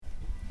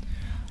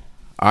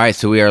All right,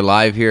 so we are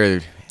live here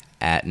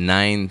at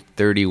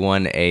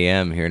 9:31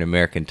 a.m. here in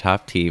American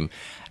Top Team.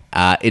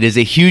 It is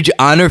a huge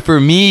honor for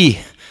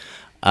me.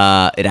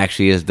 It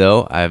actually is,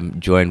 though. I'm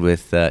joined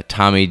with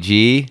Tommy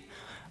G.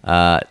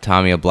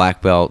 Tommy, a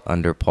black belt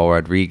under Paul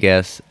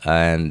Rodriguez.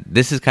 And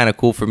this is kind of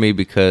cool for me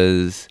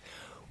because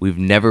we've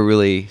never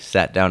really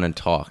sat down and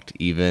talked,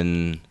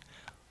 even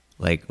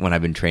like when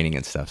I've been training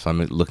and stuff. So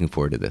I'm looking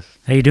forward to this.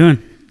 How you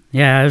doing?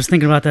 Yeah, I was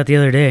thinking about that the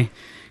other day.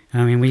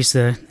 I mean, we used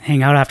to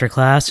hang out after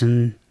class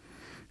and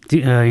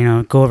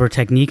go over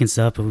technique and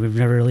stuff, but we've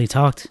never really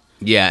talked.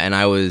 Yeah, and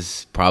I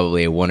was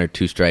probably a 1 or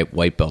 2 stripe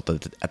white belt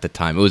at the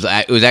time. It was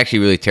actually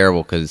really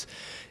terrible because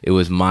it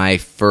was my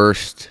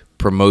first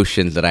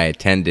promotions that I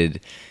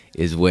attended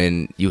is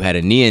when you had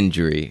a knee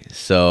injury.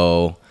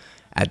 So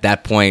at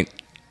that point,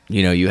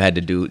 you had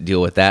to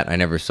deal with that. I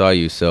never saw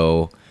you,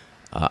 so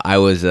I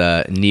was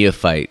a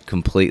neophyte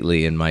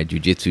completely in my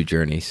jiu-jitsu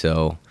journey.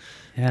 So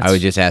I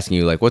was just asking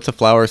you, like, what's a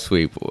flower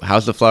sweep?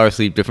 How's the flower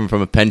sweep different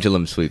from a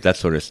pendulum sweep? That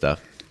sort of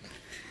stuff.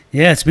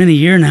 Yeah, it's been a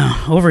year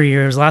now. Over a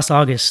year. It was last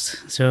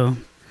August. So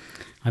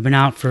I've been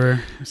out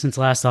since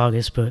last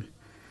August, but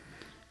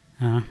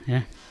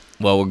yeah.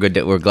 Well,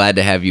 we're glad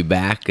to have you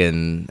back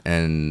and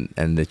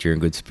that you're in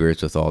good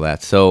spirits with all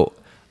that. So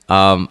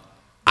I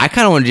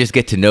kind of want to just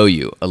get to know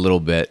you a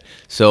little bit.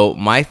 So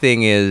my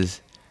thing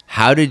is,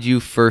 how did you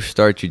first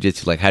start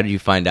jiu-jitsu? Like, how did you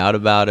find out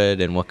about it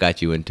and what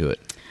got you into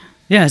it?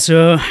 Yeah,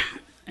 so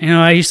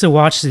I used to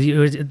watch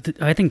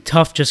I think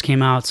Tough just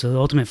came out, so The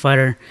Ultimate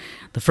Fighter,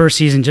 the first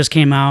season just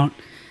came out.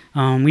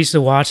 We used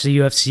to watch the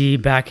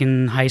UFC back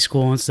in high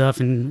school and stuff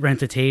and rent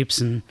the tapes,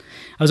 and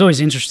I was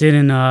always interested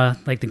in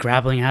like the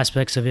grappling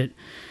aspects of it,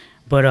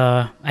 but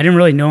I didn't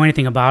really know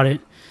anything about it.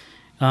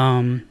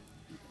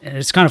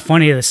 It's kind of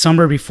funny, the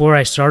summer before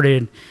I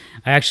started,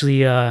 I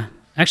actually I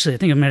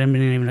think it might have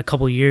been even a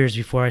couple years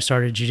before I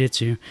started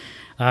jiu-jitsu.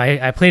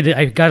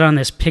 I got on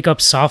this pickup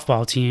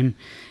softball team,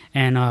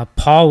 and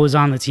Paul was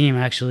on the team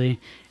actually,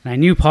 and I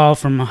knew Paul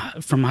from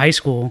high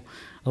school,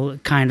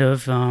 kind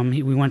of.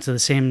 We went to the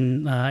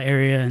same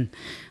area and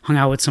hung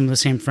out with some of the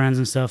same friends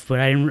and stuff, but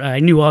I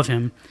knew of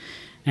him,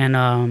 and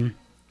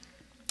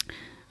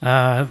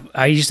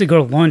I used to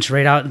go to lunch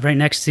right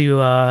next to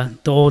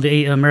the old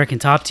American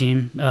Top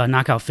Team,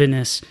 Knockout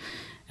Fitness,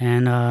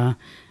 and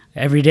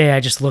every day I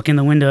just look in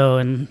the window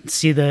and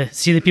see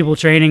the people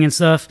training and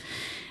stuff.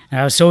 And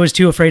I was always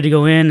too afraid to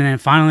go in, and then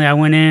finally I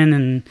went in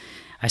and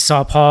I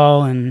saw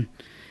Paul and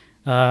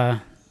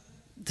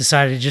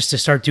decided just to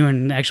start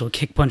doing actual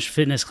kick punch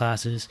fitness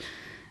classes.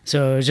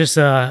 So it was just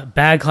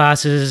bad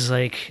classes,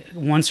 like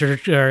once or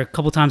a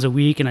couple times a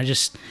week, and I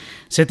just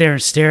sit there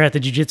and stare at the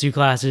jiu-jitsu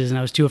classes, and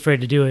I was too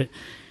afraid to do it.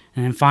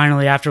 And then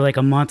finally, after like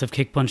a month of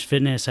kick punch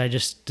fitness, I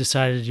just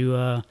decided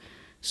to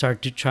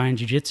start trying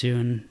jiu-jitsu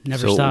and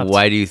never stopped. So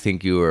why do you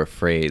think you were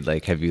afraid?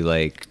 Like, have you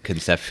like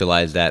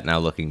conceptualized that now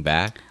looking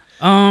back?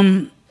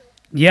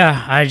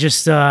 Yeah, I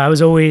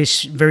was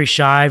always very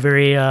shy,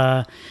 very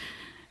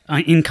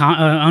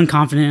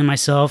unconfident in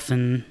myself,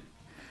 and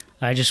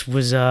I just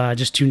was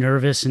just too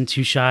nervous and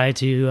too shy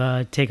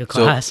to take a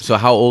class. So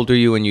how old are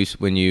you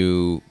when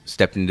you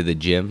stepped into the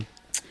gym?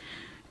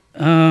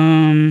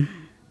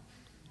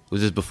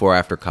 Was this before or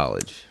after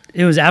college?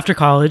 It was after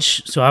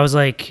college, so I was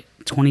like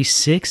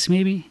 26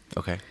 maybe.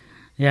 Okay.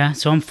 Yeah,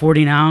 so I'm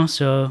 40 now,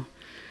 so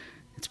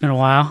it's been a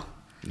while.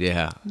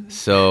 Yeah.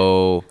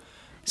 So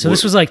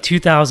this was like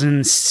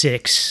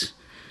 2006.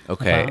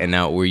 Okay, and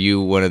now were you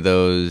one of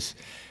those,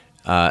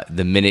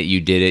 the minute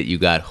you did it, you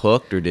got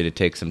hooked, or did it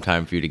take some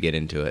time for you to get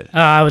into it?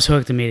 I was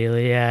hooked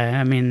immediately,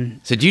 yeah. I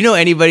mean... So do you know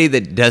anybody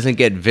that doesn't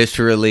get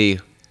viscerally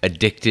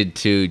addicted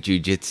to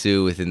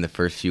jiu-jitsu within the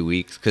first few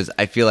weeks? Because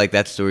I feel like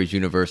that story is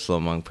universal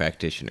among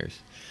practitioners.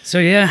 So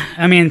yeah,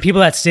 I mean,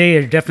 people that stay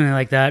are definitely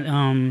like that.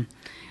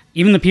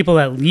 Even the people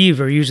that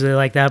leave are usually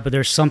like that, but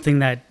there's something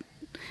that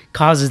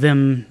causes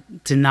them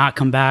to not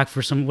come back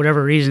for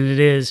whatever reason it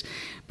is,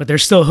 but they're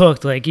still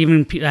hooked. Like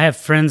even I have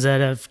friends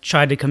that have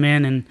tried to come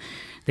in and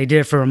they did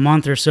it for a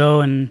month or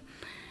so, and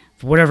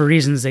for whatever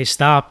reasons they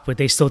stopped, but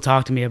they still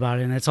talk to me about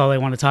it, and that's all they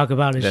want to talk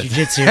about is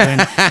jiu-jitsu.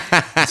 And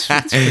it's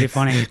pretty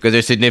funny because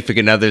their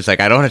significant others like,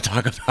 I don't want to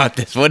talk about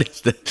this. What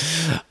is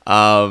this?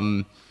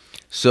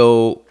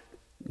 So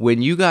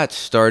when you got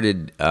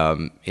started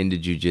into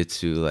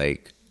jiu-jitsu,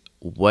 like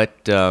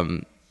what?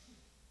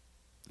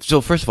 So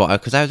first of all,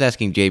 because I was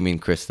asking Jamie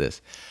and Chris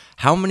this,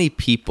 how many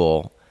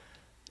people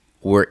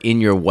were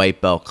in your white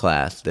belt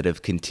class that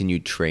have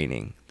continued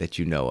training that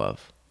you know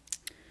of?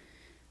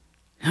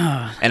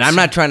 And I'm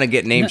not trying to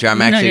get names here. I'm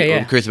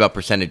actually curious about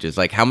percentages.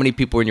 Like, how many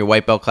people were in your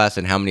white belt class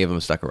and how many of them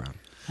stuck around?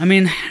 I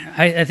mean,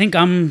 I think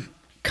I'm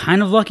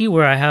kind of lucky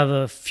where I have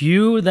a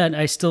few that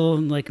I still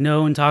like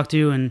know and talk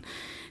to and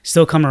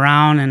still come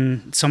around,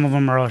 and some of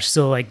them are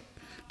still like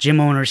gym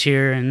owners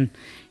here, and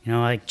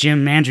like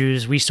Jim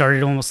Andrews, we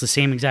started almost the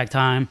same exact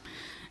time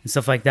and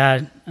stuff like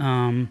that.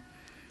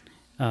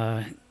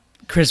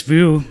 Chris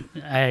Vu,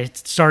 I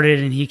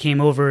started and he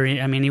came over.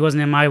 I mean, he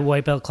wasn't in my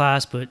white belt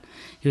class, but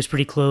he was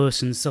pretty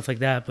close and stuff like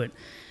that. But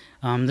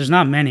there's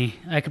not many.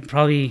 I could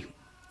probably,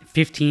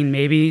 15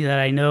 maybe that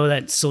I know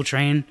that still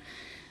train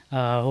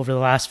over the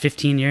last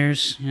 15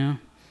 years. You know.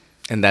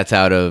 And that's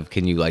out of,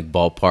 can you like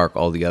ballpark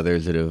all the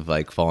others that have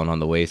like fallen on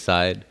the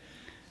wayside?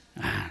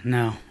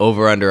 No.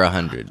 Over under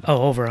 100.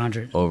 Oh, over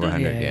 100. Over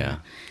 100, yeah.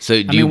 So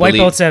I mean, white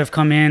belts that have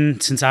come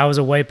in since I was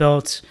a white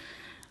belt,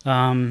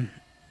 probably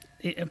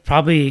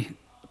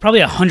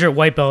 100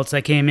 white belts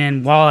that came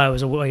in while I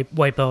was a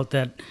white belt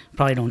that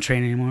probably don't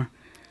train anymore.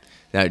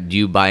 Now, do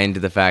you buy into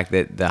the fact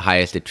that the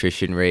highest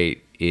attrition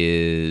rate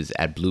is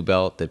at blue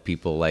belt, that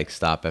people like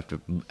stop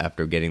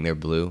after getting their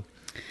blue?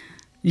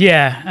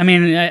 Yeah, I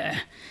mean,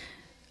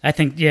 I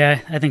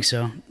think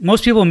so.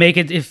 Most people make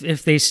it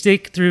if they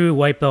stick through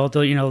white belt,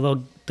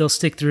 they'll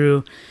stick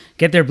through,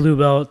 get their blue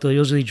belt. They'll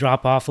usually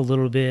drop off a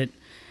little bit,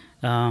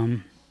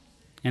 and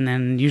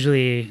then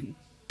usually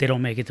they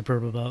don't make it to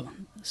purple belt.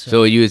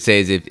 So what you would say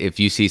is if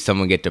you see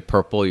someone get to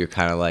purple, you're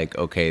kind of like,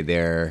 okay,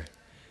 they're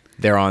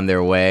on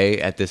their way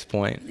at this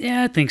point.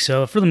 Yeah, I think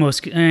so. For the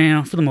most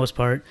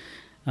part,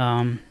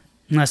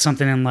 unless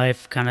something in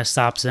life kind of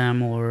stops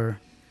them, or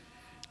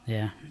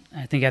I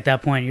think at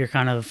that point you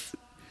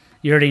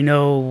already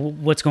know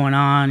what's going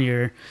on.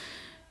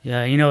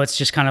 It's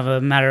just kind of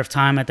a matter of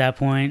time at that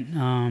point.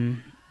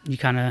 You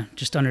kind of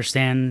just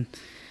understand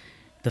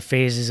the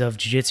phases of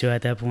jiu-jitsu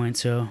at that point.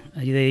 So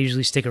they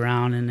usually stick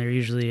around, and they're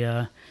usually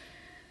in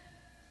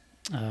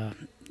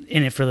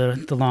it for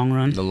the long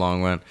run. The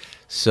long run.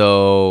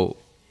 So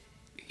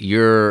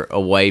you're a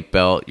white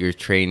belt. You're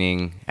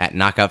training at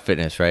Knockout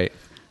Fitness, right?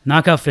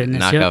 Knockout Fitness.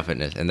 Knockout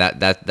Fitness, and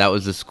that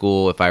was the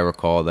school, if I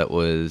recall, that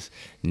was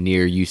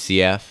near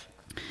UCF.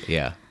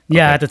 Yeah.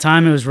 Yeah, Okay. at the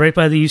time it was right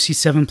by the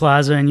UC7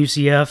 Plaza in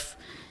UCF.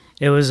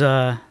 It was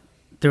there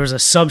was a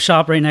sub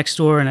shop right next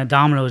door and a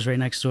Domino's right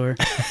next door.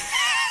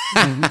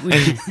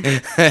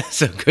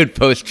 So good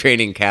post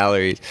training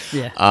calories.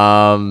 Yeah.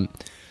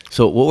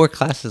 So what were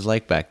classes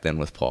like back then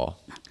with Paul?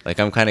 Like,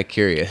 I'm kind of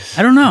curious.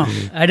 I don't know.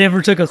 I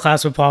never took a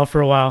class with Paul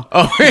for a while.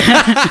 Oh.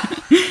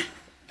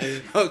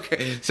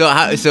 Okay.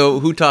 So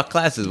who taught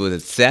classes? Was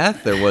it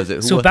Seth or was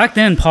it? So back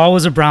then, Paul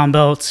was a brown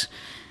belt.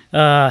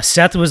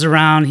 Seth was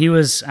around. He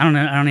was, I don't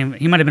know.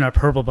 He might have been a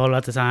purple belt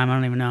at the time. I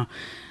don't even know.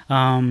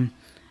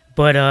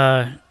 But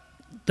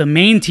the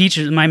main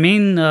teachers, my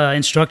main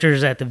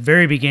instructors at the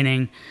very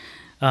beginning,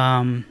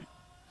 were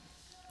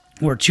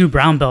two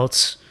brown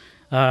belts.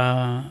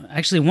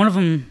 Actually, one of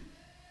them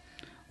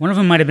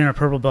might have been a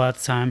purple belt at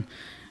the time.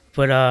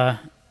 But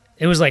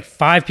it was like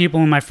 5 people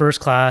in my first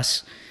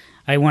class.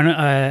 I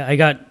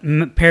got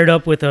paired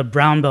up with a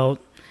brown belt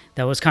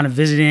that was kind of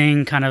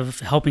visiting, kind of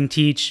helping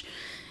teach.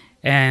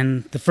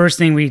 And the first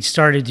thing we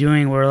started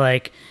doing were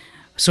like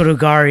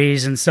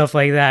sotogaris and stuff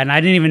like that. And I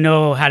didn't even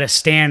know how to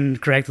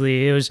stand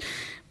correctly. We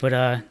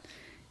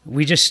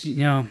just,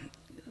 a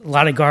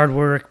lot of guard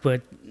work,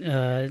 but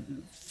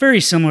very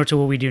similar to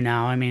what we do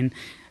now. I mean,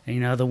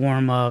 the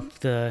warm up,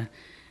 the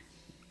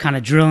kind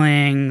of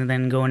drilling,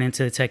 then going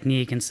into the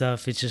technique and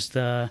stuff. It just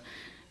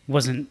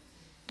wasn't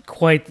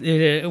quite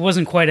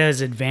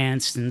as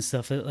advanced and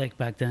stuff like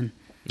back then.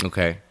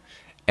 Okay.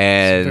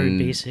 And very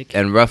basic.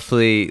 And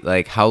roughly,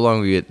 like, how long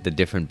were you at the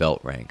different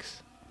belt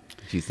ranks,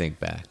 if you think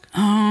back?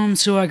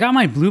 So I got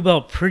my blue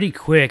belt pretty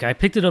quick. I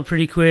picked it up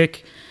pretty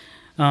quick.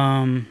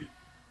 I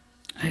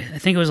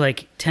think it was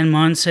like 10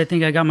 months. I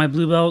think I got my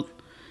blue belt,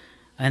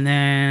 and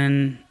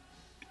then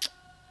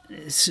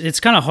it's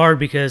kind of hard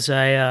because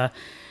I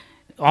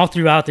all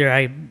throughout there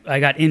I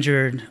got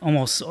injured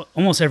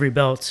almost every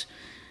belt.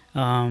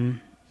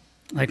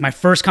 Like my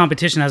first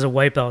competition as a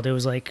white belt, it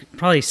was like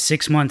probably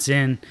 6 months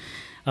in.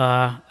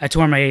 I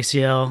tore my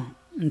ACL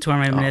and tore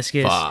my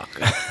meniscus. Oh,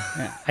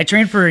 fuck. I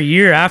trained for a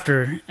year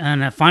after,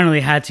 and I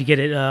finally had to get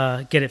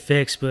it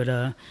fixed. But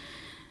so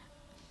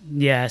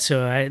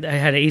I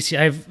had an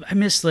ACL. I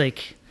missed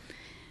like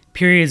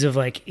periods of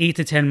like 8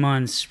 to 10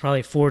 months,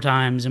 probably 4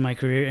 times in my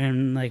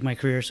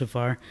career so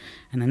far,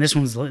 and then this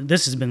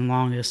has been the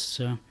longest.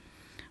 So,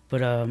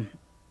 but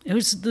it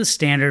was the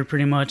standard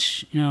pretty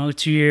much.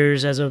 2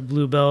 years as a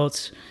blue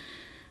belt,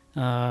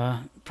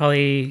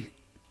 probably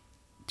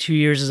 2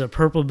 years as a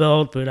purple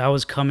belt, but I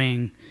was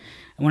coming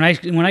when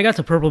I got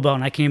to purple belt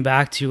and I came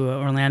back to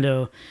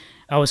Orlando,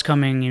 I was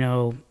coming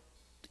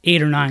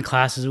 8 or 9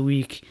 classes a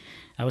week.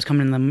 I was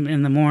coming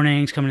in the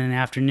mornings, coming in the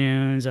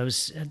afternoons. I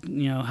was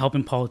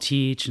helping Paul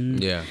teach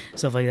and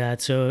stuff like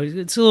that. So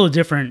it's a little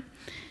different.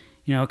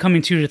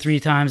 Coming 2 to 3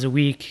 times a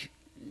week,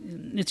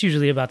 it's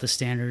usually about the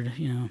standard.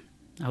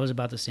 I was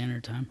about the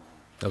standard time.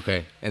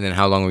 Okay. And then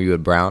how long were you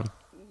at Brown?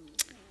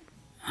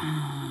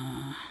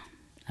 I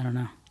don't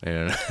know. I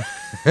don't know.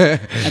 I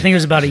think it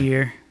was about a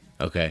year.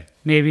 Okay.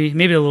 Maybe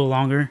a little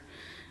longer.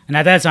 And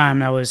at that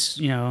time, I was,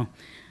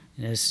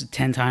 it's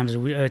 10 times a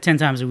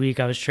week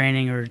I was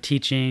training or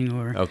teaching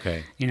or,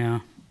 okay.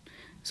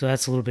 So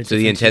that's a little bit So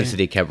the different too.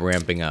 intensity kept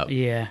ramping up.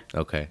 Yeah.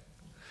 Okay.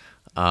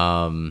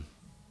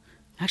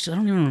 Actually, I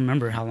don't even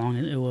remember how long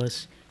it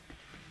was.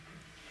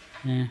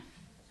 Yeah.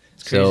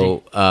 It's crazy.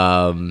 So,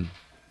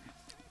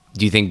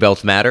 do you think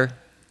belts matter?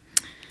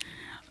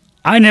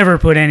 I never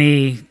put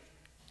any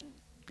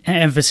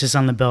emphasis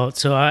on the belt.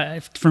 So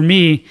for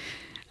me,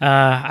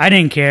 I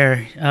didn't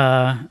care.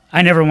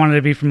 I never wanted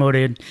to be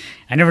promoted.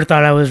 I never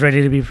thought I was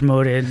ready to be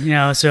promoted.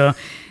 So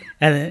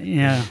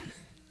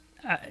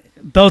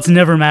belts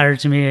never mattered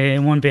to me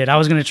in one bit. I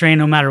was going to train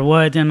no matter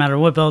what. Didn't matter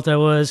what belt I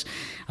was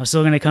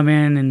still going to come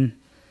in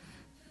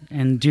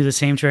and do the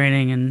same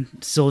training and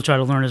still try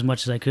to learn as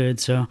much as I could.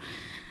 So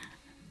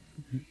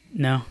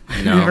no.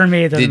 For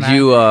me, it doesn't matter. Did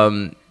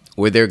you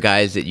were there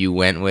guys that you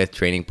went with,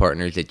 training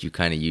partners that you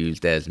kind of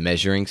used as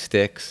measuring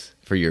sticks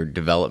for your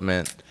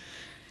development?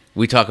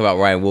 We talk about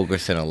Ryan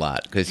Wilkerson a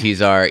lot because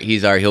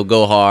he'll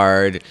go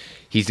hard.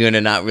 He's going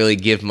to not really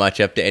give much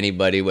up to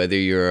anybody, whether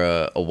you're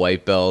a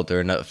white belt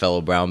or a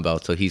fellow brown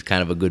belt. So he's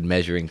kind of a good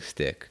measuring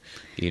stick,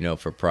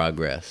 for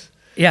progress.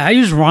 Yeah, I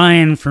used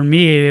Ryan for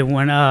me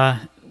when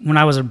I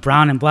was a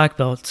brown and black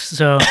belt.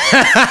 So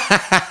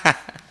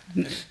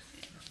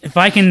if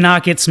I can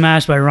not get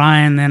smashed by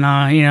Ryan, then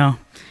I'm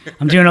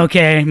doing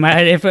okay.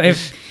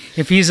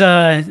 If he's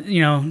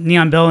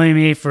neon belting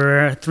me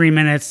for 3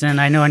 minutes, then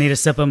I know I need to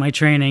step up my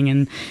training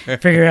and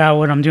figure out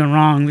what I'm doing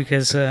wrong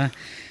because.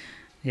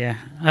 Yeah,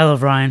 I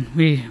love Ryan.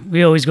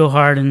 We always go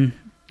hard, and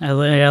I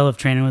love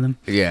training with him.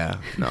 Yeah,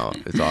 no,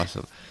 it's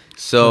awesome.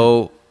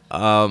 So,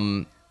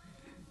 the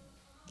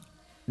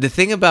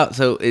thing about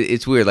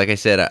it's weird. Like I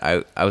said,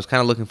 I was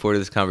kind of looking forward to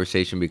this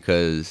conversation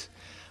because,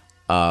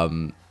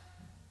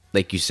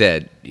 like you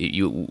said,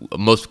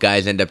 most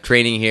guys end up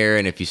training here,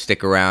 and if you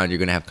stick around, you're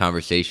going to have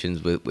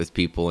conversations with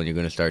people, and you're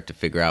going to start to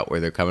figure out where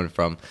they're coming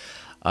from.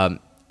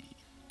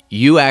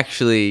 You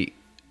actually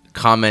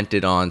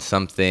commented on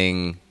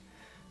something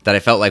that I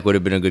felt like would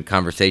have been a good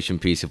conversation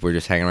piece if we're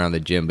just hanging around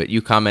the gym. But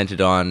you commented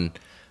on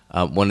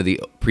one of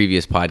the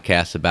previous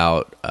podcasts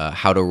about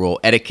how to roll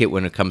etiquette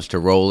when it comes to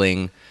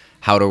rolling,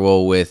 how to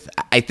roll with.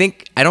 I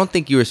don't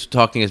think you were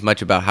talking as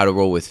much about how to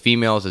roll with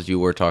females as you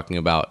were talking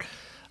about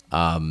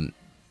how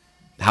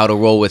to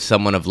roll with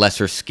someone of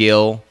lesser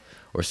skill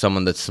or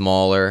someone that's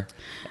smaller,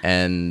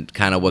 and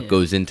kind of what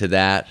goes into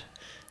that.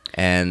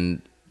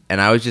 And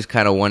I was just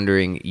kind of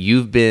wondering,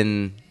 you've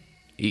been.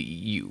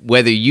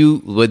 Whether you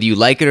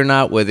like it or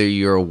not, whether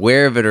you're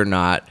aware of it or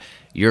not,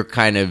 you're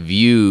kind of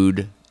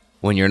viewed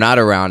when you're not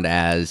around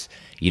as,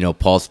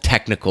 Paul's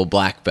technical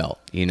black belt.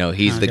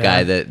 He's the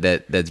guy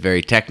that's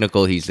very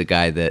technical. He's the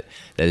guy that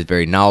is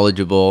very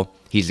knowledgeable.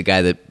 He's the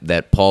guy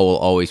that Paul will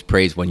always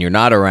praise when you're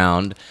not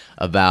around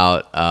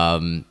about,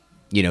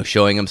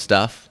 showing him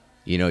stuff.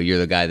 You're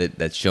the guy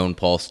that's shown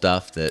Paul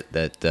stuff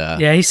that.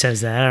 Yeah, he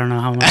says that. I don't know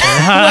how much.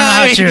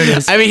 How true it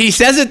is. I mean, he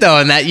says it though,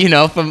 and that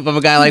from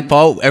a guy like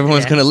Paul,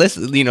 everyone's gonna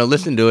listen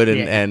to it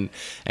and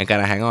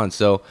kind of hang on.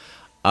 So,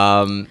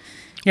 I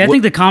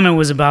think the comment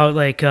was about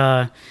like,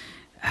 how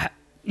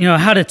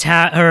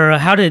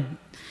to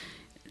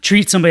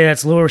treat somebody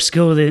that's lower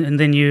skilled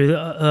than you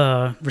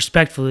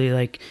respectfully,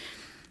 like.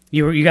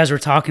 You guys were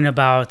talking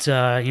about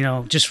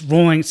just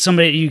rolling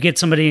somebody. You get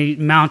somebody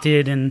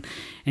mounted and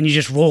you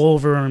just roll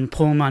over and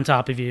pull them on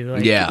top of you.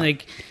 Like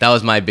that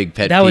was my big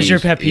pet. That peeve. was your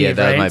pet peeve, yeah,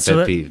 that right? was my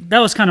pet peeve. That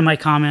was kind of my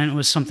comment.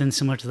 Was something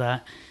similar to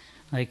that.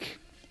 Like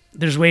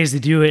there's ways to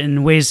do it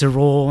and ways to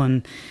roll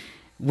and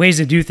ways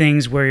to do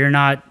things where you're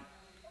not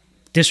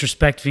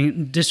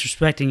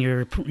disrespecting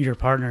your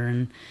partner.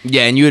 And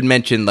you had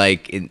mentioned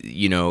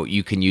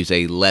you can use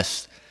a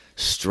less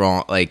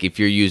strong, like if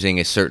you're using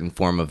a certain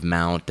form of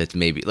mount that's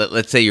maybe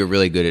let's say you're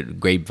really good at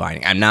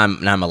grapevining.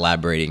 I'm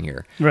elaborating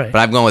here, right?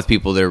 But I've gone with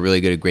people that are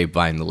really good at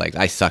grapevining the legs.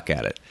 I suck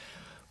at it,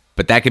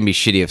 but that can be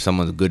shitty if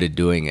someone's good at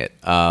doing it.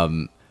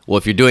 Well,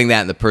 if you're doing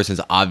that and the person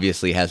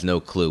obviously has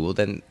no clue, well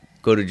then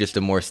go to just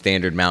a more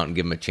standard mount and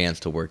give them a chance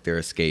to work their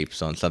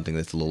escapes on something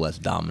that's a little less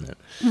dominant.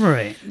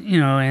 Right.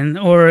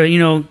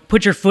 Or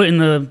put your foot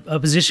in a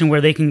position where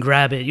they can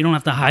grab it. You don't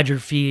have to hide your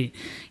feet.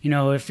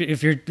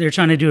 If they're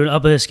trying to do an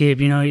up escape,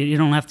 you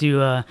don't have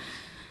to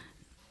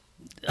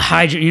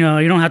hide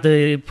you don't have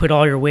to put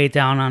all your weight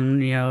down on,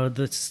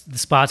 the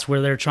spots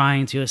where they're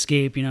trying to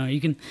escape.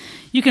 You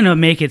can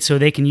make it so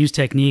they can use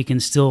technique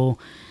and still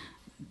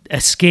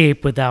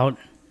escape without,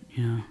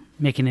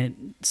 making it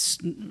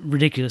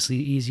ridiculously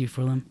easy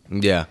for them.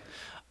 Yeah.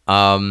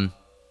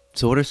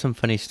 So what are some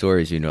funny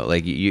stories,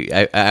 like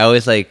I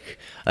always I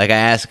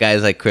ask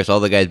guys like Chris,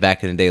 all the guys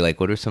back in the day, like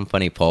what are some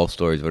funny Paul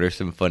stories? What are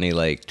some funny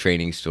like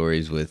training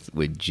stories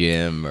with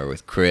Jim or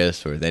with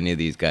Chris or with any of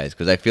these guys?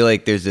 Because I feel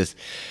like there's this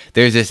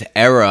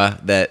era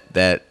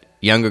that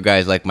younger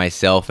guys like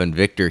myself and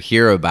Victor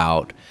hear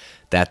about,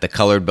 that the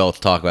colored belts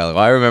talk about.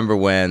 Like, I remember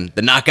when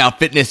the Knockout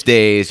Fitness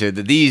days or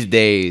these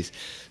days.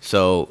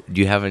 So do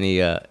you have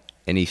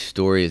any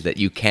stories that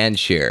you can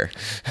share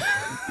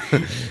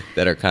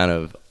that are kind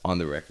of on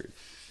the record?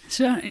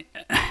 So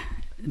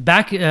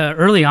back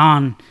early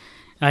on,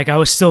 like I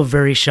was still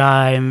very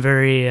shy and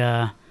very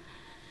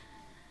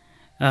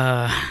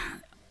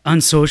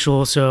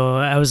unsocial. So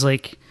I was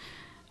like,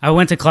 I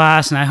went to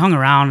class and I hung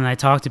around and I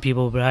talked to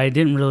people, but I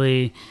didn't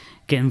really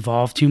get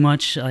involved too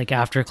much, like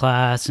after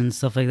class and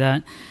stuff like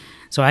that.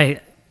 So I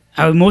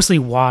mostly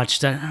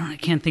watched. I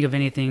can't think of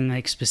anything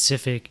like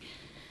specific.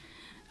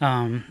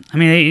 I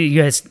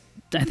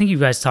think you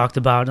guys talked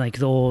about like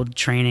the old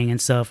training and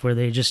stuff where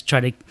they just try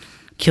to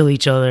kill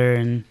each other,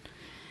 and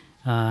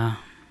I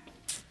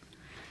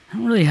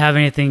don't really have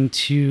anything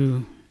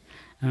too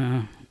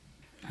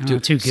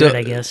too good,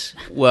 I guess.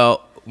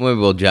 Well, maybe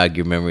we'll jog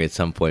your memory at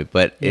some point,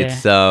 but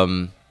it's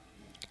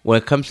when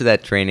it comes to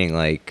that training,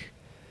 like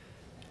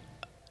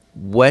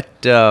what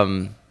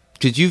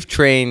because you've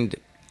trained,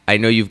 I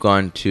know you've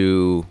gone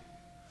to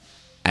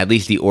at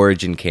least the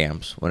Origin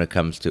camps when it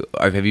comes to,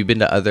 have you been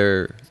to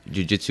other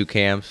jiu-jitsu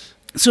camps?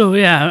 So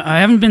yeah, I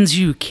haven't been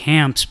to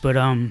camps, but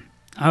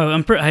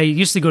I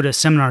used to go to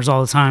seminars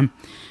all the time.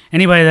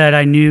 Anybody that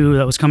I knew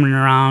that was coming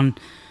around,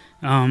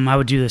 I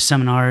would do the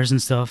seminars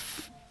and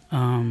stuff.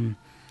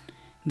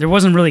 There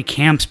wasn't really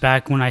camps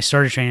back when I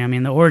started training. I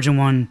mean, the Origin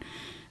one,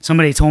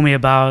 somebody told me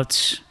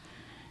about,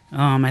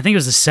 I think it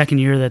was the second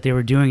year that they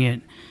were doing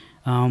it.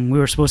 We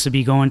were supposed to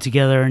be going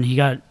together, and he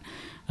had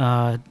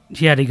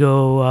to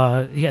go,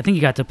 I think he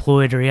got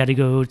deployed, or he had to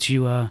go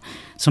to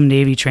some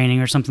Navy training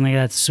or something like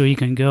that, so he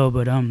couldn't go.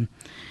 But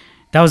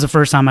that was the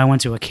first time I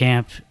went to a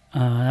camp.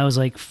 That was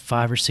like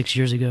 5 or 6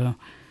 years ago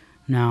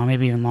now,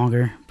 maybe even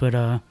longer. But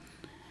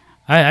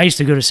I used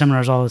to go to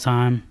seminars all the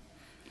time.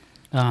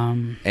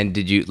 And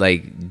did you,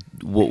 like,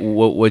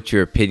 what's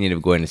your opinion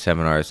of going to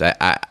seminars?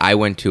 I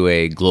went to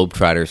a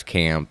Globetrotters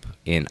camp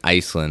in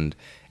Iceland,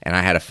 and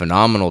I had a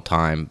phenomenal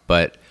time,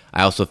 but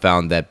I also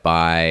found that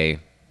by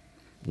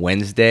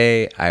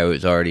Wednesday, I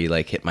was already,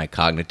 like, hit my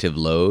cognitive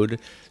load.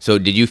 So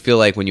did you feel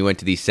like when you went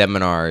to these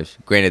seminars,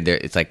 granted,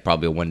 it's like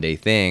probably a one-day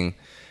thing,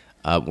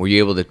 were you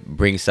able to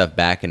bring stuff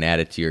back and add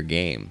it to your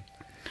game?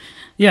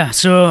 Yeah,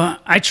 so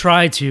I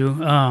try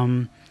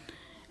to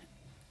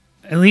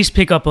at least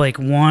pick up like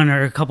one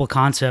or a couple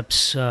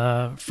concepts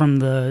from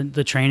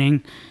the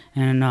training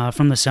and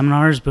from the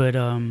seminars, but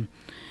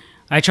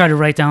I tried to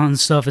write down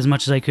stuff as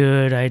much as I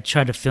could. I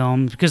tried to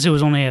film because it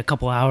was only a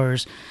couple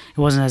hours. It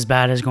wasn't as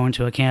bad as going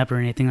to a camp or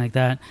anything like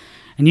that.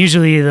 And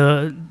usually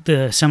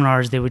the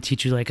seminars, they would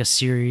teach you like a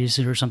series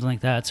or something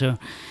like that. So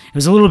it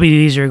was a little bit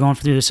easier going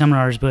through the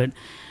seminars, but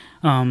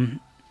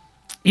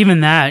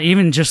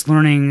even just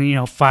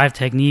learning, 5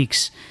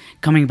 techniques,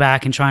 coming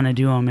back and trying to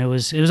do them, it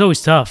was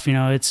always tough.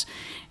 It's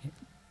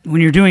when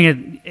you're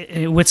doing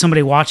it with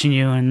somebody watching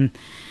you and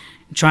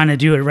trying to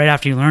do it right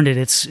after you learned it,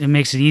 it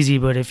makes it easy.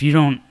 But if you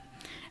don't,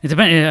 it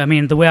depends. I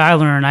mean, the way I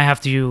learn, I have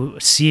to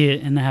see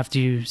it and I have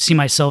to see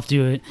myself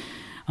do it.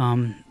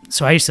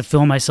 So I used to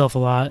film myself a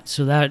lot,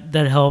 so that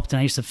helped. And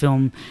I used to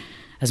film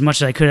as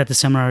much as I could at the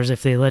seminars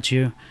if they let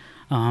you.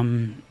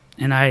 And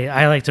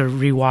I like to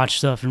rewatch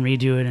stuff and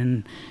redo it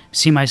and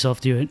see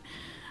myself do it.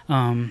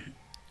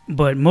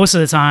 But most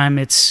of the time,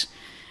 it's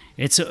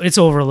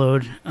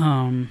overload.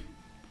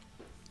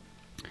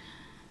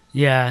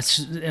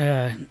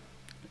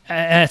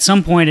 At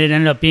some point, it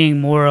ended up being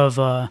more of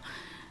a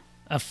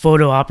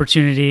photo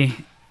opportunity.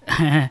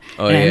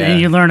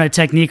 And you learn a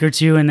technique or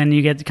two, and then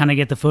you get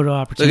the photo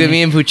opportunity. Look at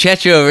me and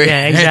Puchecha over here.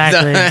 Yeah,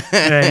 exactly.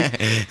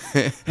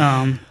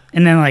 Right.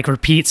 And then like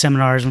repeat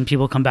seminars when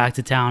people come back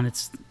to town,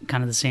 it's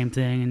kind of the same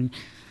thing, and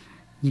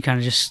you kind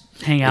of just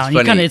hang out.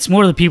 It's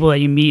more the people that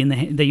you meet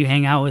and that you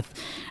hang out with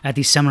at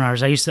these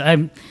seminars.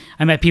 I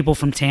met people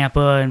from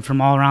Tampa and from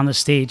all around the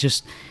state,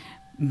 just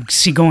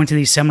going to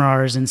these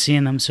seminars and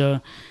seeing them. So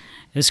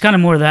it's kind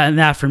of more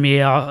that for me,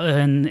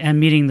 and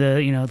meeting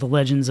the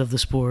legends of the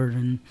sport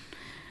and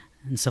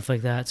stuff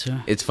like that. So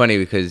it's funny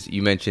because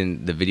you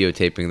mentioned the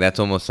videotaping. That's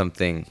almost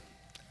something.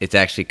 It's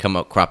actually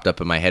cropped up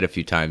in my head a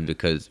few times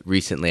because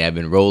recently I've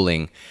been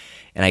rolling,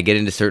 and I get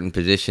into certain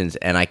positions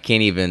and I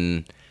can't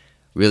even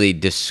really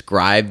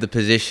describe the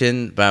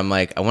position, but I'm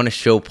like, I want to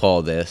show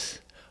Paul this,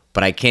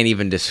 but I can't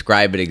even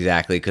describe it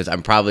exactly because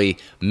I'm probably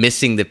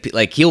missing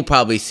he'll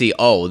probably see,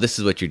 oh, this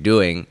is what you're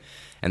doing,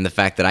 and the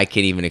fact that I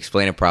can't even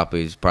explain it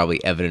properly is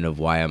probably evident of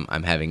why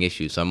I'm having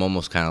issues. So I'm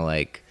almost kind of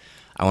like,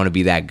 I want to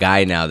be that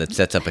guy now that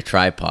sets up a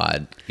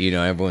tripod.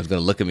 Everyone's going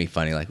to look at me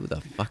funny, like, who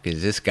the fuck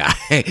is this guy?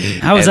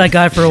 I was that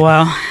guy for a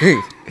while.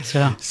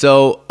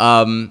 So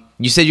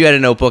you said you had a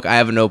notebook. I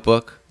have a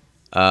notebook.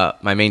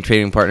 My main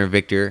training partner,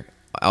 Victor,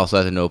 also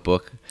has a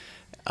notebook.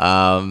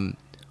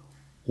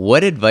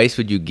 What advice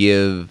would you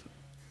give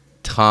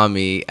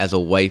Tommy as a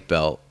white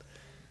belt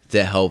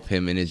to help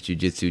him in his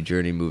jiu-jitsu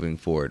journey moving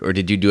forward? Or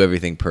did you do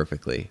everything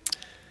perfectly?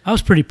 I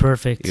was pretty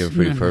perfect. You were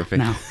pretty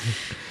perfect?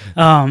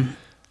 No.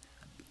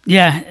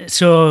 Yeah,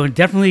 so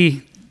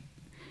definitely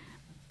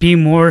be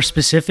more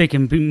specific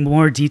and be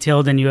more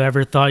detailed than you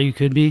ever thought you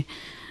could be.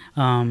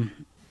 I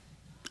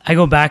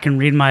go back and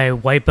read my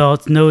white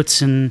belt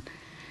notes and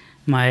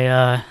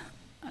my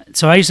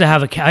so I used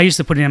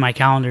to put it in my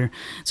calendar.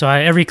 So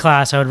every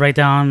class I would write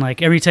down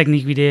like every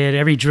technique we did,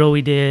 every drill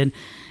we did,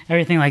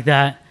 everything like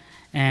that.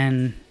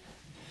 And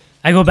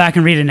I go back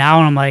and read it now,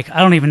 and I'm like, I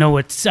don't even know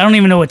what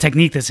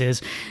technique this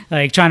is.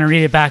 Like trying to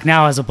read it back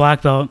now as a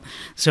black belt.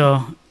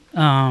 So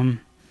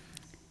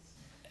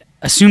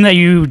assume that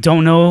you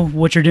don't know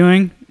what you're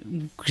doing,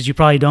 because you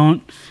probably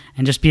don't,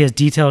 and just be as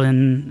detailed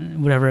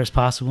in whatever as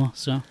possible.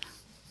 So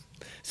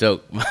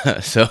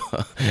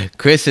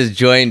Chris has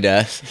joined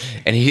us,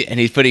 and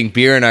he's putting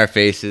beer in our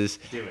faces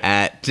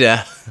at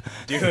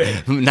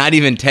not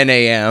even 10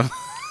 a.m.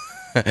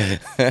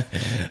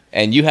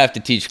 And you have to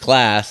teach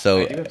class,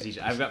 so. I do have to teach.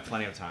 I've got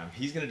plenty of time.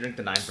 He's gonna drink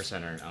the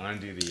 9%er. I'm gonna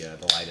do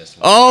the lightest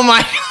one. Oh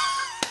my.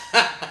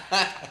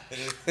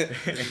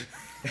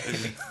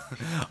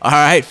 All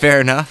right,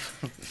 fair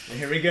enough.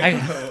 Here we go. I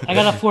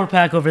got a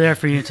 4-pack over there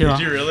for you too. Did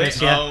you really?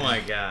 Yes, yeah. Oh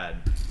my god.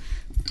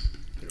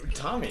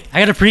 Tommy. I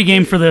got a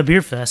pregame for the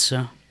beer fest,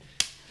 so.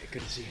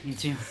 Good to see you. You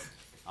too.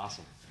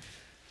 Awesome.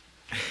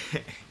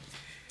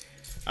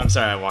 I'm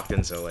sorry I walked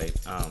in so late.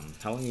 How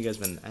long have you guys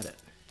been at it?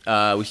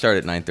 We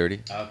started at 9:30.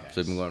 Okay. So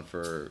we've been going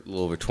for a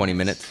little over 20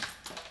 minutes.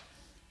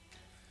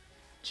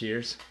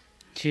 Cheers.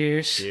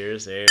 Cheers.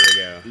 Cheers. There we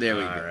go. There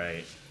we go. All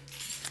right.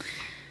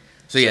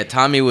 So yeah,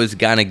 Tommy was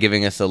kind of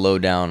giving us a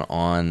lowdown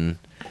on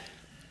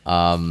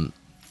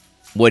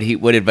what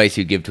advice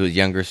he'd give to his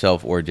younger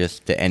self, or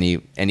just to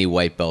any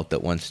white belt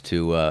that wants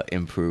to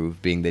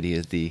improve, being that he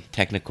is the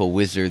technical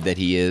wizard that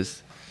he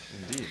is.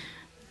 Indeed.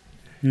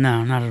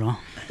 No, not at all.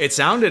 It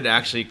sounded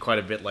actually quite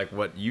a bit like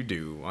what you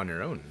do on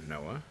your own,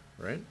 Noah,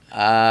 right?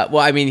 Well,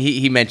 I mean,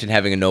 he mentioned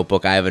having a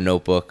notebook. I have a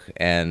notebook,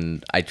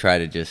 and I try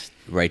to just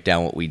write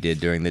down what we did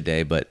during the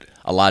day. But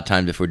a lot of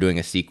times if we're doing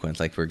a sequence,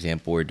 like for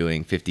example, we're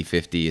doing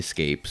 50-50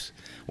 escapes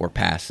or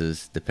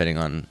passes, depending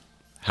on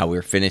how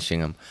we're finishing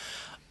them.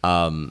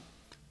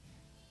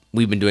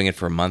 We've been doing it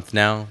for a month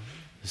now.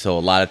 So a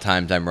lot of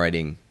times I'm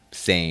writing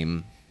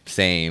same,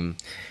 and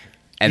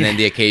then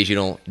the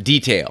occasional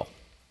detail,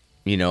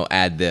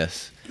 add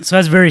this. So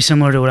that's very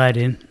similar to what I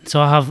did.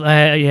 So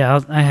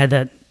I had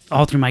that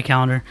all through my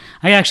calendar.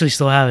 I actually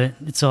still have it.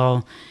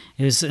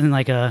 It was in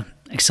like a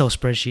Excel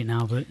spreadsheet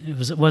now, but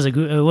it was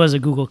a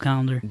Google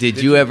Calendar. Did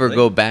you ever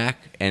go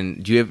back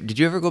and did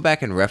you ever go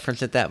back and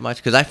reference it that much?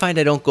 Because I find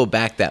I don't go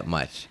back that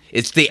much.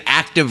 It's the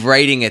act of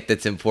writing it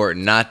that's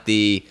important, not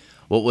the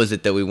what was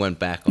it that we went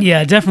back on.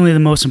 Yeah, definitely the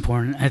most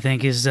important, I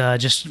think, is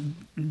just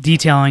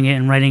detailing it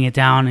and writing it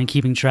down and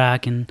keeping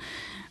track. And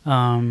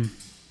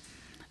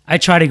I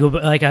try to go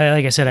like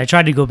I said, I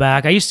tried to go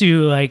back. I used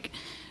to like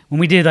when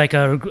we did like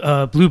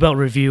a blue belt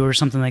review or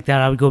something like that.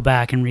 I would go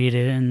back and read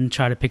it and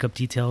try to pick up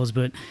details,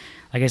 but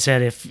like I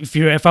said,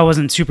 if I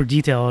wasn't super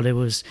detailed,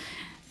 it's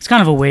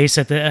kind of a waste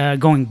at the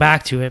going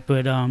back to it.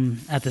 But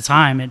at the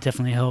time, it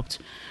definitely helped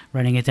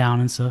writing it down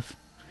and stuff.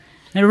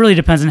 And it really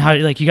depends on how,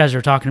 like you guys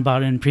were talking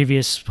about in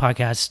previous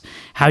podcasts,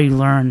 how you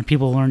learn.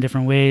 People learn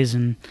different ways,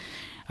 and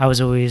I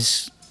was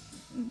always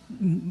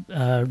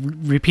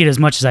repeat as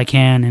much as I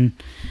can and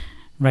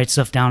write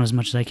stuff down as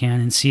much as I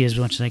can and see as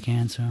much as I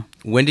can. So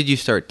when did you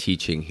start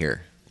teaching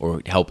here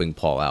or helping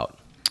Paul out?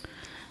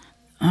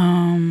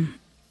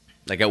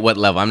 Like at what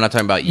level? I'm not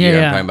talking about year.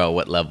 Yeah. I'm talking about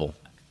what level.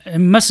 It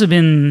must have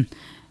been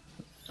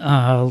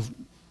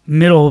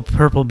middle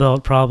purple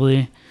belt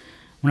probably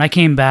when I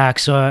came back.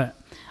 So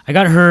I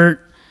got hurt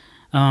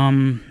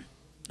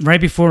right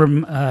before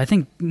I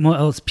think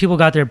people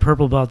got their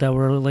purple belt that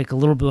were like a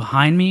little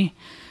behind me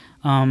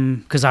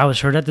because I was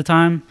hurt at the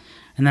time.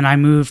 And then I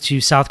moved to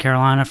South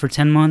Carolina for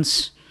 10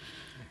 months.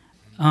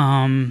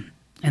 And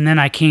then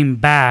I came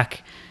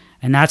back,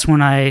 and that's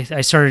when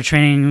I started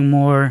training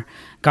more,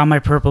 got my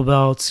purple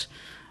belts.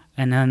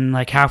 And then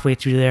like halfway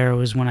through there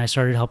was when I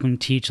started helping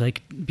teach,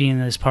 like being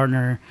this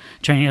partner,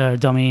 training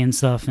dummy and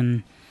stuff,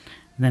 and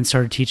then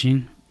started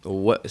teaching.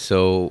 What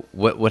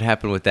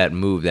happened with that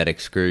move, that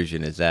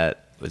excursion? Was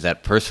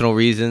that personal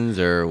reasons,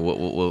 or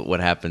what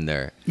happened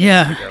there?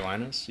 Yeah.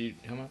 Carolinas, you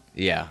come up?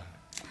 Yeah.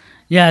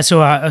 Yeah,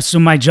 so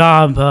my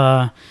job,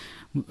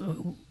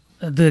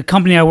 the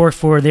company I worked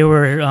for, they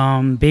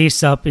were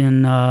based up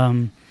in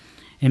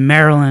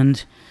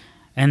Maryland,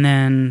 and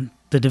then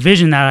the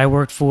division that I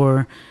worked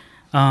for,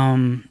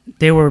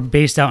 they were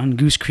based out in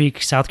Goose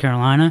Creek, South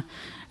Carolina,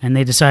 and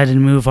they decided to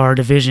move our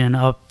division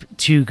up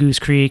to Goose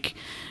Creek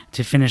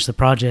to finish the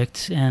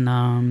project, and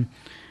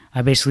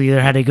I basically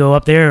either had to go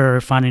up there or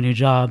find a new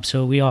job.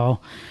 So we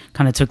all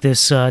kind of took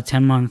this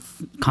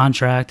 10-month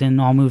contract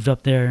and all moved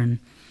up there, and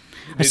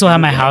I still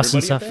have my house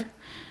and stuff.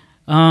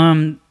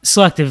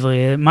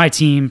 Selectively, my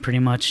team pretty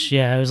much.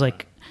 Yeah, it was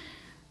like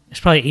there's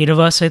probably 8 of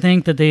us, I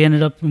think, that they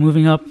ended up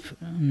moving up.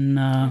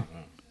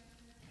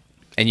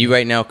 And you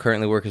right now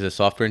currently work as a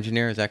software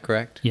engineer, is that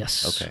correct?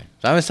 Yes. Okay.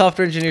 So I'm a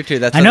software engineer too.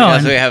 That's I something know, else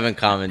and- we have in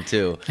common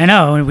too. I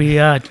know, and we,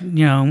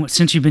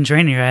 since you've been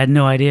training here, I had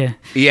no idea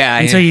Yeah.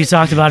 until you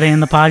talked about it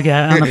in the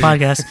podcast. On the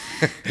podcast,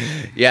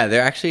 Yeah,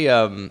 there are actually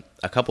a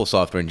couple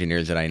software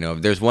engineers that I know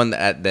of. There's one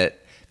that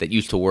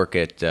used to work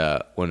at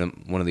one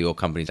of the old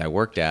companies I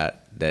worked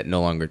at that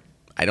no longer,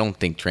 I don't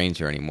think, trains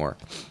here anymore.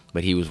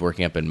 But he was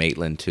working up in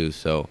Maitland too.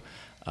 So,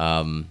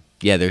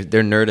 yeah, they're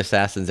nerd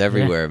assassins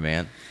everywhere,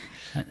 man.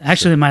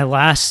 actually, my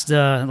last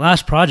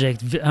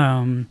project,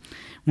 one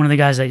of the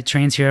guys that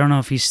trains here, I don't know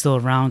if he's still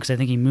around because I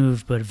think he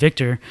moved, but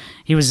Victor,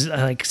 he was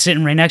like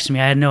sitting right next to me.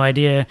 I had no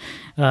idea,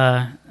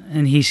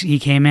 and he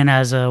came in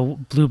as a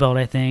blue belt,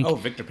 I think. Oh,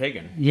 Victor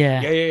Pagan.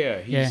 Yeah. Yeah.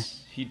 Yeah.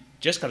 He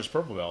just got his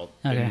purple belt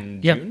Okay.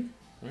 in Yep. June,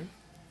 right?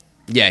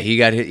 Yeah, he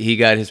got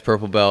his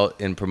purple belt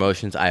in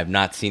promotions. I have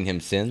not seen him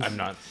since. I've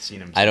not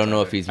seen him. I don't since know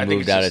either. if he's I think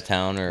moved it's out just- of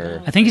town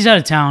or. I think he's out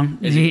of town.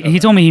 Is he? He Okay.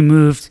 told me he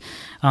moved.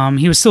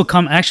 He was still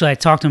coming. Actually, I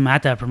talked to him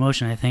at that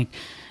promotion, I think,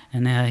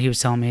 and he was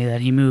telling me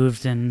that he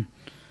moved, and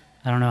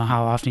I don't know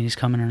how often he's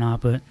coming or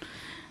not, but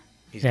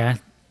yeah.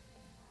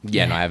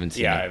 Yeah, no, I haven't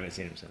seen Yeah, I him. haven't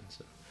seen him since.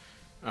 So.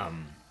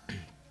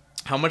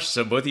 How much?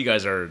 So both of you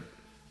guys are.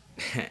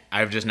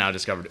 I've just now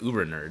discovered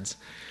uber nerds.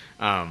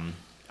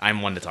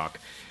 I'm one to talk,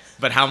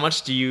 but how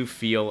much do you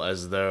feel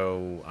as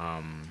though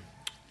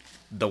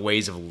the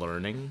ways of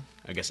learning,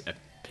 I guess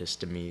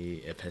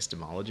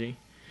epistemology,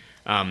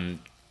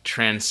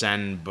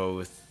 transcend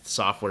both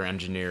software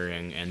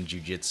engineering and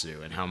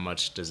jujitsu, and how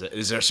much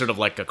is there sort of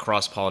like a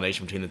cross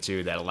pollination between the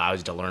two that allows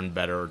you to learn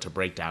better or to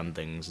break down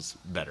things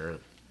better?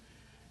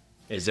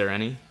 Is there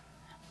any?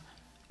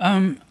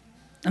 I'm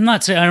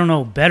not saying I don't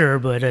know better,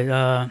 but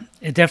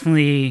it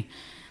definitely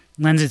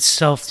lends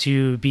itself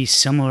to be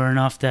similar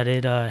enough that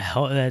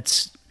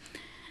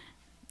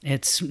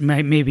it's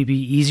might maybe be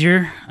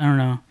easier. I don't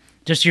know,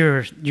 just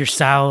your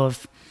style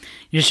of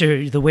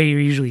the way you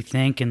usually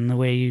think and the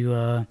way you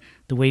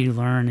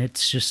learn.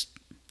 It's just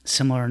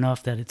similar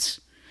enough that it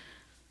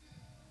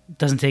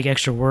doesn't take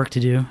extra work to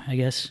do, I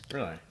guess.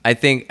 Really? I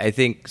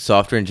think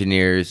software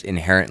engineers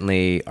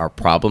inherently are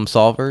problem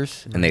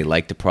solvers, and they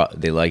like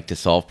to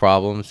solve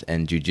problems.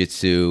 And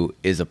jujitsu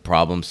is a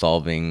problem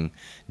solving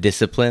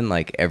discipline.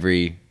 Like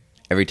every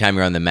time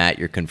you're on the mat,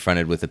 you're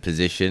confronted with a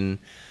position.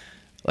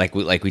 Like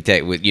we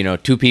take with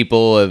two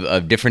people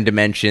of different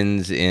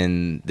dimensions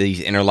in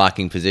these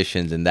interlocking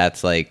positions, and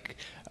that's like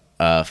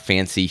a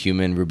fancy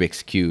human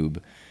Rubik's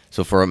cube.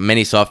 So for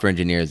many software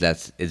engineers,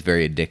 it's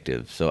very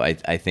addictive. So I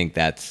think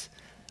that's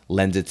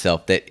lends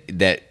itself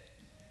that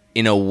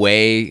in a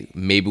way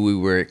maybe we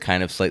were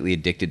kind of slightly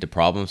addicted to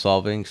problem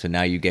solving. So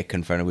now you get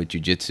confronted with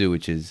jujitsu,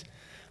 which is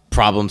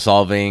problem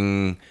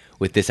solving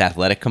with this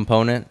athletic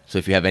component. So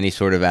if you have any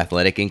sort of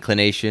athletic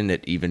inclination,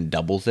 it even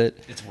doubles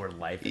it. It's where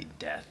life and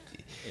death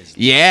is.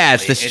 Yeah,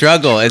 it's the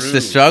struggle. It's the true.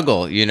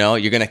 struggle.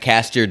 You're gonna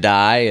cast your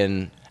die,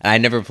 and I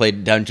never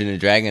played Dungeon and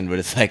Dragon, but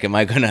it's like, am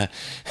I gonna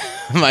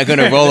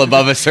roll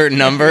above a certain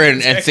number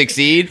and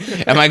succeed?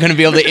 Am I gonna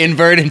be able to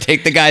invert and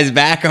take the guys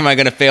back, or am I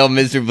gonna fail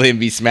miserably and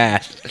be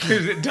smashed?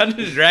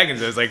 Dungeons and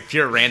Dragons is like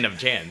pure random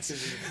chance.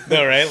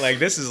 No, right? Like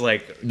this is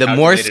like The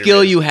more calculated skill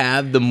risk. you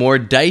have, the more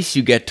dice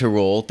you get to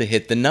roll to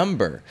hit the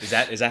number. Is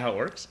that how it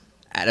works?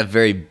 At a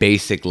very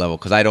basic level,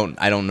 because I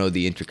don't know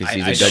the intricacies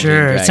I of Dungeons don't. and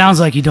Sure, Dragons. it sounds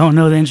like you don't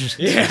know the interest.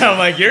 Yeah, I'm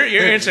like you're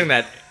answering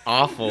that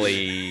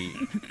awfully.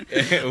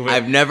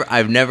 I've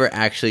never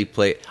actually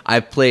played.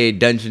 I've played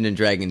Dungeons and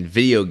Dragons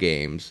video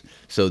games,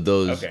 so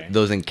those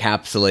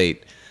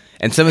encapsulate.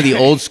 And some of the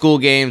old school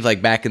games,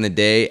 like back in the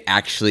day,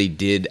 actually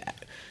did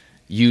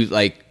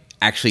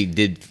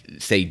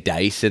say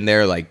dice in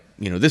there. Like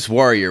this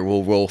warrior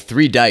will roll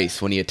 3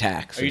 dice when he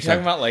attacks. Are you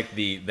talking about like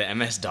the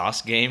MS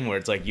DOS game where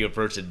it's like you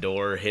approach a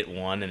door, hit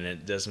 1, and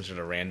it does some sort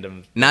of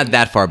random? Not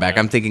that far back.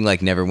 I'm thinking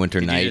like Neverwinter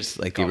Did you Nights, just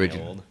like the call me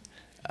original. old?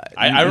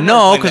 I remember No,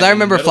 playing because that I in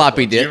remember middle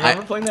floppy school. Do you disk.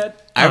 remember playing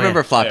that? I remember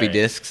yeah. floppy Yeah.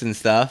 disks and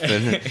stuff,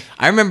 and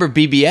I remember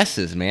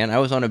BBSs. Man, I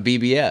was on a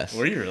BBS.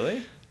 Were you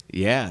really?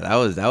 Yeah,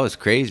 that was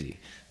crazy.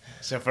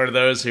 So for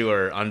those who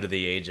are under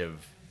the age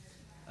of,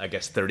 I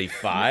guess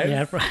 35,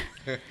 Yeah,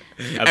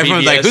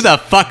 Everyone's like, "Who the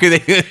fuck are they?"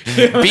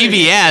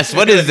 BBS.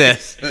 What is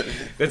this?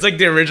 It's like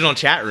the original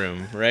chat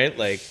room, right?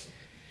 Like,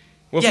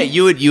 well, Yeah,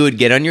 you would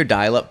get on your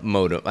dial-up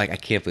modem. Like I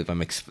can't believe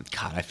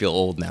God, I feel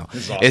old now.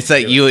 This is awesome. It's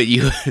like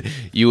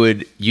you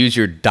would use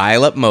your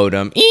dial-up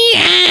modem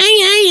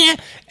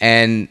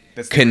and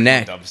That's the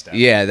connect. original dubstep.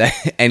 Yeah,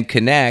 and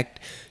connect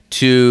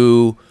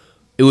to.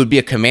 It would be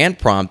a command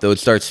prompt that would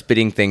start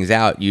spitting things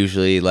out.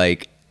 Usually,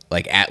 like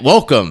at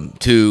welcome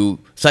to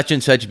such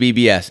and such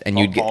BBS, and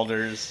you'd get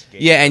Baldur's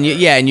Gate. yeah,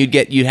 and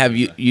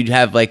you'd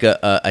have like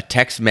a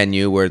text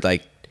menu where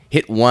like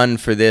hit 1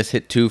 for this,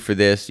 hit 2 for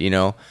this,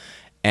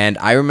 And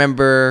I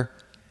remember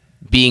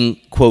being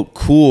quote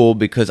cool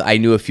because I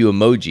knew a few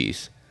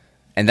emojis,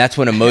 and that's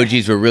when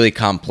emojis were really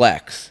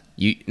complex.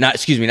 Not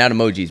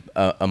emojis,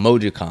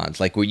 emojicons.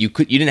 Like where you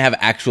didn't have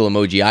actual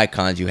emoji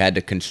icons. You had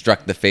to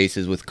construct the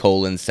faces with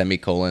colons,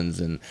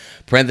 semicolons, and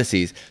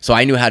parentheses. So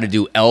I knew how to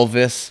do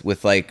Elvis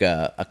with like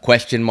a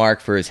question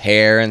mark for his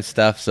hair and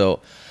stuff.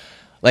 So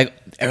like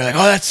they were like,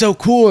 "Oh, that's so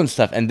cool" and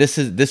stuff. And this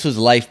was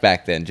life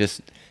back then.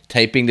 Just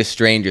typing to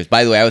strangers.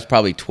 By the way, I was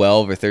probably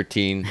 12 or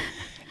 13,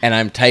 and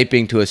I'm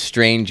typing to a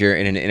stranger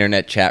in an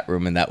internet chat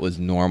room, and that was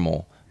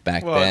normal.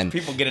 Back Well, then,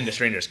 people get into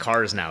strangers'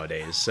 cars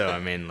nowadays, so I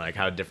mean, like,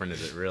 how different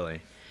is it really?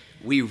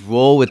 we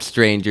roll with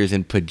strangers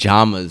in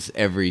pajamas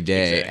every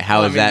day. Exactly. How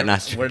Well, is I mean,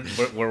 that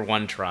not? We're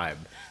one tribe.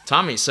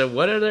 Tommy, so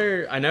what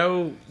other? I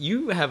know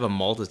you have a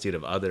multitude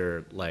of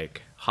other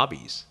like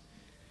hobbies.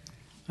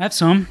 I have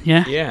some,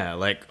 yeah. Yeah,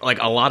 like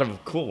a lot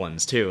of cool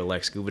ones too,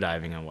 like scuba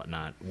diving and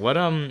whatnot.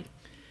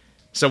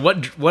 So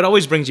what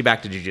always brings you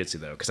back to jiu-jitsu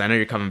though? Because I know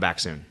you're coming back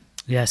soon.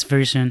 Yes,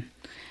 very soon.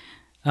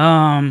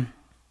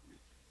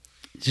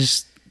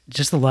 Just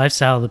the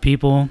lifestyle of the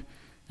people.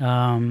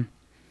 I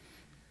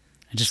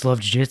just love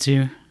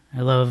jiu-jitsu.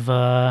 I love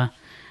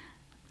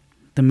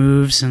the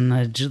moves, and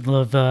I just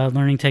love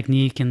learning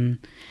technique and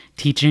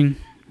teaching.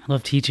 I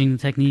love teaching the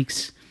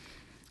techniques.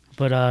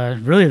 But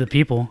really the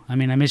people. I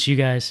mean, I miss you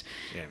guys.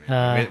 Yeah,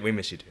 man. We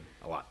miss you too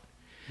a lot.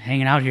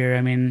 Hanging out here.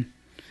 I mean,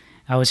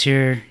 I was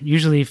here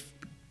usually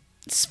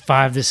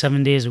 5 to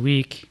 7 days a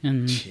week,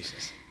 and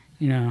Jesus.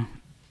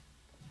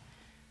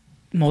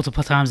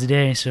 Multiple times a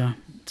day. So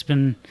it's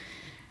been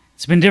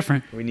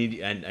different. I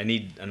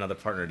need another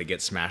partner to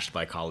get smashed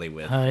by Kali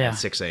with yeah. at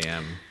 6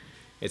 a.m.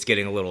 It's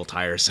getting a little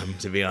tiresome,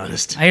 to be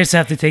honest. I just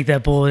have to take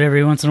that bullet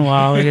every once in a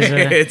while.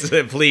 Because,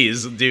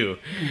 please do.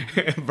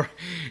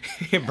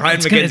 Brian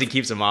McKenzie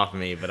keeps him off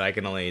me, but I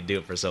can only do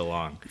it for so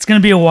long. It's gonna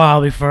be a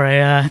while before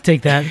I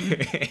take that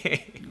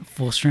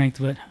full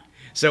strength. But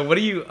so, what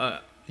do you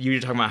were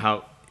talking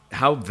about?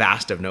 How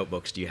vast of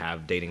notebooks do you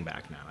have dating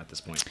back now at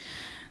this point?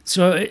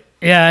 So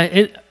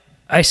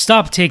I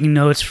stopped taking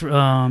notes for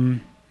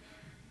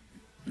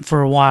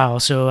a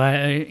while. So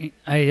I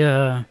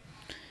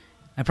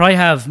probably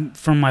have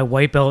from my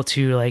white belt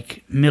to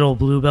like middle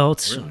blue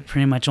belts, really?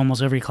 Pretty much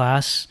almost every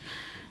class.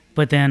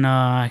 But then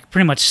I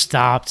pretty much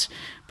stopped.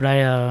 But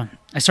I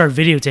started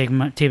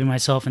videotaping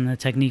myself and the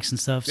techniques and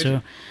stuff.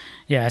 So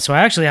yeah, so I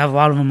actually have a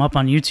lot of them up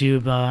on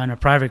YouTube in a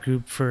private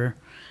group for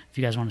if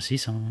you guys want to see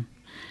some of them.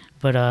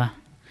 But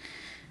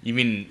you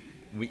mean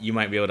you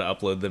might be able to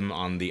upload them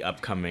on the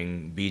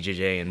upcoming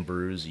BJJ and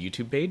Brews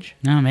YouTube page?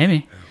 No,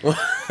 maybe.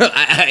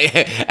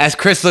 As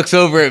Chris looks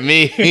over at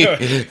me,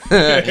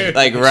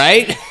 like,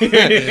 right?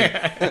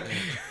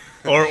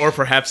 or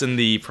perhaps in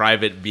the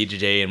private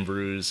BJJ and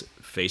Brews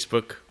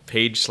Facebook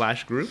page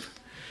 / group.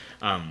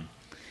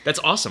 That's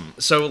awesome.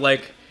 So,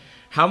 like,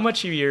 how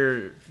much of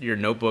your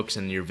notebooks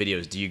and your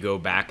videos do you go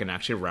back and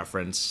actually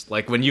reference?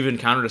 Like, when you've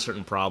encountered a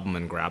certain problem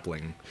in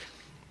grappling,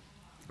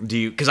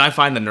 because I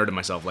find the nerd in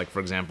myself, like, for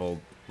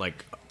example,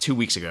 like 2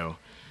 weeks ago,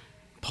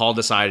 Paul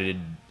decided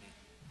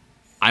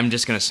I'm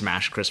just going to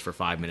smash Chris for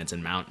 5 minutes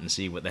and mount and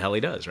see what the hell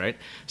he does, right?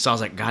 So I was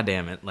like, God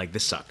damn it, like,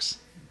 this sucks.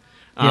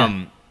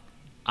 Yeah.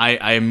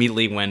 I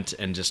immediately went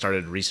and just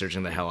started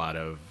researching the hell out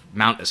of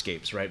mount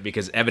escapes, right?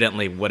 Because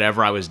evidently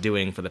whatever I was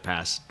doing for the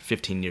past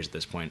 15 years at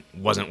this point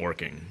wasn't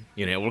working.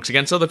 It works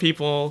against other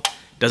people,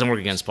 doesn't work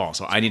against Paul.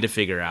 So I need to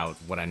figure out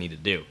what I need to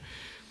do.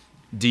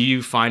 Do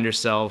you find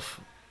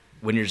yourself,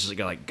 when you're just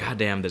like, God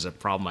damn, there's a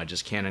problem I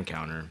just can't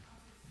encounter,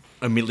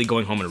 immediately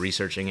going home and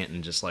researching it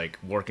and just like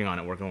working on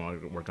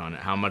it?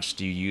 How much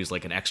do you use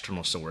like an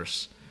external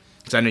source?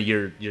 Because I know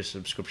your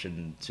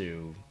subscription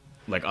to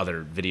like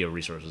other video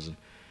resources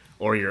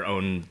or your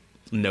own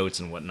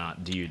notes and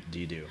whatnot. Do you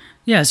do?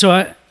 Yeah,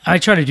 so I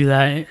try to do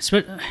that.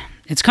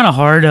 It's kind of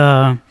hard,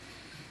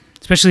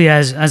 especially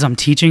as I'm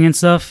teaching and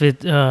stuff.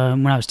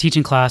 When I was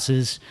teaching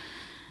classes,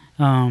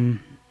 I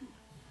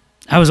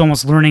was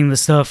almost learning the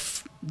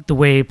stuff the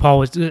way Paul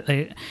was.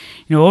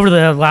 Over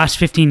the last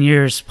 15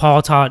 years,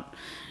 Paul taught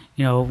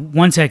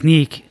one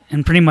technique,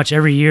 and pretty much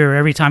every year,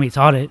 every time he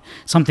taught it,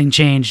 something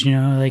changed.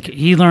 Like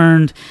he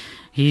learned,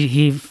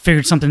 he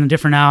figured something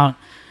different out.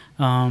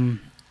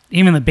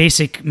 Even the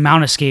basic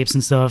mount escapes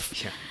and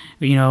stuff.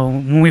 Yeah.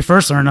 When we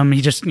first learned them, he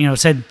just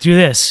said do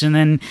this, and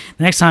then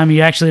the next time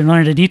you actually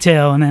learned a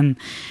detail, and then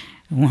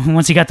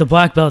once you got the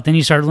black belt, then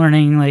you start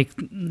learning like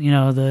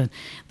the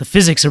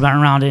physics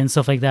around it and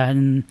stuff like that.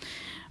 And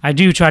I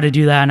do try to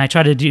do that, and I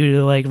try to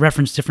do like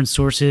reference different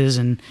sources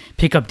and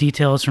pick up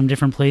details from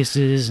different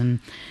places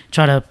and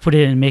try to put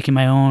it and make it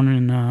my own.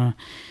 And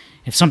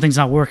if something's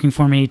not working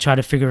for me, try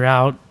to figure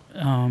out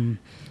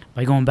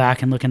by going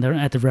back and looking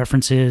at the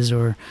references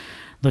or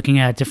looking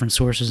at different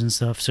sources and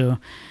stuff. So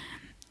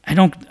I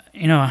don't,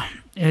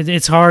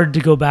 it's hard to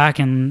go back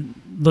and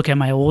look at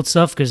my old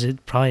stuff because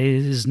it probably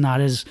is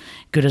not as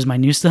good as my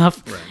new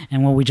stuff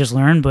and what we just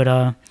learned. But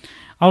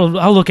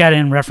I'll look at it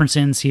and reference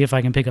it and see if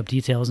I can pick up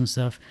details and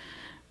stuff.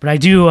 But I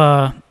do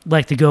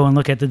like to go and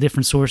look at the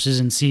different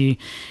sources and see,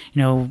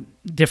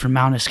 different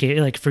mount escape.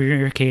 Like for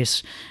your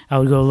case, I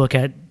would go look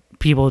at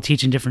people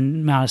teaching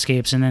different mount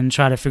escapes and then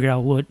try to figure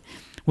out what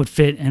would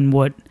fit and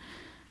what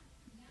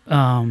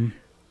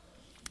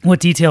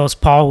details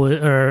Paul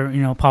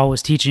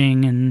was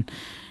teaching, and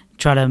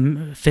try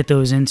to fit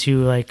those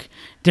into like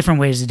different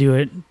ways to do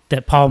it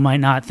that Paul might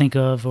not think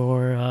of,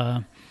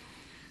 or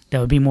that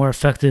would be more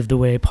effective the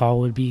way Paul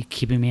would be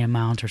keeping me in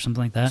mount or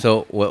something like that.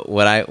 So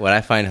what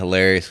I find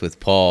hilarious with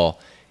Paul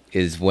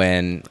is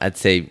when I'd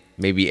say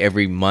maybe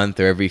every month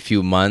or every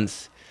few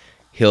months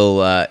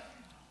he'll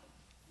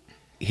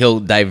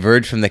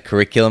diverge from the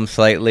curriculum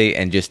slightly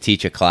and just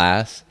teach a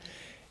class,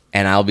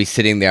 and I'll be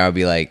sitting there, I'll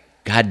be like,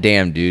 God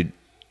damn, dude,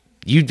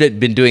 you've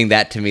been doing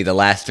that to me the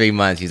last 3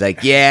 months. He's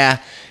like, yeah.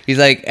 He's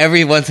like,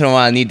 every once in a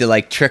while I need to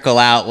like trickle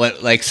out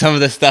what like some of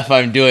the stuff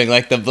I'm doing,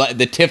 like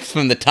the tips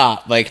from the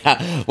top. Like,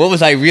 what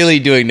was I really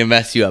doing to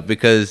mess you up?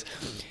 Because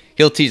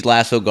he'll teach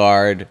lasso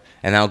guard,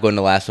 and I'll go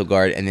into lasso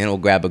guard, and then he'll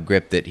grab a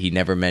grip that he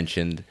never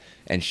mentioned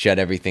and shut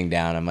everything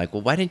down. I'm like,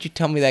 well, why didn't you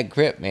tell me that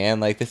grip, man?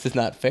 Like, this is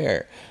not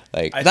fair.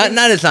 Like,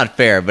 it's not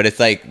fair, but it's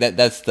like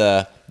that's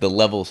the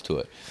levels to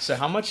it. So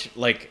how much,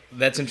 like,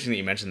 that's interesting that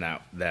you mentioned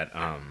that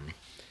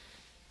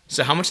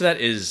So how much of that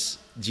is,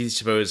 do you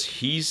suppose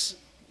he's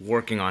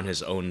working on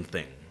his own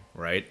thing,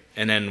 right?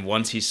 And then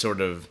once he's sort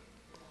of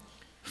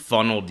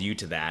funneled you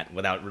to that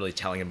without really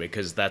telling him,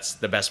 because that's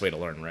the best way to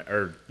learn, right?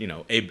 Or, you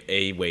know,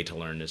 a way to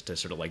learn is to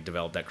sort of like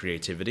develop that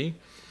creativity,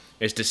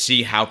 is to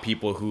see how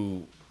people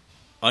who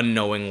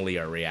unknowingly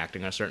are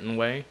reacting a certain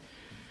way.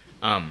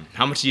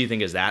 How much do you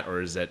think is that,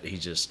 or is that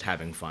he's just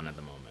having fun at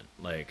the moment?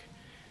 Like,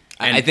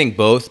 I think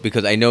both,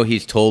 because I know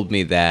he's told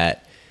me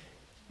that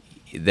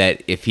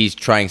if he's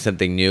trying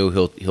something new,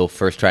 he'll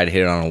first try to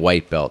hit it on a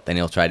white belt, then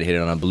he'll try to hit it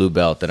on a blue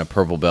belt, then a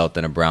purple belt,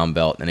 then a brown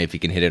belt, and if he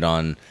can hit it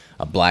on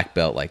a black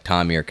belt like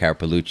Tommy or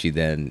Carpalucci,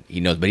 then he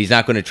knows. But he's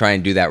not going to try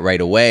and do that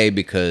right away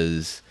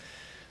because,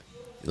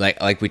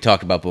 like we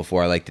talked about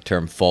before, I like the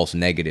term false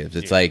negatives.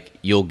 It's like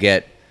you'll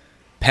get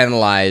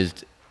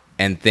penalized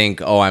and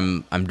think, oh,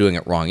 I'm doing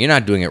it wrong. You're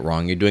not doing it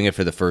wrong. You're doing it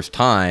for the first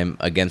time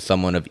against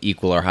someone of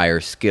equal or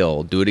higher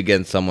skill. Do it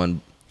against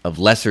someone of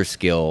lesser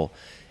skill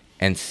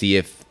and see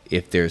if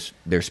there's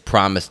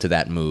promise to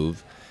that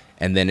move.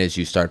 And then as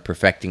you start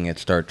perfecting it,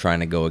 start trying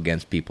to go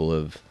against people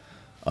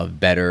of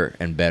better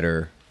and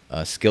better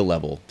skill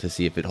level to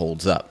see if it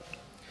holds up.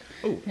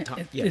 oh, Tom,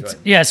 yeah, go ahead.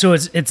 Yeah, so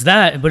it's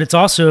that, but it's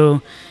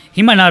also,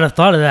 he might not have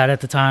thought of that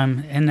at the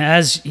time. And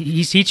as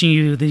he's teaching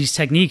you these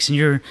techniques and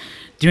you're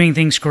doing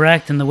things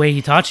correct in the way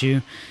he taught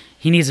you,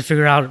 he needs to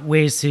figure out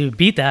ways to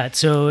beat that.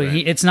 So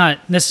Right. it's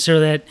not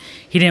necessarily that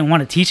he didn't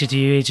want to teach it to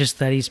you. It's just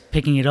that he's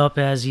picking it up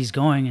as he's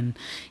going, and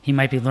he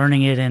might be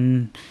learning it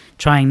and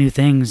trying new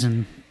things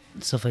and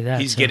stuff like that.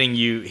 He's So- getting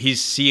you.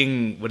 He's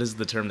seeing, what is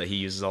the term that he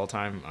uses all the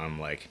time?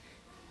 Like,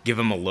 give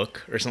him a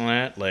look or something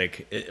like that.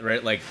 Like,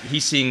 right? Like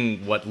he's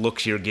seeing what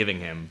looks you're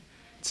giving him,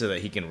 so that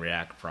he can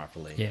react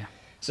properly. Yeah.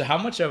 So how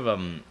much of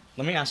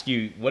Let me ask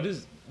you, what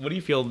do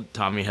you feel,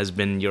 Tommy, has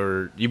been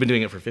you've been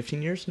doing it for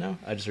 15 years now?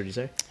 I just heard you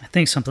say I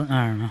think something,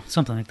 I don't know,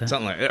 something like that.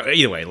 something like,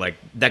 either way, like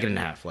decade and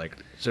a half, like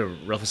so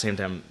roughly the same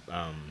time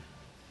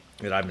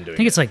that I've been doing. I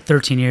think it's like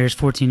 13 years,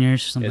 14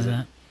 years, something Is like it?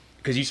 that.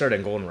 Because you started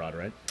in Goldenrod,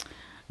 right?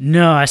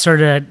 No, I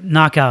started at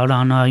Knockout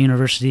on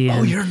University. Oh,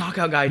 and you're a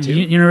knockout guy too.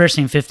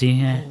 University in 50.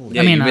 Yeah,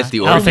 Yeah, you missed the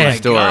Alpha. origin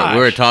story. gosh.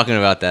 We were talking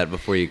about that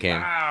before you came.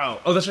 Wow.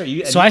 Oh, that's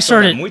right. So I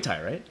started- Muay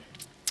Thai, right?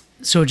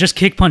 So just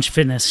Kick Punch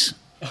Fitness.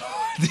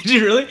 Did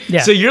you really?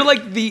 Yeah. So you're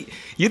like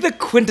you're the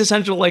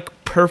quintessential like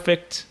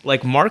perfect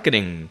like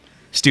marketing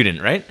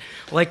student, right?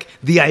 Like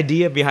the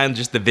idea behind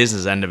just the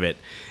business end of it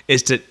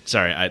is to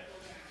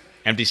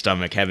empty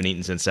stomach, haven't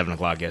eaten since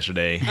 7:00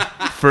 yesterday.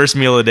 First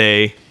meal of the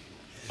day,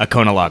 a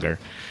Kona lager.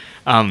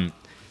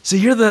 So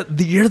you're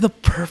the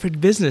perfect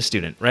business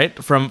student,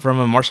 right? From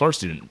a martial arts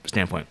student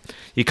standpoint.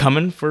 You come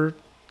in for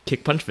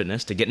Kick Punch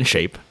Fitness to get in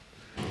shape.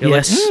 You're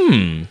Yes.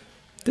 like,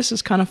 this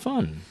is kind of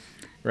fun,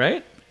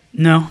 right?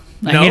 No,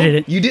 I No? hated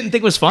it. You didn't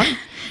think it was fun?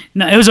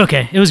 No, it was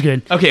okay. It was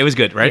good. Okay, it was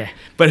good, right? Yeah.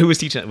 But who was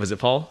teaching it? Was it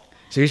Paul?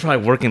 So he's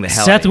probably working the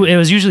hell Seth, out of you. it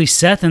was usually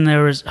Seth, and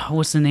there was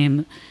what's the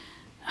name?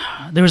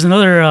 There was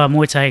another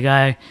Muay Thai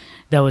guy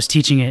that was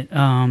teaching it.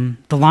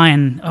 The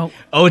Lion.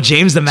 Oh,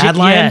 James the Mad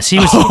Lion? Yes, he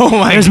was. Oh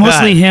my it was God.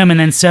 mostly him, and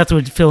then Seth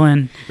would fill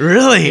in.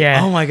 Really?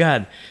 Yeah. Oh my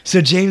God.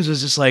 So James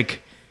was just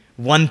like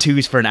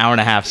 1-2s for an hour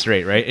and a half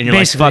straight, right? And you're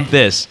Basically. like, fuck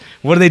this.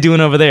 What are they doing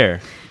over there?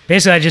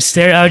 Basically, I just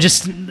stared.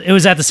 It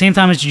was at the same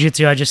time as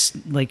jiu-jitsu. I just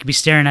like be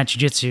staring at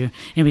jiu-jitsu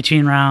in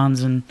between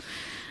rounds, and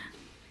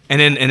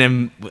And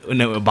then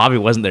no, Bobby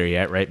wasn't there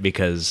yet, right?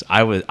 Because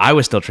I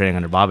was still training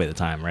under Bobby at the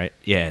time, right?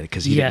 Yeah,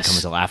 because he didn't Yes. come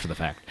until after the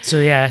fact. so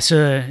yeah.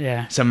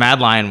 So Mad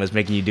Lion was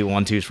making you do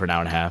 1-2s for an hour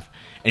and a half.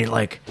 And you're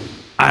like,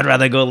 I'd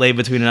rather go lay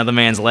between another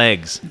man's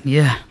legs.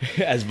 Yeah.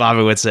 As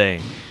Bobby would say.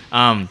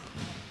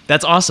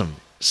 That's awesome.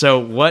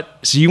 So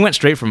you went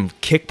straight from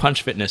Kick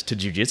Punch Fitness to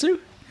jiu-jitsu?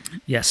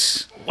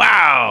 Yes.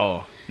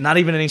 Wow. Not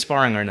even any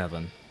sparring or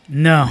nothing.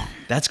 No.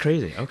 That's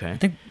crazy. Okay. I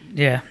think,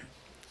 yeah.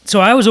 So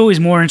I was always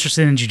more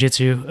interested in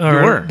jiu-jitsu,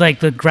 or were?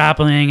 like the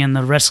grappling and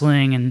the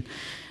wrestling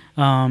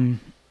and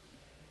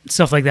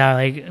stuff like that.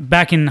 Like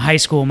back in high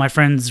school, my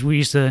friends, we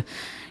used to,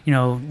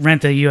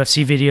 rent the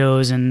UFC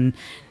videos and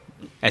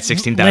At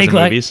 16,000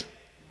 like- movies?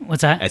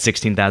 what's that? At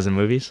 16,000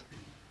 movies?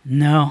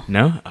 No,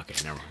 No? Okay,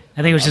 never mind.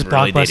 I think it was just I'm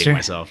really dating Blockbuster.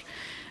 myself.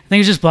 I think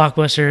it was just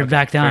Blockbuster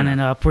back down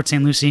fair in Port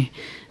St. Lucie.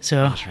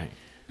 So That's right.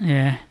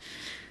 yeah.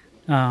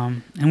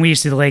 And we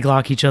used to leg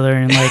lock each other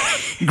and like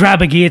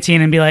grab a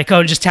guillotine and be like,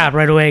 "Oh, just tap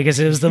right away," because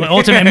it was the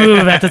ultimate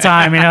move at the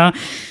time,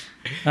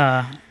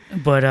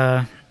 But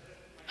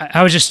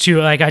I was just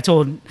too like I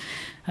told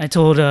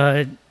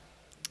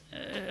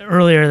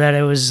earlier that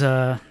it was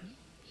I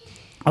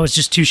was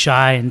just too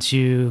shy and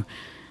too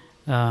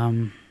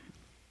I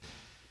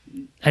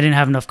didn't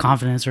have enough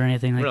confidence or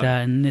anything like Really?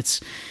 that, and it's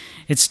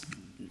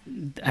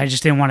I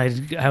just didn't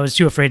want to. I was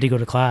too afraid to go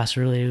to class.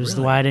 Really, it was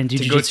the why I didn't do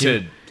To jiu-jitsu.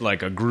 go to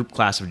like a group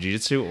class of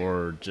jiu-jitsu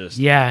or just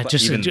Yeah,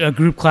 just even- a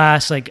group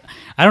class. Like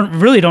I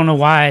don't know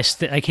why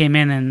I came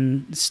in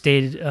and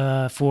stayed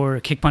for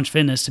Kick Punch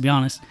Fitness. To be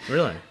honest,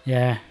 Really?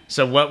 yeah.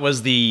 So what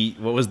was the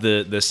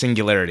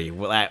singularity?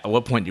 Well, at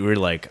what point you were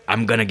like,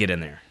 I'm gonna get in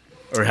there,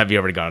 or have you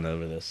already gone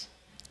over this?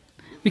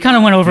 We kind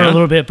of went over it Yeah? a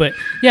little bit, but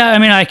yeah, I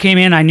mean, I came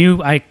in, I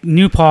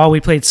knew Paul. We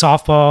played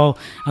softball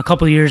a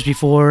couple of years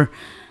before.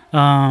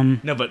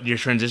 No, but your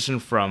transition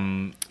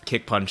from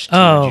kick punch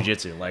to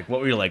jiu-jitsu, like what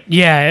were you like?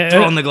 Yeah,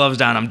 Throwing the gloves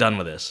down. I'm done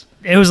with this.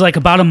 it was like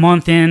about a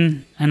month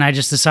in, and I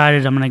just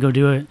decided I'm gonna go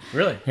do it.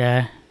 Really?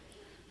 Yeah,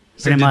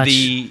 So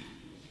pretty did much.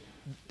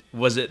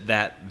 Was it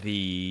that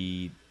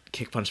the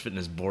kick punch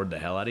fitness bored the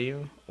hell out of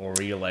you, or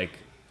were you like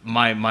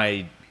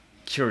my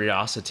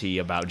curiosity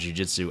about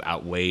jiu-jitsu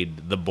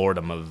outweighed the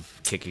boredom of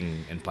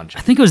kicking and punching?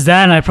 I think it was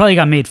that, and I probably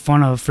got made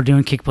fun of for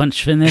doing kick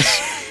punch fitness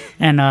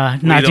and not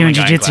the only doing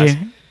guy in jiu-jitsu. class?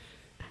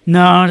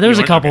 No, there was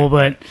a weren't? couple,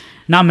 Okay. but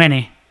not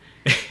many.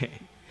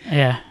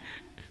 Yeah,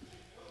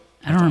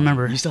 I don't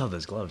remember. You still have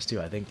those gloves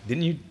too, I think.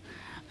 Didn't you?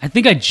 I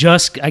think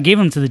I gave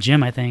them to the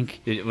gym. I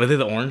think Were they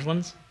the orange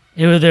ones?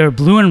 they were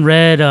blue and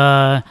red.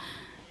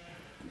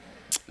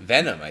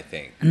 Venom, I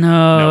think.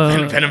 No,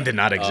 No, Venom did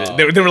not exist.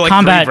 They were like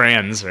Combat- 3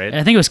 brands, right?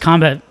 I think it was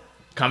Combat.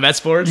 Combat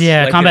Sports?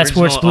 Yeah, Like the Combat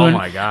Sports original- Blue. Oh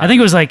my god! I think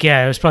it was like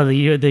it was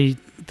probably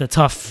the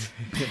tough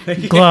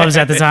gloves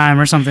at the time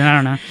or something. I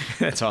don't know,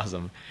 that's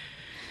awesome.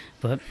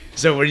 but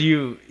So were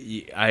you?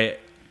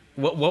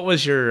 What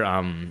was your?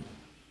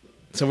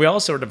 So we all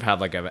sort of had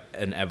like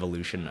an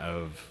evolution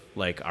of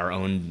like our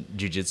own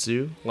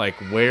jujitsu. Like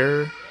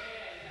where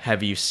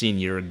have you seen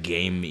your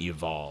game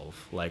evolve?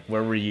 Like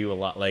where were you a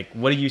lot? Like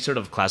what do you sort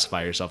of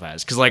classify yourself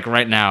as? Because like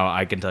right now,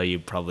 I can tell you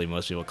probably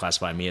most people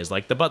classify me as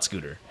like the butt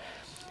scooter,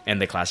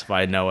 and they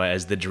classify Noah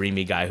as the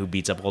dreamy guy who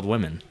beats up old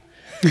women.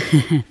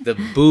 The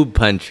boob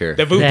puncher.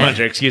 The boob Yeah.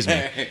 puncher, excuse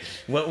me.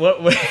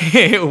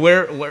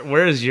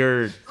 Where is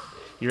your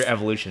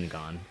evolution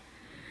gone?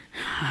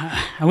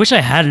 I wish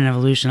I had an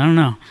evolution. I don't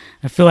know.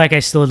 I feel like I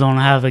still don't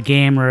have a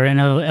game or an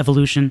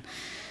evolution.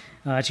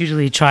 It's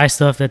usually try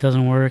stuff that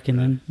doesn't work, and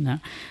then no.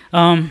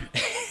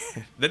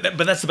 But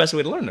that's the best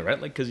way to learn it, right?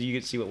 Like, because you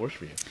get to see what works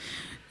for you.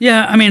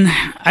 Yeah, I mean,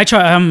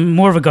 I'm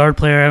more of a guard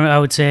player. I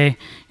would say,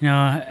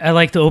 I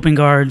like the open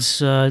guards,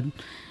 but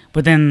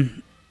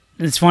then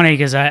it's funny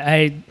because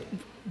I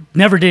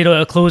never did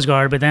a close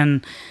guard, but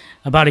then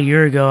about a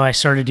year ago I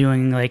started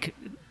doing like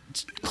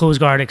close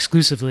guard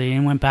exclusively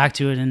and went back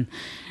to it, and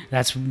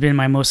that's been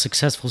my most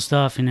successful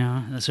stuff.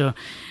 So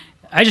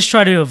I just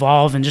try to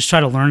evolve and just try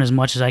to learn as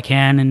much as I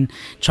can and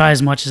try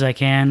as much as I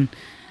can,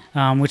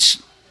 which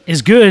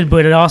is good,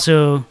 but it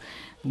also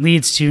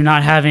leads to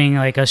not having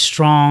like a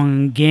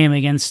strong game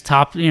against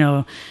top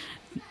level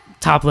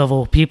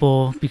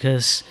people,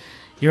 because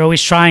you're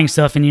always trying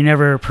stuff and you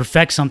never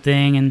perfect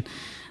something and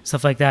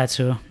stuff like that.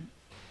 So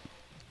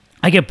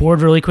I get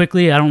bored really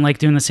quickly. I don't like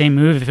doing the same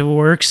move. If it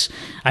works,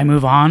 I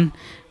move on,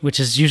 which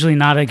is usually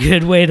not a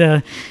good way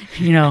to,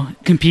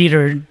 compete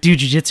or do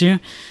jiu-jitsu.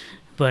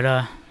 But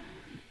yeah,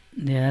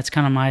 that's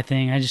kind of my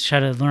thing. I just try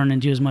to learn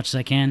and do as much as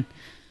I can.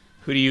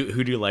 Who do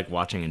you like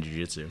watching in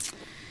jiu-jitsu?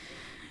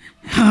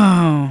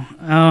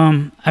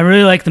 I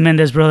really like the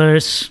Mendez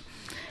brothers.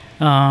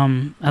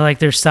 I like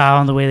their style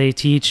and the way they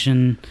teach.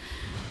 And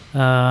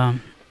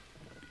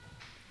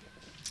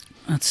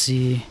let's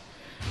see,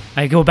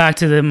 I go back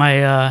to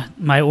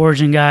my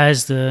origin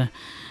guys, the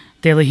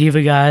De La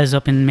Hiva guys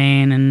up in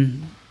Maine,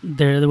 and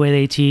the way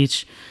they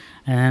teach,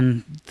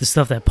 and the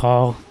stuff that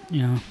Paul,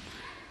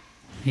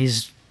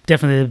 he's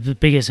definitely the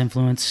biggest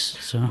influence.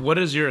 So What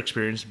has your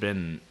experience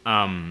been?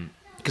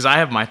 Because I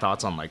have my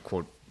thoughts on like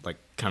quote like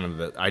kind of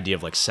the idea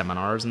of like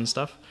seminars and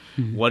stuff.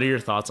 Mm-hmm. What are your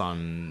thoughts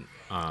on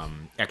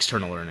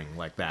external learning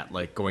like that,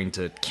 like going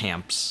to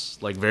camps,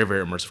 like very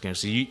very immersive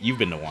camps? So you've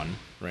been to one,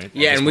 right? At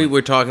Yeah, this and we point.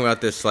 were talking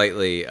about this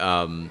slightly.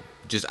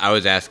 Just I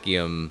was asking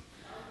him,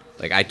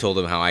 like I told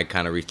him how I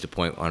kind of reached a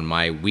point on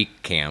my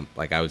week camp,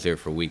 like I was there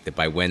for a week, that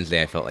by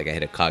Wednesday I felt like I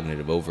had a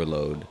cognitive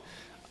overload,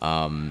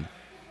 and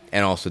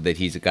also that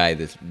he's a guy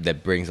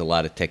that brings a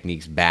lot of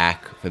techniques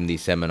back from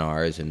these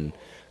seminars and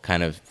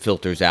kind of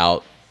filters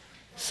out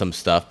some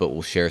stuff, but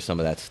we'll share some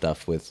of that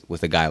stuff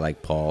with a guy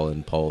like Paul,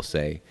 and Paul will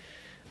say,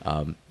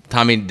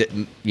 Tommy,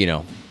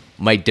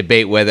 might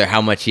debate whether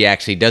how much he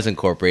actually does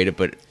incorporate it,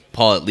 but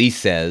Paul at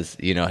least says,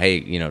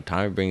 hey,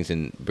 Tommy brings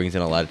in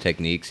a lot of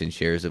techniques and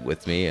shares it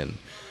with me. And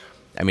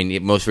I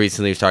mean, most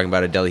recently he was talking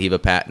about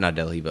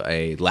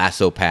a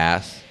lasso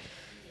pass.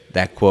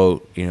 That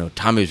quote,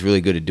 Tommy was really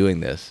good at doing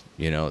this,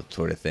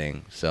 sort of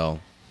thing. So,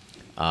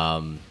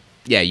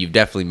 yeah, you've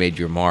definitely made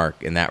your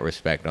mark in that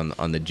respect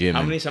on the gym.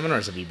 How many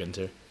seminars have you been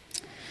to?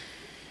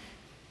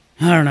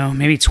 I don't know,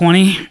 maybe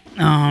 20.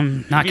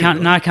 Not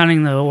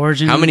counting the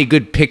origin. How many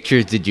good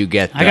pictures did you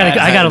get? I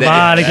got a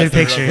lot of good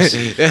pictures.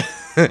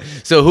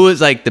 So who is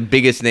like the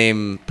biggest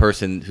name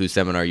person whose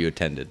seminar you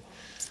attended?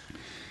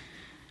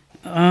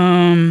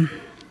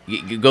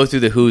 You go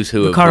through the who's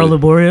who. Ricardo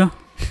Laborio.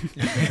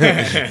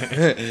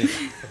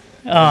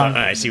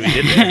 I see what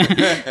you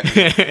did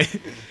there.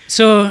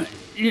 So,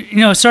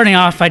 starting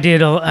off,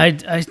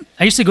 I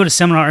used to go to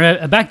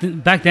seminar.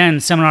 Back then,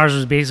 seminars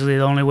was basically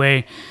the only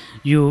way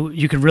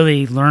you could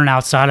really learn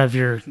outside of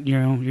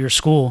your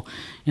school.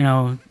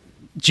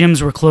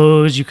 Gyms were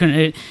closed. You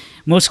couldn't.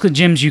 most of the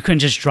gyms you couldn't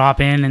just drop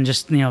in and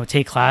just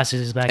take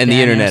classes back then. And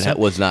the internet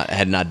so,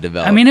 had not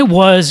developed. I mean, it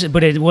was,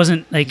 but it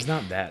wasn't like. It's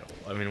not that old.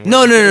 I mean, No.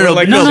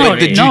 like, But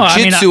the no, I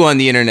jujitsu mean, on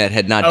the internet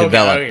had not Okay,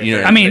 developed. okay, You know,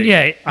 fair what I mean,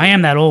 yeah, I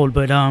am that old,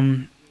 but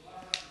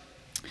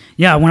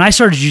yeah, when I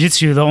started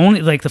jiu-jitsu,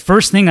 the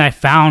first thing I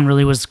found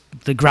really was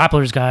the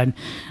Grappler's Guide.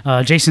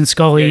 Jason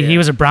Scully, Yeah. he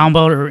was a brown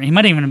belt, or he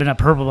might even have been a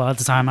purple belt at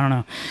the time. I don't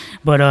know,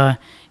 but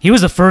he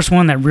was the first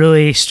one that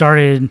really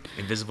started.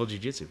 Invisible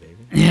Jiu-Jitsu, baby.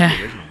 Yeah,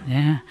 The original.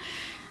 yeah.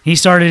 He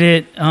started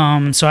it,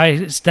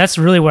 so that's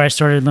really where I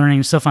started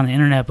learning stuff on the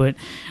internet. But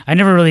I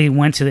never really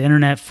went to the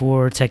internet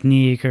for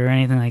technique or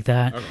anything like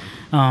that.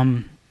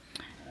 Okay.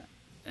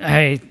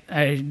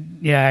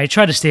 I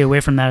tried to stay away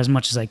from that as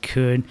much as I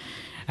could.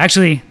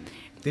 Actually,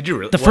 Did you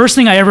really? the first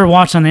thing I ever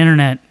watched on the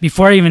internet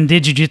before I even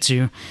did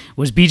jiu-jitsu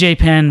was BJ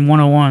Penn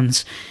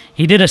 101s.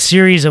 He did a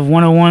series of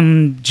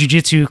 101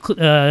 jiu-jitsu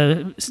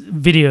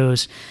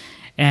videos,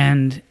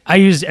 and I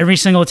used every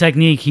single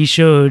technique he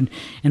showed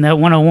in that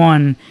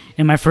 101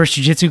 in my first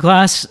jiu-jitsu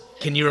class.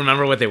 Can you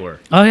remember what they were?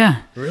 Oh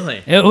yeah,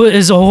 Really? it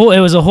was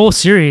a whole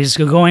series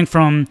going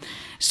from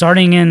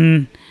starting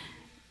in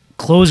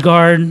close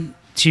guard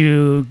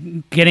to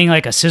getting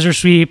like a scissor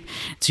sweep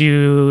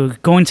to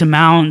going to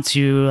mount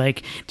to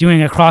like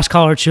doing a cross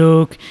collar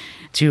choke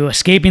to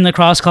escaping the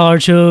cross collar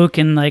choke,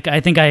 and like I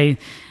think I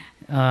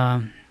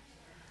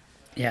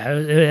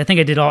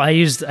did all. I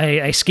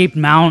escaped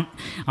mount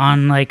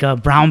on like a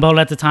brown belt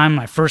at the time,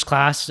 my first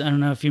class. I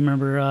don't know if you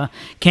remember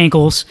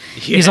Kankles.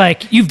 He's Yeah.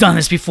 like, "You've done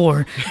this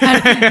before,"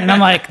 and I'm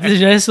like,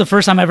 "This is the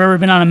first time I've ever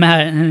been on a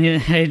mat," and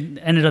I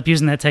ended up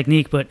using that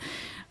technique, but.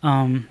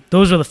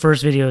 Those were the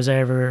first videos I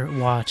ever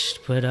watched,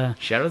 but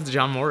Shout out to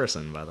John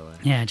Morrison, by the way.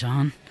 yeah,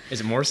 John Is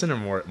it Morrison or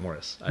Morris?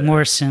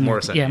 Morrison,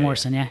 Morrison. yeah,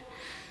 Morrison, yeah.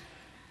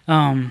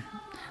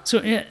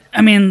 So yeah,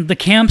 I mean, the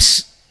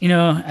camps,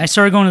 I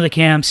started going to the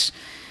camps.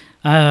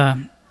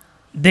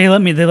 They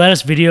let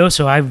us video,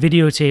 so I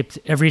videotaped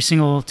every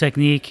single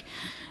technique,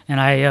 and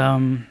I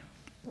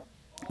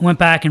went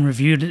back and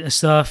reviewed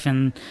stuff,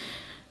 and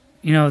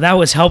that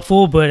was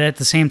helpful, but at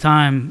the same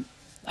time,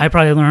 I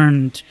probably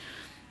learned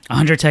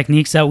 100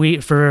 techniques that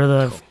week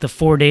for the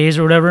 4 days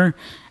or whatever,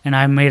 and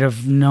I might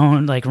have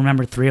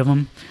remembered 3 of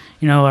them,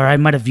 or I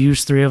might have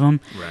used 3 of them.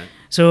 Right.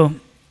 So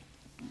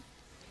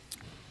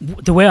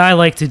the way I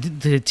like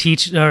to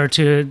teach or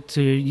to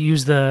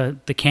use the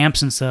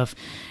camps and stuff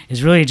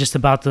is really just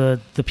about the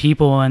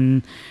people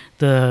and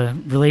the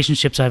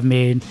relationships I've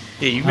made.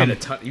 Yeah, you've done a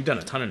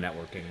ton of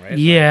networking, right?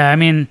 Yeah, I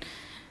mean,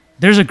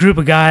 there's a group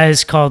of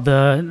guys called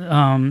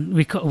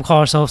we call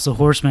ourselves the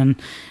Horsemen,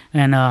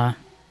 and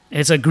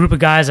it's a group of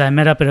guys I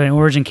met up at an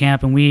Origin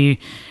camp, and we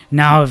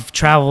now have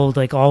traveled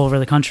like all over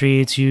the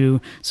country to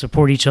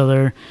support each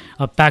other.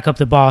 Back up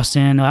to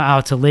Boston,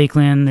 out to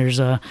Lakeland. There's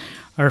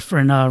our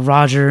friend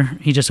Roger.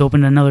 He just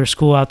opened another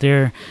school out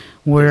there,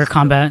 Warrior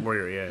Combat.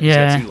 Warrior, yeah.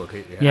 Yeah. Tattoo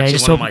location. Yeah, he Actually,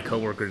 just one of opened- my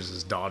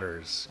coworkers'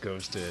 daughters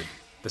goes to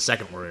the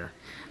second Warrior.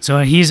 So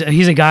he's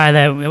a guy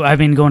that I've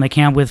been going to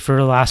camp with for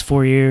the last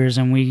 4 years,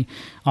 and we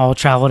all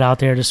traveled out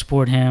there to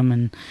support him.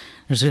 And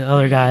there's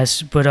other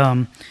guys, but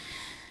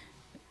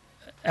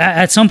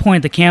at some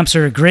point the camps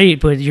are great,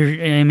 but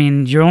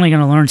you're only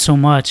going to learn so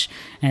much,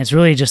 and it's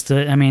really just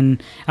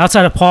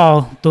outside of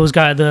Paul, those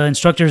guys, the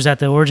instructors at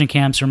the Origin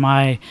camps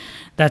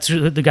that's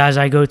the guys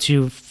I go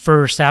to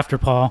first after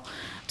Paul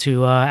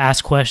to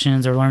ask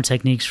questions or learn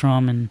techniques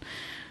from, and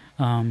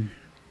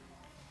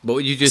but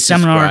what you just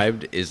Seminar.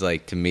 described is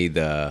like to me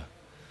the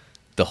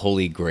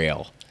holy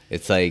grail.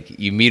 It's like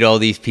you meet all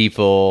these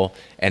people,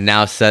 and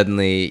now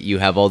suddenly you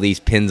have all these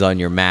pins on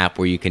your map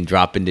where you can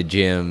drop into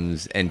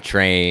gyms and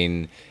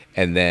train,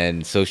 and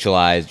then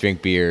socialize,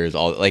 drink beers.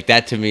 All like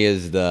that to me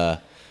is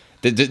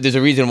there's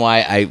a reason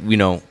why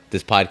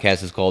this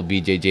podcast is called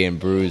BJJ and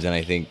Brews, and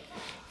I think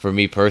for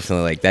me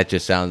personally, like that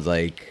just sounds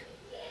like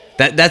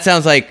that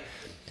sounds like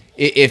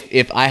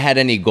if I had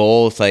any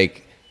goals,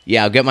 like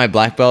yeah, I'll get my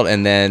black belt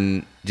and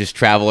then just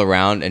travel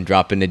around and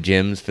drop into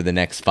gyms for the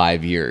next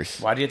 5 years.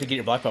 Why do you have to get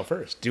your black belt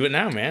first? Do it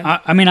now, man.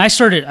 I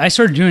started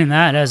doing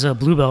that as a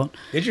blue belt.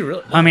 Did you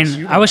really? I mean, So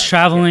you I was were like,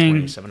 traveling-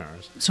 27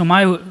 hours.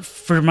 So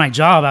for my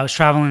job, I was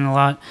traveling a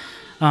lot,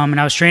 and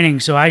I was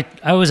training. So I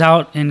was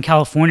out in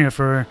California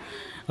for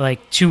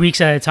like 2 weeks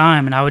at a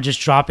time, and I would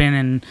just drop in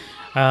and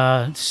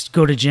just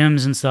go to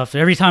gyms and stuff.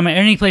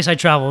 Any place I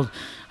traveled,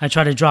 I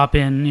tried to drop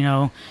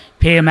in,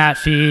 pay a mat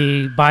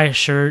fee, buy a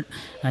shirt,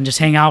 and just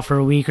hang out for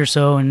a week or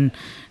so and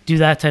do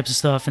that types of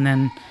stuff. And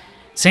then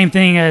same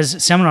thing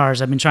as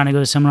seminars. I've been trying to go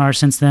to seminars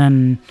since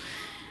then.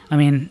 I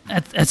mean,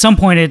 at some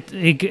point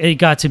it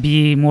got to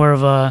be more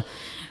of a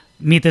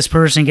meet this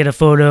person, get a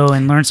photo,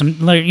 and learn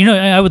some.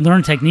 I would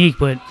learn technique,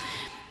 but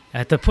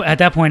at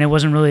that point, I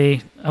wasn't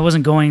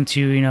going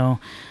to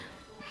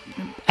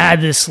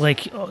add this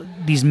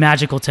these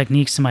magical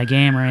techniques to my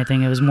game or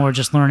anything. It was more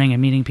just learning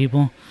and meeting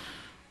people.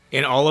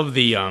 In all of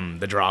the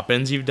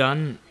drop-ins you've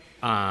done,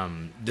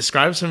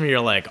 describe some of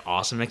your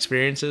awesome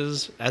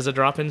experiences as a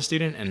drop-in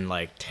student and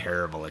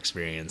terrible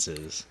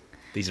experiences.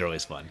 These are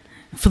always fun.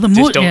 For the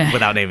Just don't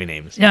without naming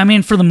names. Yeah, I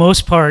mean, for the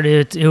most part,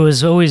 it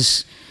was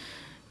always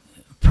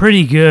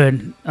pretty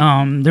good.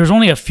 There's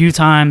only a few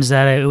times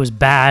that it was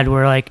bad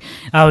where like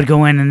I would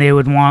go in and they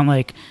would want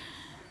like,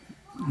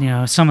 you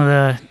know, some of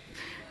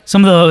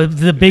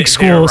the big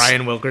schools.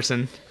 Ryan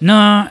Wilkerson.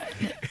 No,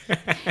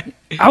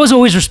 I was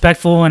always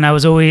respectful, and I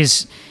was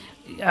always,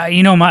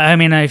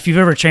 if you've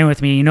ever trained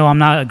with me, you know I'm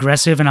not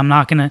aggressive, and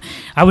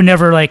I would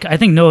never, like, I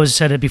think Noah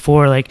said it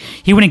before, like,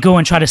 he wouldn't go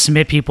and try to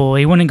submit people.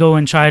 He wouldn't go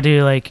and try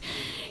to, like,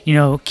 you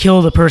know,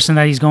 kill the person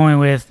that he's going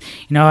with.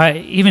 You know,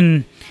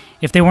 even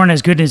if they weren't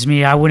as good as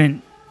me, it's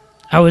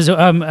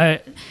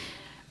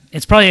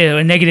probably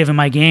a negative in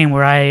my game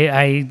where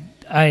I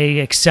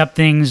accept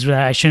things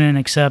that I shouldn't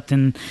accept,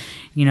 and,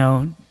 you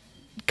know,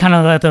 kind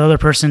of let the other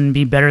person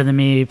be better than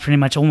me pretty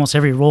much almost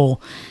every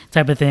role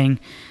type of thing.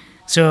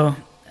 So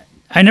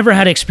I never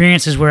had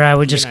experiences where I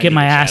would just get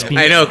my ass beat.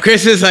 I know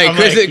Chris is like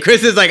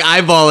Chris is like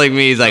eyeballing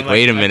me. He's like,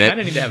 wait a minute. I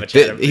kinda need to have a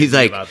chat He's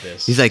like, about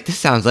this. he's like, this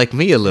sounds like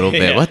me a little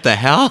bit. Yeah. What the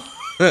hell?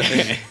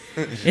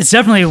 It's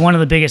definitely one of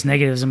the biggest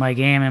negatives in my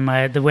game,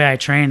 and the way I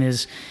train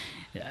is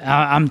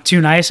I'm too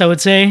nice, I would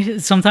say,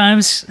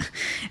 sometimes,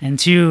 and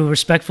too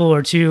respectful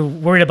or too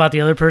worried about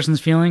the other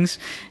person's feelings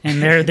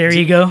and their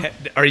ego.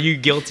 Are you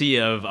guilty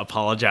of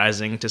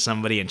apologizing to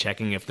somebody and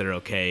checking if they're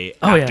okay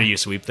Oh, after yeah. you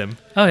sweep them?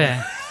 Oh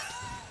yeah.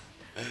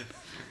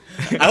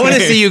 I want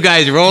to see you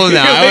guys roll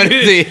now. I want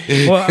to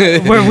see.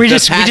 Well, we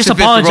just pacifist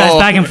apologize roll.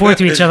 back and forth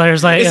to each other.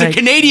 It's like, It's a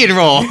Canadian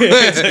roll. Are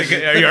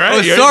you all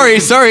right? Oh,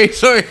 sorry.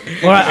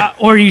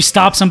 or you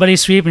stop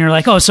somebody's sweep and you're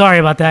like, oh, sorry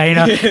about that. You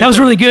know, that was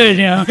really good.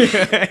 You know.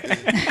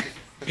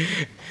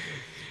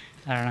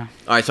 I don't know.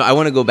 All right, so I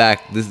want to go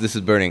back. This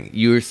is burning.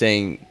 You were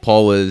saying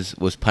Paul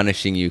was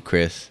punishing you,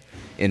 Chris,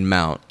 in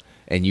mount,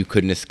 and you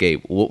couldn't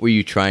escape. What were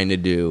you trying to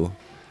do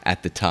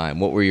at the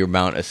time? What were your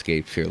mount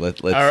escapes here?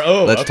 Let's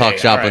okay, talk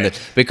shop all on right.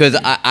 this, because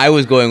I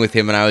was going with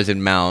him and I was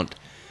in mount,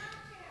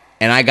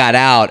 and I got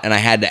out and I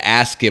had to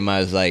ask him. I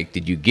was like,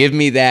 "Did you give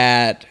me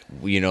that?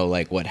 You know,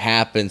 like what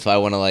happened?" So I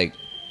want to like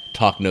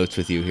talk notes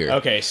with you here.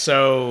 Okay,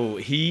 so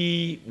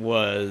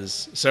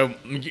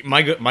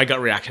my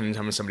gut reaction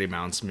anytime somebody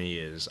mounts me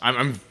is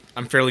I'm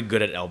fairly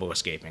good at elbow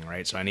escaping,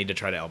 right? So I need to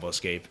try to elbow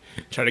escape,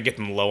 try to get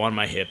them low on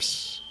my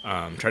hips,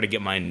 try to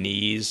get my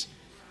knees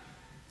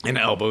and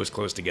elbows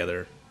close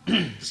together.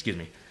 Excuse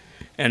me.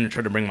 And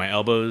try to bring my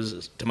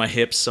elbows to my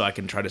hips so I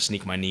can try to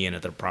sneak my knee in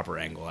at the proper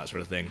angle, that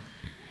sort of thing.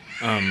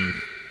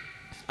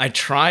 I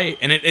try,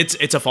 and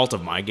it's a fault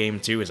of my game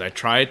too, is I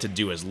try to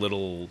do as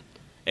little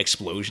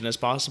explosion as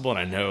possible, and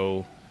I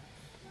know,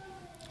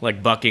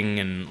 like, bucking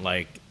and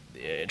like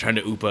trying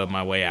to oopa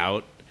my way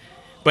out,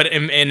 but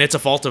and it's a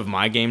fault of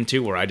my game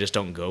too, where I just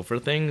don't go for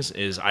things.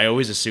 Is I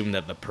always assume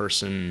that the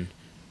person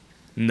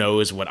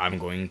knows what I'm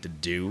going to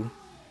do,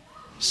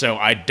 so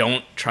I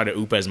don't try to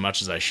oopa as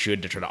much as I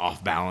should to try to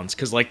off balance,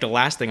 because like the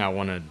last thing I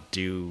want to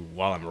do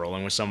while I'm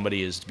rolling with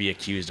somebody is to be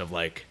accused of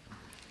like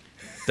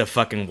the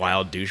fucking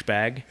wild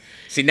douchebag.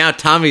 See, now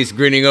Tommy's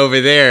grinning over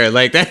there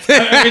like that.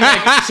 I mean,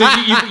 like,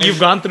 so you've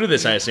gone through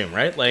this, I assume,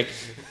 right? Like,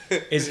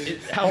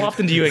 how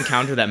often do you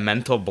encounter that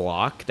mental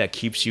block that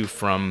keeps you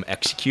from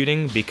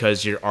executing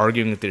because you're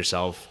arguing with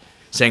yourself,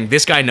 saying,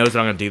 this guy knows that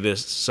I'm going to do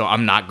this, so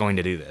I'm not going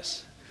to do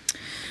this?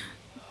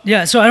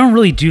 Yeah, so I don't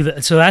really do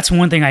that. So that's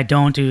one thing I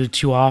don't do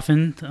too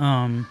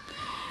often.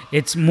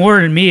 It's more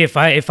than me if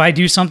I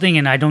do something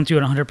and I don't do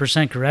it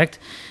 100% correct,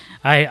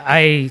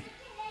 I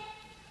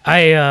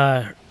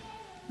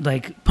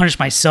like punish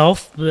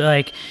myself.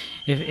 Like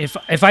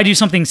if I do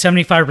something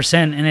 75%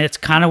 and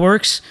it kind of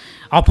works,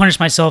 I'll punish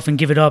myself and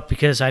give it up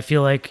because I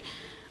feel like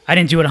I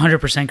didn't do it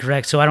 100%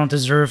 correct, so I don't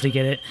deserve to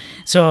get it.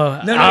 So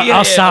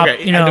I'll stop.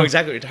 Okay. You know, I know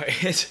exactly what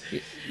you're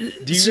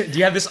talking. Do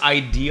you have this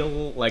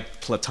ideal,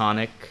 like,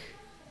 platonic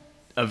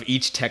of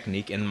each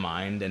technique in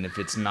mind, and if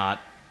it's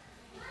not,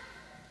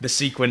 the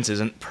sequence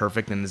isn't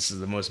perfect and this is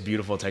the most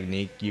beautiful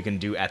technique you can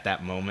do at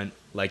that moment,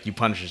 like, you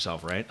punish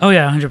yourself, right? Oh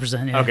yeah,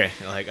 100%. Yeah. Okay,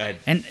 like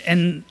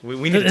and we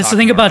need to that's talk the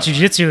thing more about about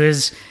jiu-jitsu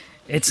is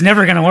it's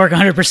never going to work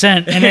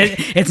 100%, and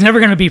it's never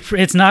going to be.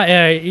 It's not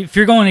if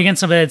you're going against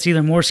somebody that's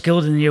either more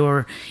skilled than you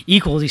or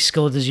equally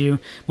skilled as you.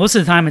 Most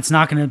of the time, it's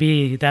not going to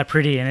be that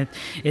pretty, and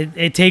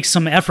it takes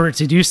some effort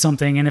to do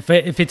something. And if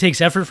it takes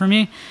effort for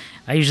me,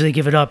 I usually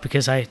give it up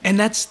because And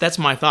that's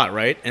my thought,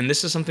 right? And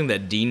this is something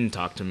that Dean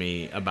talked to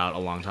me about a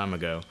long time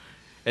ago,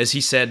 as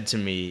he said to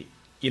me,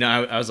 you know,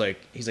 I was like,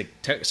 he's like,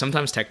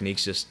 sometimes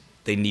techniques just,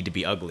 they need to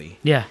be ugly.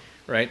 Yeah.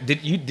 Right?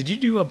 Did you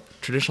do a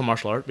traditional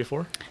martial art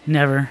before?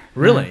 Never.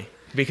 Really?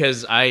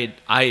 Because I'm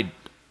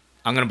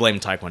gonna blame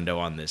Taekwondo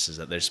on this, is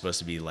that there's supposed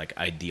to be like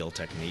ideal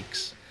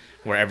techniques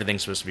where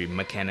everything's supposed to be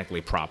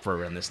mechanically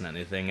proper and this and that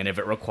and thing, and if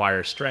it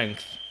requires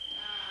strength,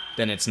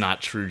 then it's not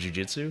true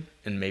jiu-jitsu,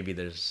 and maybe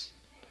there's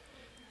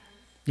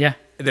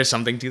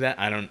something to that.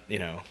 I don't, you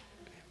know,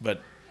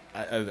 but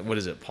what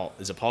is it, Paul?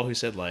 Is it Paul who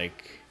said,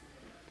 like,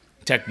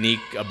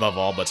 technique above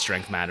all, but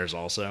strength matters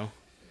also?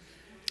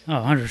 Oh,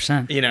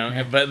 100%. You know,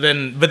 Yeah. but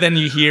then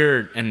you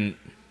hear, and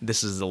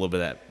this is a little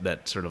bit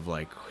that sort of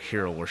like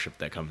hero worship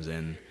that comes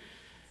in,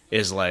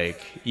 is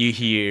like you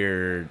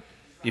hear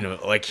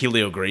like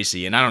Helio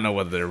Gracie, and I don't know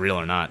whether they're real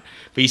or not,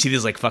 but you see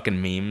these like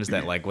fucking memes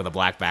that like with a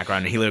black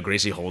background and Helio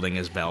Gracie holding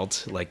his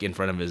belt like in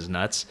front of his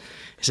nuts,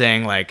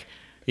 saying like,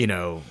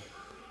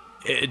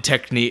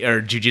 technique or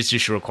jujitsu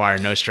should require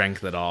no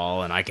strength at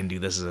all, and I can do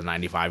this as a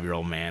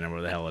 95-year-old man or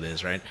whatever the hell it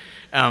is, right?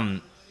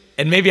 And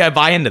maybe I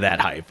buy into that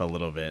hype a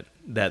little bit,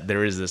 that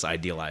there is this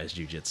idealized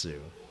jujitsu.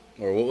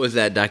 Or what was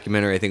that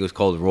documentary? I think it was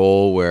called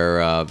Roll,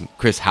 where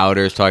Chris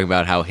Howder is talking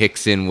about how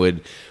Hickson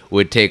would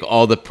take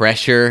all the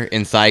pressure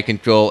in side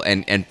control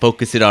and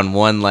focus it on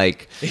one on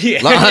like the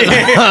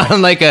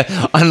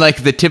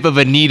tip of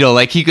a needle.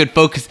 Like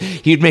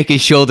he'd make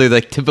his shoulder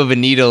like tip of a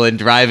needle and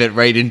drive it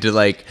right into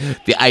like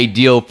the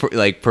ideal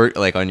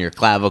like on your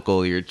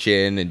clavicle, your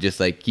chin, and just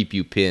like keep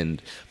you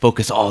pinned.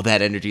 Focus all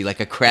that energy like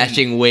a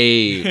crashing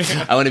wave.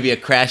 I want to be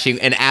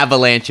an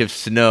avalanche of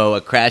snow,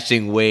 a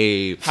crashing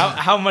wave.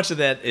 How much of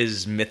that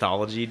is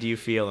mythology, do you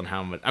feel, and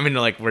how much? I mean,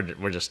 like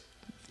we're just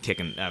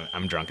kicking.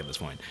 I'm drunk at this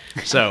point.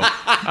 So, what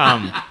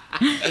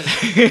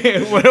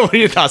are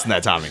your thoughts on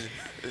that, Tommy?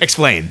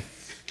 Explain.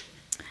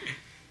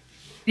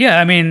 Yeah,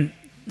 I mean,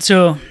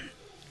 so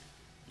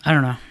I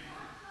don't know.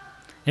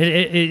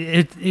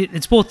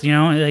 It's both,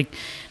 like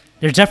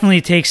there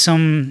definitely takes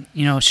some,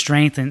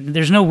 strength, and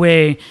there's no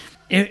way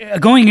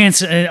going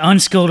against an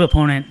unskilled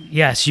opponent.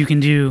 Yes, you can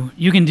do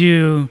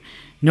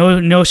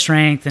no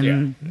strength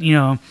and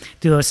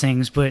do those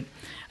things, but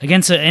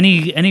against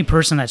any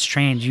person that's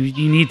trained,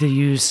 you need to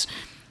use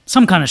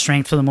some kind of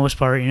strength for the most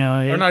part, or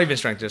not even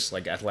strength, just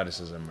like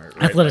athleticism,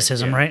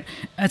 right?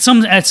 At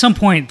some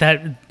point,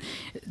 that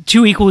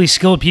two equally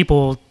skilled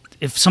people,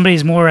 if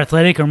somebody's more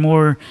athletic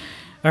or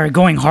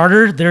going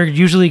harder, they're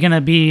usually going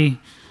to be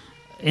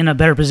in a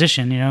better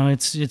position.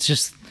 It's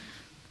just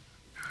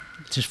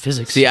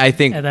physics. See, I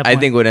think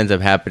what ends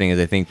up happening is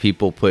I think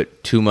people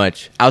put too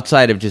much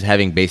outside of just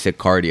having basic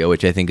cardio,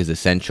 which I think is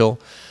essential.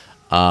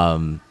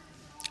 I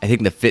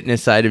think the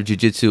fitness side of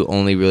jiu-jitsu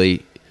only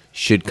really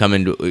should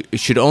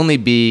only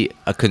be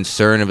a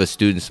concern of a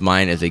student's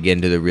mind as they get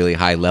into the really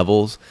high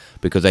levels,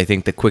 because I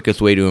think the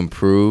quickest way to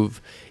improve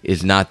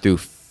is not through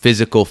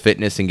physical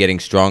fitness and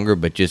getting stronger,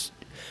 but just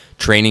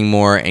training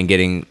more and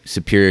getting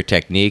superior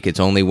technique. It's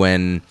only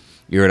when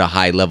you're at a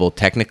high level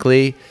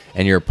technically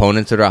and your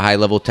opponents are at a high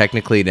level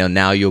technically,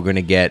 now you're going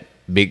to get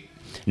big.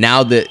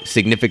 Now the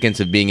significance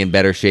of being in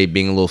better shape,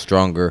 being a little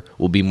stronger,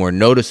 will be more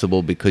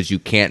noticeable because you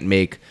can't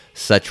make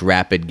such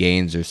rapid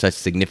gains or such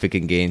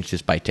significant gains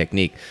just by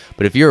technique.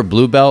 But if you're a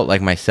blue belt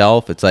like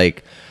myself, it's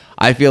like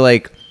I feel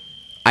like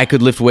I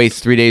could lift weights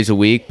 3 days a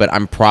week, but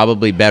I'm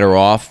probably better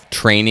off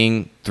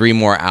training 3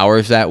 more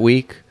hours that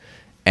week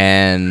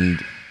and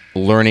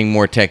learning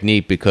more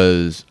technique,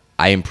 because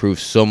I improve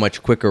so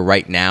much quicker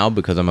right now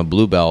because I'm a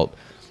blue belt,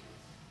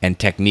 and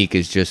technique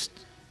is just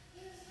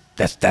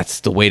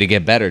that's the way to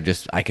get better.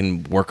 Just I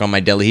can work on my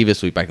De La Riva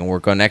sweep. I can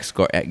work on X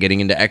guard, getting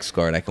into X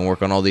guard. I can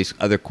work on all these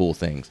other cool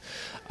things.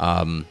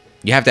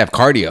 You have to have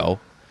cardio,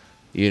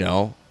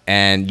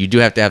 and you do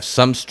have to have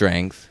some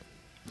strength.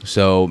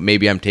 So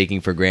maybe I'm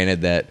taking for granted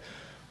that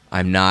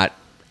I'm not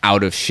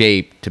out of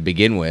shape to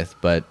begin with,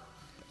 but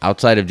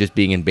outside of just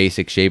being in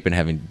basic shape and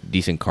having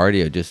decent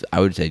cardio, I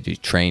would say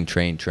just train.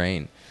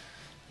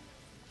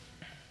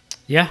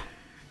 Yeah,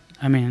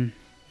 I mean,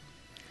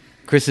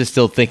 Chris is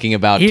still thinking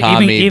about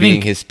Tommy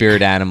being his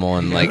spirit animal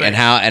and like and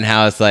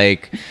how it's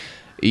like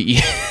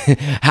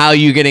how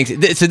you getting.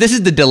 So this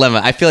is the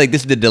dilemma. I feel like this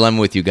is the dilemma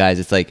with you guys.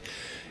 It's like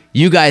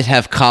you guys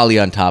have Kali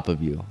on top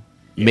of you,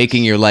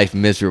 making your life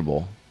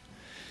miserable,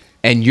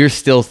 and you're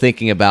still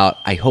thinking about,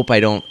 I hope I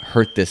don't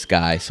hurt this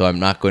guy, so I'm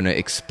not going to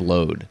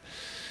explode.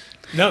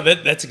 No,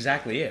 that's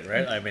exactly it,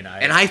 right? I mean,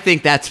 I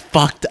think that's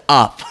fucked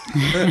up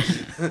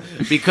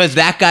because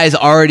that guy's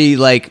already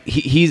like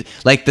he's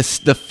like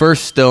the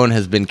first stone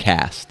has been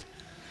cast.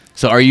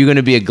 So are you going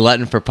to be a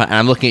glutton for punishment?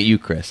 I'm looking at you,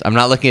 Chris. I'm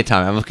not looking at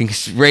Tommy. I'm looking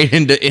straight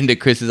into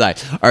Chris's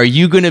eyes. Are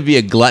you going to be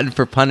a glutton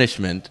for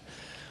punishment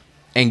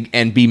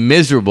and be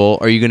miserable?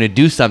 Or are you going to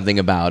do something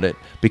about it?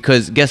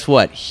 Because guess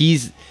what?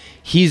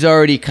 He's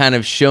already kind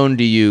of shown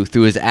to you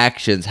through his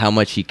actions how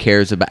much he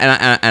cares about.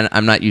 And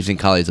I'm not using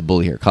Kali as a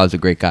bully here. Kali's a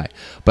great guy.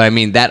 But I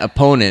mean, that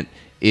opponent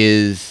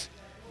is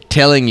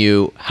telling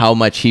you how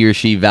much he or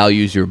she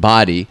values your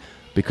body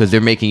because they're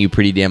making you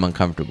pretty damn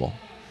uncomfortable.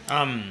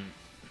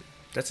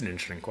 That's an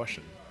interesting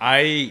question.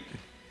 I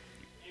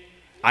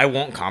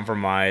won't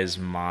compromise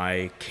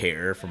my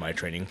care for my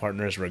training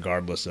partners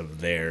regardless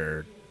of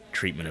their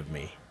treatment of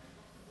me.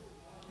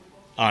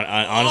 Honestly,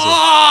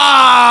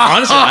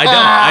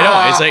 I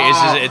don't. It's like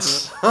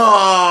it's.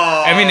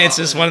 I mean, it's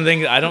just one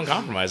thing that I don't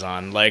compromise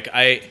on. Like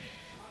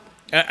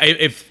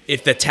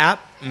if the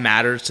tap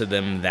matters to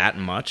them that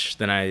much,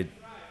 then I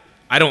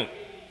don't.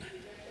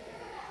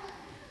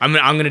 I'm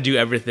gonna do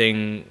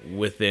everything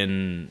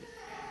within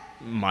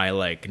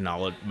my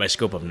knowledge, my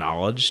scope of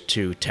knowledge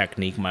to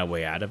technique my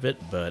way out of it.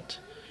 But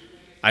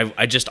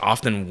I just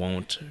often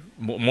won't.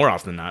 More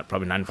often than not,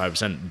 probably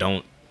 95%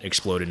 don't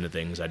explode into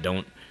things. I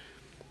don't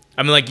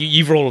I mean, like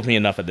you've rolled with me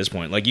enough at this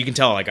point. Like you can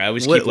tell, like I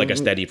always keep like a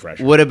steady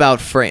pressure. What about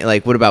frames?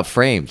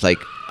 Like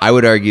I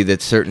would argue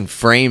that certain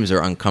frames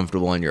are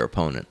uncomfortable on your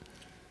opponent.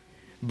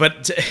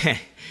 But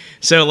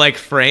so like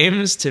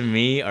frames to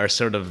me are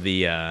sort of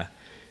the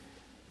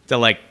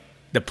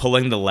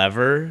pulling the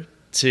lever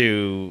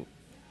to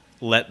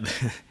let.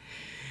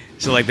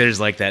 So like there's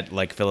like that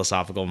like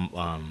philosophical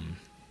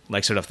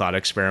like sort of thought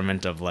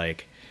experiment of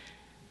like.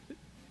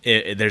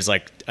 There's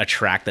like a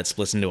track that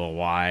splits into a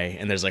Y,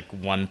 and there's like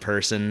one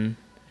person,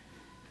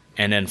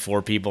 and then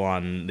 4 people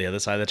on the other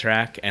side of the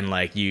track, and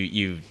like if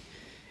you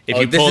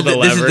pull the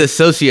lever, this is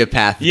the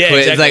sociopath yeah,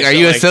 quiz. Exactly. It's like, are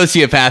you a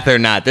sociopath or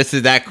not? This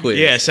is that quiz.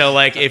 Yeah, so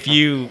like if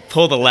you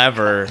pull the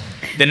lever,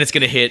 then it's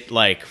gonna hit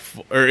like,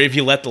 or if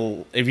you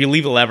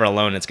leave the lever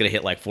alone, it's gonna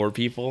hit like 4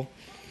 people.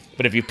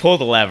 But if you pull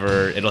the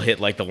lever, it'll hit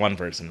like the one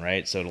person,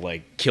 right? So it'll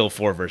like kill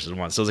 4 versus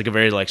 1. So it's like a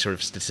very like sort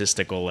of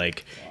statistical,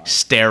 like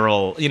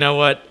sterile. You know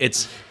what?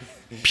 It's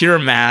pure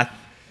math.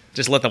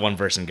 Just let the one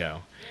person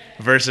go.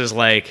 Versus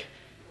like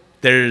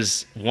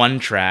there's one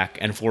track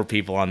and 4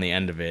 people on the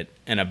end of it,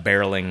 and a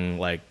barreling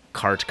like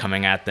cart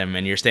coming at them,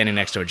 and you're standing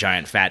next to a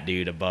giant fat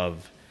dude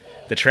above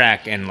the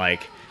track, and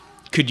like,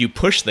 could you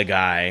push the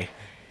guy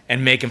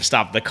and make him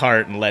stop the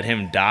cart and let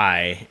him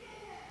die?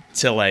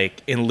 To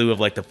like in lieu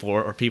of like the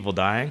 4 people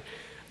dying,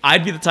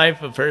 I'd be the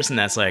type of person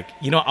that's like,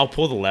 I'll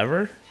pull the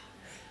lever.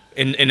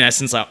 In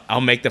essence,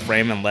 I'll make the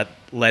frame and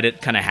let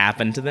it kind of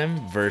happen to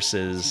them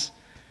versus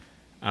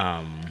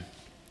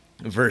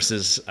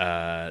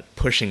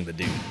pushing the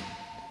dude.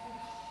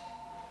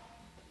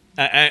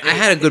 I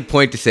had a good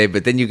point to say,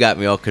 but then you got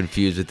me all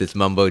confused with this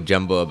mumbo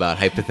jumbo about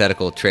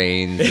hypothetical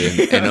trains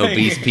and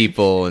obese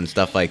people and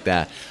stuff like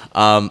that.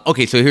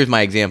 Okay, so here's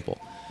my example.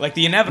 Like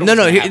the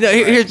inevitable.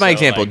 Here's my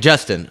example. Like,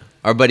 Justin,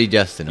 our buddy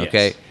Justin.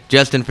 Okay, yes.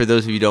 Justin. For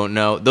those of you who don't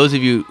know, those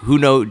of you who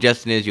know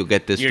Justin you'll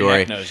get this story. Your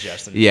neck knows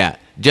Justin. Yeah,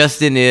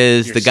 Justin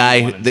is Your the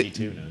guy.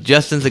 C1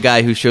 Justin's the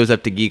guy who shows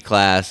up to geek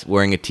class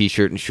wearing a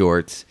t-shirt and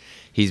shorts.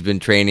 He's been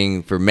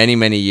training for many,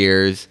 many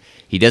years.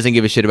 He doesn't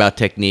give a shit about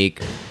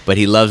technique, but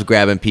he loves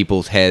grabbing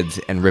people's heads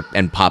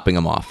and popping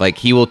them off. Like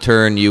he will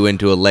turn you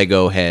into a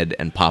Lego head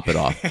and pop it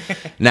off.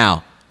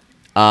 Now.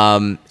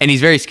 And he's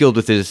very skilled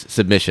with his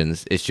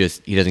submissions. It's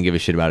just he doesn't give a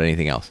shit about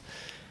anything else.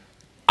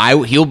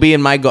 He will be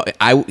in my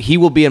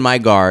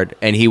guard,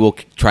 and he will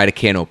try to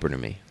can opener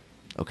me.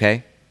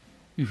 Okay.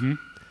 Mm-hmm.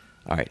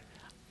 All right.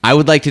 I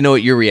would like to know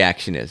what your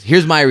reaction is.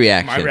 Here's my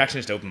reaction. My reaction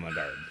is to open my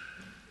guard.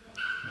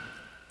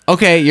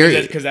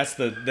 Okay, because that's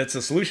the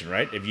solution,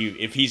 right?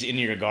 If he's in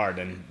your guard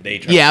and they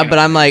try. Yeah, but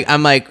I'm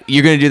like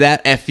you're gonna do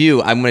that. F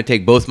you. I'm gonna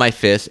take both my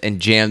fists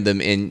and jam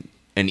them in.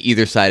 And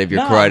either side of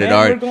your carotid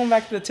artery. We're going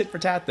back to the tit for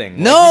tat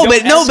thing. No, but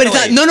it's not.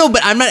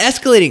 But I'm not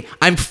escalating.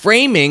 I'm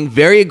framing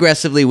very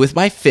aggressively with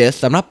my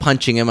fist. I'm not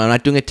punching him. I'm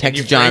not doing a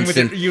Tex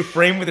Johnson. You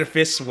frame with your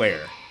fists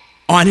where?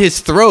 On his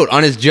throat,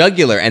 on his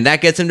jugular, and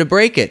that gets him to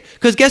break it.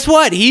 Because guess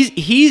what?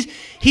 He's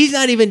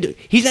not even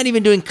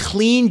doing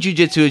clean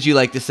jiu-jitsu, as you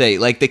like to say,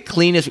 like the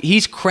cleanest.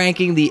 He's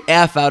cranking the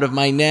F out of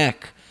my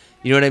neck.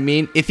 You know what I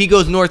mean? If he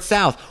goes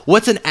north-south,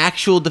 what's an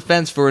actual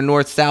defense for a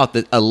north-south?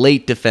 A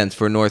late defense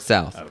for a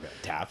north-south? Okay,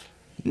 tap.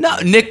 No,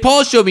 Nick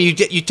Paul showed me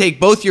you take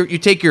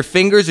your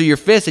fingers or your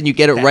fists and you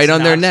get it right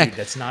on their neck.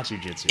 That's not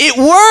jujitsu. It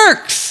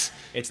works.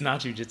 It's not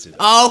jujitsu.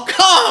 Oh,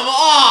 come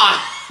on!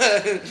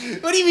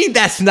 What do you mean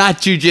that's not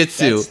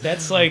jujitsu?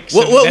 That's like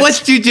what's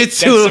jujitsu? That's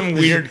some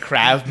weird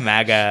Krav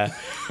Maga.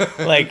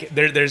 Like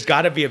there's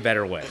got to be a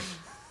better way,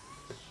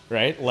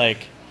 right?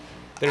 Like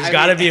there's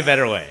got to be a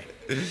better way.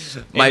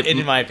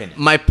 In my opinion,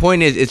 my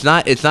point is it's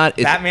not.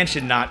 Batman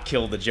should not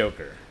kill the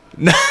Joker.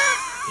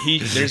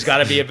 There's got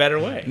to be a better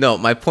way. No,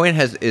 my point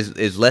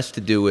is less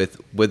to do with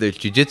whether it's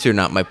jiu-jitsu or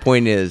not. My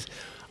point is,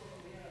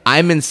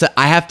 I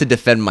have to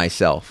defend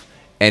myself,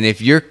 and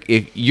if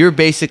you're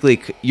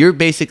basically,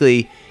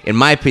 in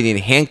my opinion,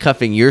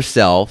 handcuffing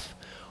yourself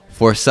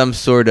for some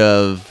sort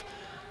of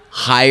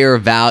higher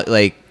value,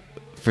 like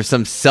for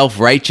some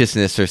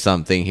self-righteousness or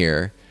something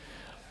here,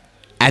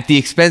 at the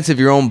expense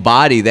of your own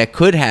body, that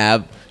could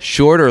have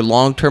short or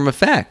long-term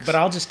effects. But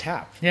I'll just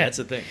tap. Yeah, that's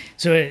the thing.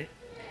 So.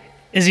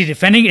 Is he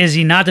defending? Is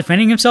he not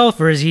defending himself,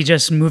 or is he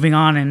just moving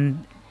on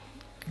and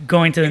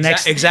going to the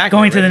next to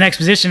the next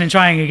position and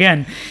trying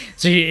again?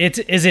 So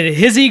is it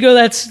his ego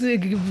that's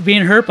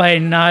being hurt by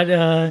not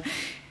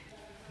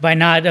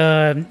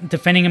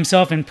defending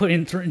himself and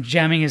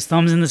jamming his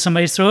thumbs into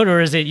somebody's throat,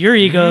 or is it your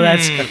ego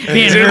that's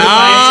being hurt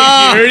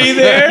by insecurity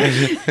there?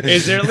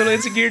 Is there a little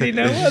insecurity,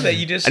 Noah, that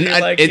you just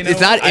like? It's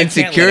not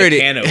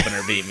insecurity. I can't let a can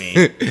opener beat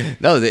me.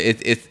 No,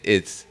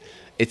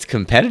 it's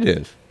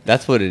competitive.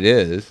 That's what it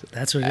is.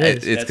 That's what it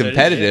is. It's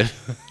competitive.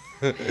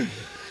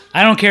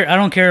 I don't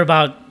care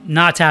about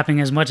not tapping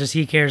as much as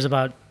he cares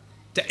about.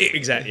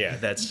 Exactly. Yeah.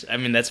 That's.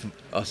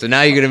 Oh, so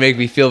now you're gonna make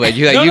me feel bad.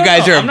 You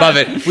guys are above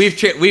it.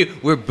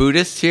 We're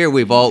Buddhists here.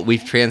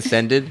 We've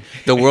transcended.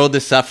 The world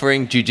is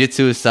suffering.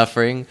 Jiu-jitsu is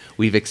suffering.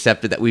 We've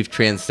accepted that. We've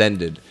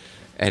transcended.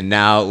 and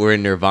now we're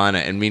in Nirvana.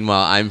 And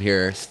meanwhile, I'm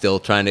here still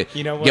trying to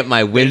You know what? get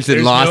my wins There's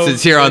and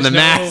losses here on the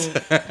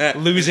there's mat.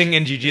 Losing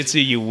in jiu-jitsu,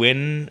 you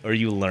win or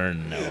you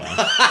learn,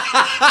 Noah.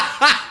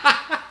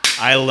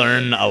 I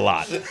learn a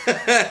lot.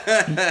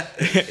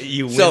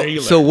 You win or you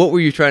learn. So what were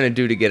you trying to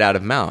do to get out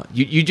of mount?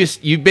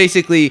 You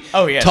basically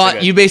Oh, yeah, taught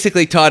okay. you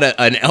basically taught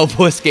an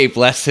elbow escape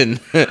lesson,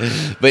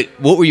 but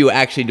what were you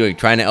actually doing?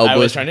 Trying to elbow? I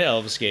was trying to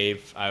elbow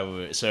escape.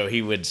 So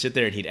he would sit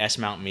there and he'd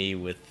S-mount me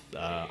with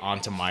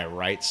onto my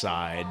right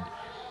side,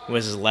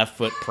 with his left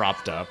foot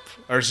propped up,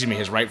 or excuse me,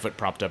 his right foot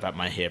propped up at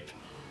my hip.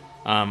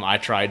 I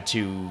tried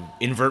to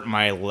invert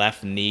my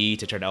left knee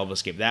to try to elbow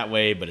escape that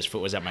way, but his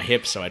foot was at my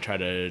hip, so I tried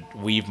to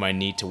weave my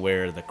knee to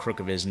where the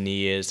crook of his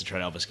knee is to try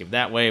to elbow escape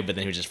that way, but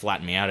then he would just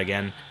flatten me out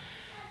again.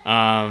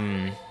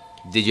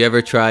 Did you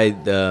ever try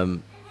the?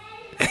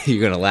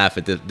 You're gonna laugh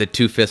at the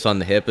 2 fists on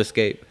the hip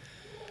escape,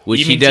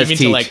 which he does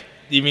teach.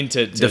 You mean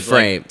to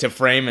frame. like, to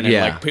frame and then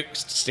Yeah.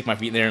 stick my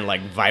feet in there and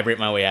like vibrate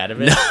my way out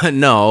of it?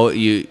 No,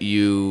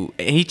 you.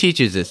 He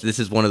teaches this. This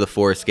is one of the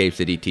 4 escapes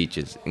that he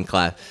teaches in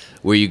class,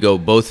 where you go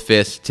both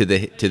fists to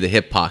the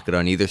hip pocket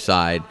on either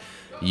side.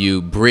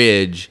 You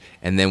bridge,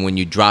 and then when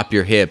you drop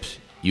your hips,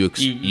 you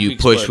push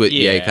explode. with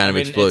Yeah, you kind of I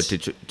mean, explode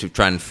it's- to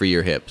try and free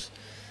your hips.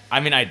 I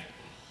mean,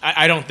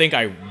 I don't think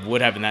I would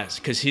have in that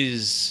because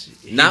his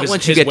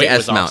Once you get to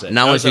S mount.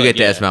 Not once you get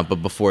to S mount,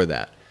 but before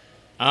that.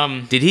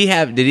 Did he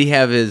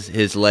have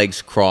his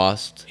legs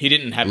crossed? He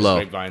didn't have low?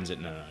 his grapevines.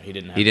 No, he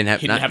didn't have. He didn't have-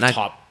 He didn't not- have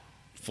top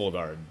full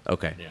guard.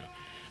 Okay. Yeah.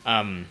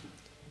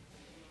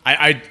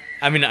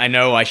 I mean, I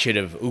know I should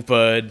have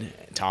upa'd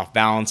to off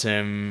balance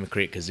him,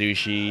 create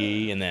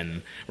Kazushi, and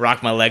then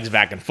rock my legs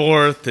back and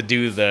forth to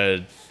do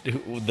the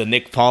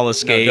Nick Paul No,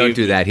 escape. don't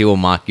do that. He will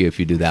mock you if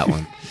you do that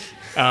one.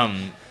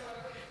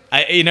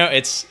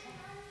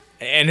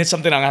 It's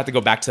something I'm gonna have to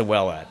go back to the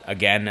well at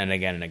again and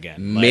again and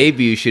again. Like,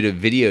 Maybe you should have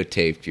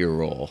videotaped your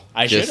roll.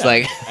 I just should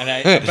like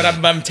have. But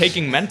I'm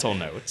taking mental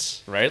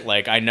notes, right?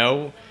 Like I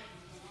know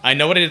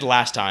what I did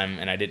last time,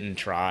 and I didn't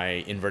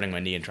try inverting my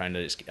knee and trying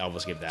to elbow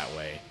escape that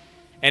way.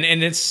 And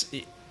it's,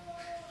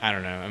 I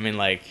don't know. I mean,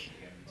 like,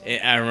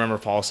 I remember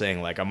Paul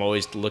saying, like, I'm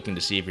always looking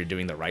to see if you're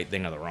doing the right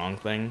thing or the wrong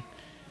thing.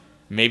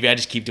 Maybe I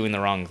just keep doing the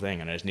wrong thing,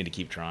 and I just need to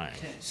keep trying.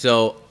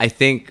 So I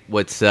think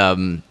what's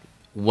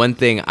one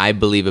thing I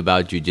believe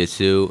about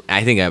jiu-jitsu,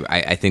 I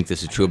think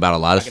this is true about a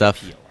lot of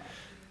stuff.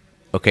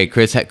 Okay,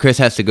 Chris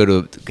has to go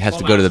to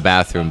the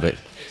bathroom, but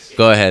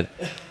go ahead.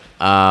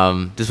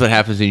 This is what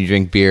happens when you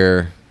drink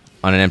beer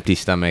on an empty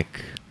stomach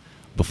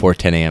before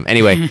 10 a.m.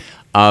 Anyway,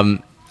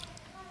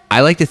 I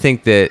like to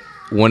think that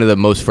one of the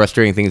most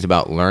frustrating things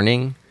about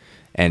learning,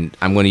 and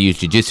I'm going to use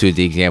jiu-jitsu as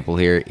the example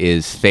here,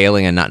 is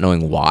failing and not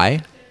knowing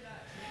why.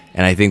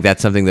 And I think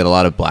that's something that a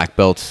lot of black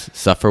belts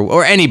suffer,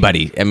 or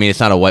anybody. I mean, it's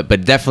not a white,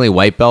 but definitely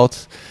white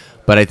belts.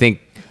 But I think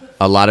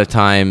a lot of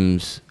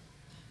times,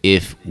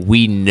 if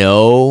we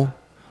know,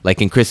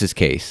 like in Chris's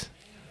case,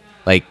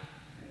 like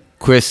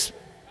Chris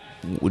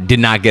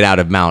did not get out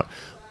of mount,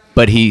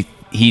 but he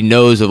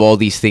knows of all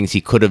these things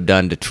he could have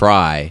done to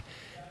try.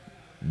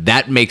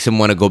 That makes him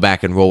want to go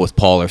back and roll with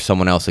Paul or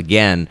someone else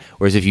again.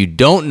 Whereas if you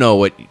don't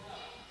know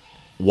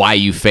why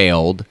you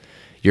failed,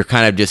 you're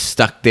kind of just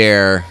stuck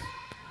there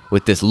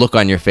with this look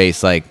on your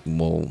face like,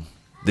 well,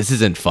 this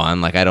isn't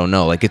fun. Like, I don't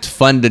know. Like, it's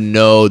fun to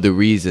know the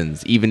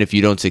reasons, even if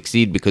you don't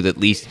succeed, because at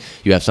least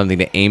you have something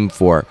to aim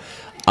for.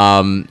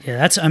 Yeah,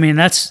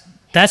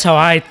 that's how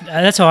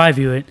I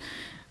view it.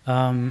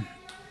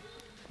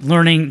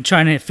 Learning,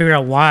 trying to figure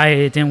out why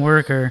it didn't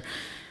work, or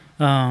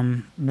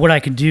what I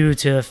could do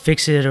to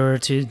fix it or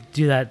to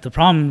do that. The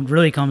problem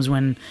really comes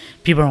when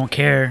people don't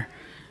care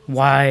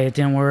why it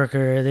didn't work,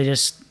 or they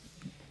just,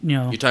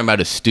 You're talking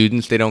about as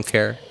students, they don't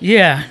care?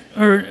 Yeah,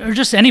 or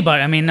just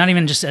anybody. I mean, not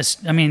even just as,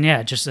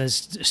 just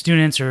as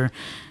students or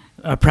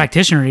a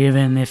practitioner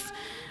even.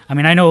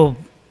 I know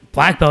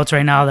black belts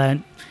right now that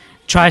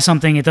try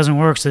something, it doesn't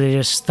work, so they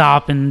just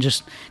stop and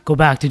just go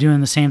back to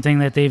doing the same thing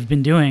that they've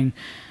been doing.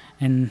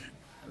 And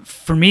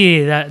for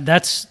me,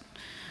 that's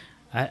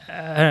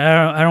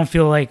I don't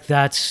feel like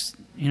that's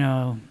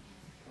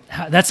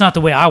that's not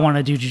the way I want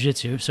to do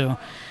jiu-jitsu. So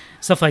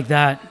stuff like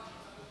that,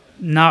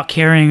 not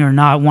caring or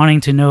not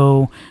wanting to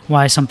know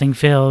why something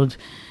failed,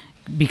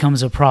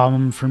 becomes a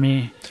problem for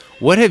me.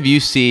 What have you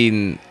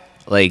seen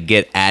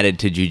get added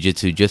to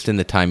jiu-jitsu just in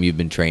the time you've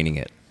been training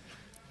it?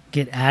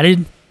 Get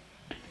added?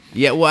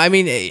 Yeah, well, I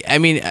mean,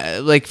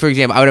 for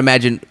example, I would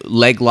imagine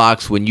leg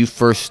locks when you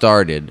first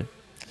started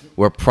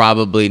were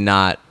probably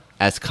not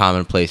as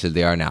commonplace as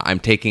they are now. I'm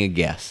taking a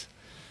guess.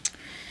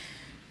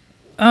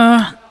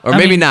 Or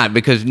maybe not,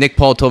 because Nick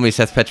Paul told me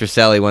Seth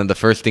Petroselli, one of the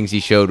first things he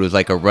showed was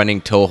like a running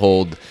toe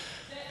hold.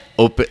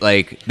 Open,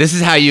 this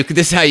is how you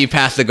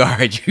pass the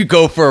guard. You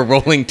go for a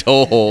rolling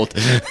toe hold.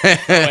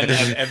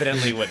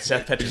 Evidently, what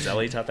Seth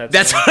Petroselli taught that.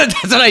 That's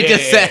what I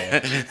just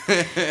said.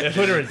 That's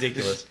what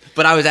ridiculous.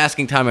 But I was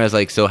asking Tom, I was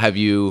like, so have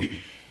you,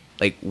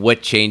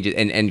 what changes?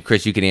 And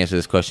Chris, you can answer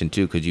this question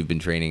too, because you've been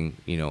training,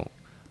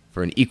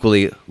 for an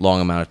equally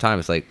long amount of time.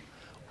 It's like,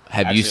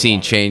 have you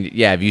seen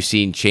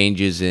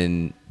changes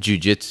in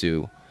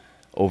jiu-jitsu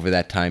over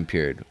that time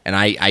period? And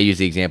I use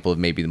the example of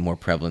maybe the more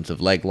prevalence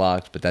of leg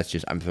locks, but that's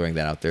just, I'm throwing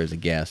that out there as a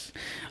guess.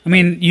 I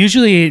mean,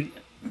 usually,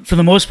 for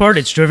the most part,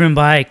 it's driven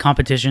by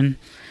competition.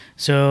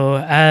 So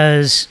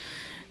as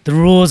the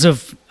rules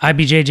of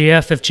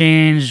IBJJF have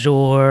changed,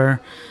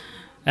 or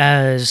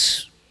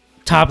as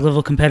top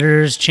level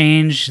competitors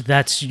change,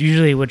 that's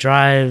usually what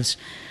drives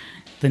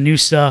the new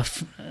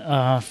stuff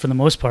for the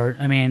most part.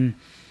 I mean,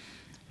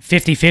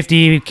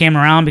 50-50 came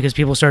around because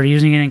people started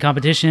using it in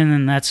competition,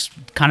 and that's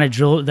kind of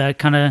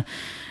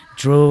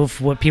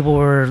drove what people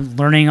were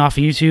learning off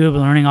of YouTube,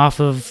 learning off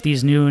of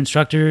these new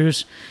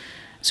instructors.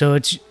 So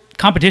it's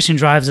competition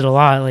drives it a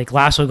lot. Like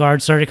lasso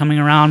guards started coming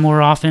around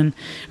more often.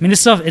 I mean,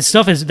 it's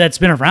stuff that's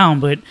been around,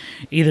 but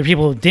either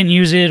people didn't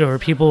use it or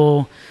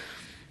people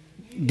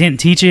didn't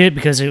teach it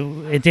because it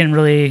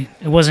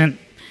wasn't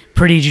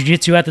pretty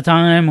jiu-jitsu at the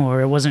time,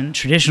 or it wasn't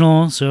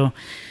traditional. So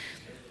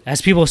as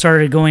people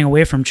started going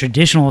away from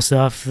traditional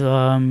stuff,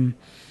 that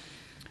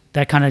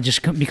kind of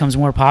just becomes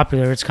more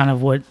popular. It's kind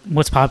of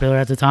what's popular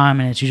at the time,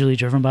 and it's usually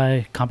driven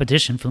by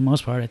competition for the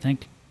most part, I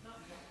think.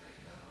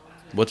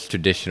 What's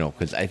traditional?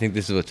 Because I think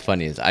this is what's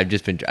funny is I've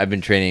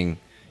been training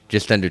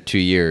just under 2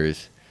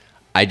 years.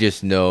 I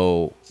just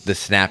know the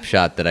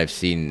snapshot that I've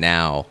seen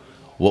now.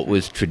 What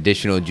was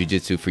traditional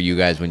jiu-jitsu for you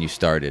guys when you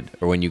started,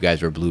 or when you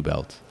guys were blue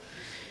belts?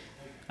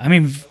 I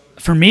mean,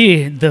 for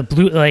me,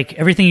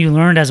 everything you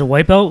learned as a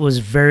white belt was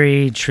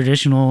very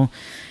traditional.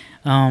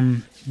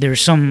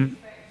 There's some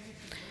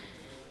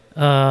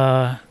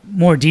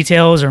more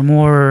details or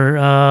more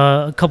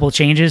a couple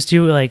changes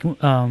to it, like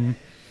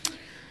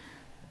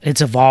it's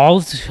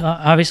evolved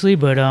obviously,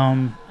 but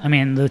I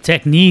mean, the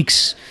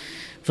techniques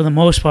for the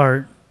most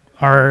part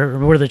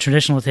were the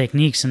traditional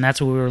techniques, and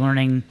that's what we were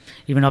learning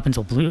even up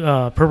until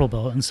purple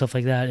belt and stuff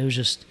like that. It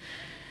was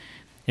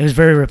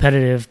very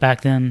repetitive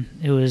back then.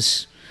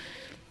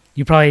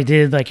 You probably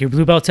did, like, your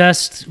blue belt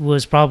test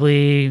was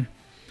probably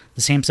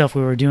the same stuff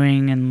we were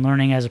doing and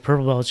learning as a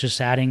purple belt, just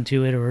adding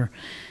to it, or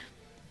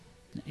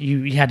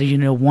you had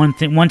to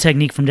one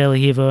technique from De La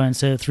Riva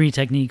instead of 3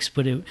 techniques,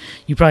 but you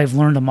probably have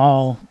learned them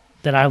all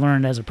that I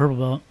learned as a purple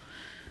belt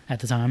at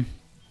the time.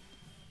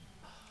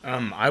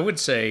 I would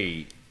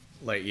say,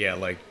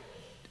 like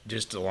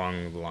just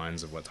along the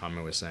lines of what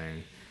Tommy was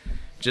saying,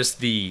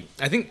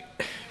 I think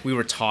we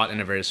were taught in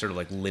a very sort of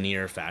like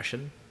linear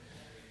fashion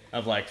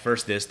of like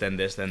first this, then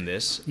this, then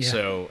this. Yeah.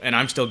 So, and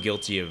I'm still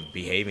guilty of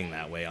behaving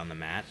that way on the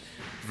mat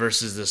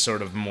versus this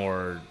sort of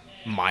more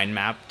mind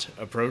mapped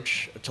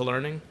approach to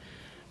learning.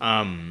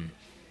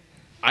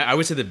 I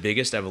would say the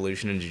biggest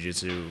evolution in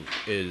jiu-jitsu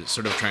is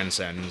sort of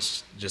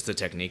transcends just the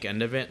technique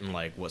end of it and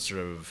like what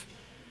sort of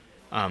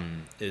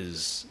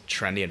is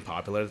trendy and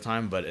popular at the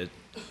time, but it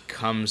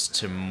comes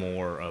to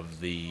more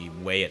of the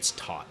way it's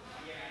taught.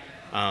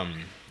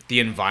 The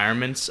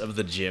environments of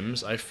the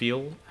gyms, I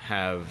feel,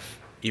 have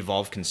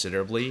evolved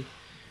considerably.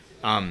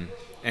 And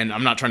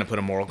I'm not trying to put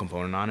a moral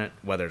component on it,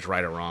 whether it's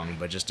right or wrong,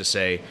 but just to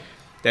say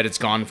that it's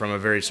gone from a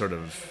very sort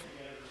of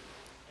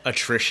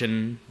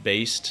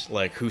attrition-based,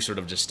 like who sort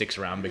of just sticks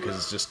around because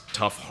it's just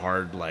tough,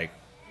 hard, like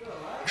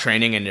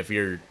training, and if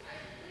you're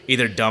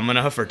either dumb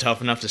enough or tough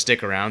enough to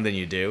stick around, then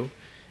you do,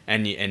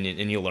 and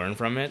you learn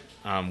from it,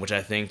 which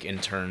I think in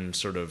turn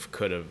sort of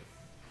could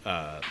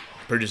have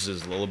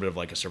produces a little bit of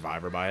like a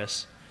survivor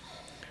bias,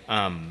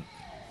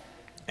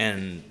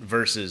 and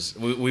versus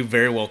we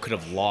very well could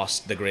have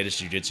lost the greatest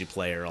jiu-jitsu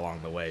player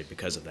along the way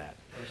because of that,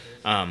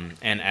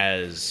 and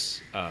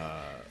as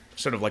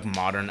sort of like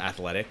modern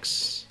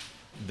athletics,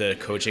 the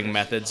coaching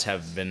methods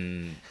have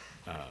been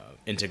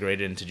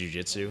integrated into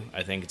jiu-jitsu.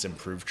 I think it's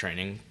improved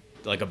training,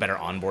 like a better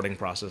onboarding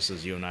process,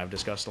 as you and I have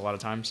discussed a lot of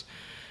times,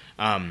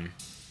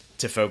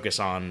 to focus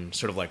on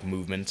sort of like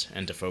movement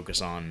and to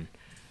focus on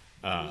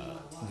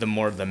the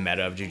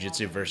meta of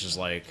jiu-jitsu versus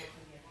like,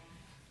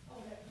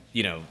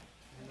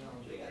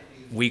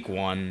 week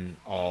 1,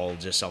 all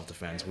just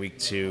self-defense. Week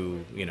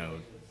 2,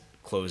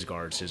 close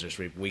guard, scissor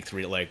sweep. Week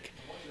 3, like,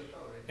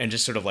 and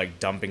just sort of like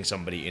dumping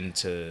somebody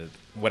into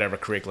whatever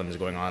curriculum is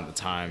going on at the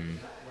time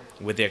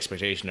with the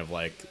expectation of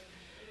like,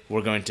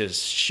 we're going to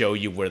show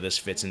you where this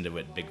fits into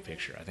it big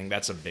picture. I think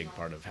that's a big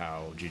part of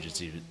how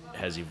jiu-jitsu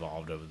has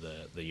evolved over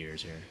the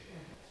years here.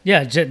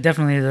 Yeah,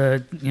 definitely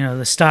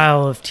the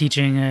style of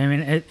teaching. I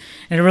mean, it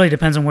really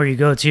depends on where you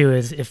go too.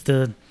 If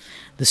the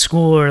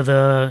school or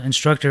the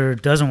instructor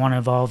doesn't want to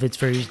evolve, it's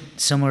very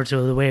similar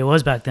to the way it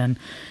was back then.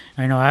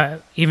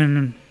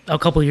 Even a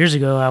couple of years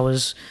ago, I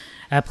was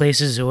at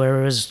places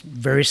where it was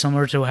very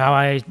similar to how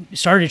I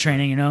started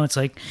training. It's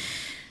like,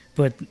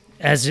 but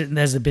as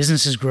the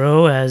businesses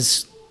grow,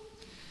 as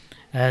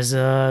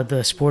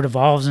the sport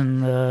evolves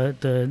and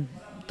the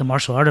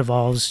martial art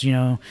evolves,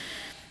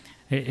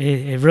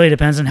 it really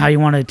depends on how you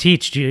want to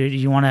teach. Do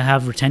you want to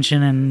have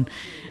retention and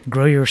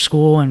grow your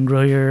school and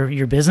grow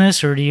your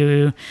business, or do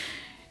you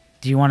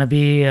want to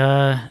be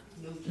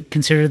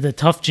considered the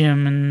tough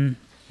gym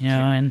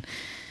and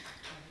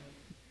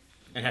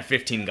have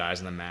 15 guys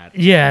on the mat?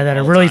 Yeah, that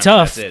are really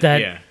tough. That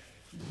yeah.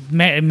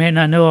 may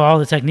not know all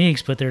the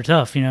techniques, but they're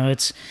tough.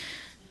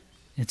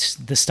 it's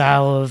the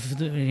style of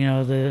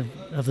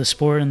the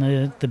sport and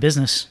the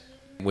business.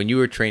 When you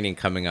were training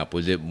coming up,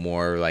 was it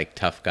more like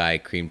tough guy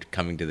cream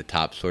coming to the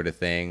top sort of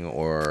thing,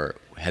 or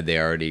had they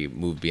already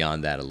moved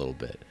beyond that a little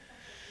bit?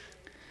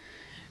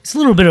 It's a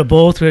little bit of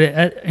both,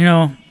 but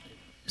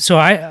so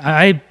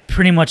I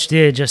pretty much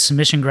did just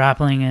submission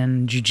grappling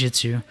and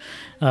jiu-jitsu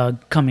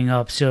coming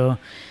up. So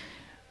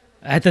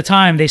at the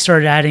time they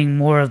started adding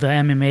more of the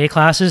MMA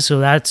classes, so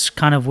that's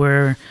kind of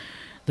where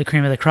the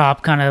cream of the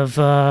crop kind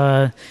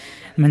of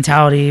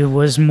mentality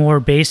was more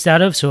based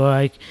out of.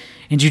 So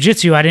in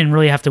jiu-jitsu, I didn't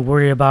really have to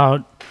worry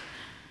about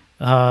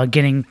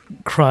getting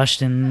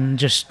crushed and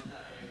just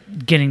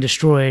getting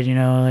destroyed.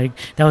 Like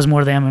that was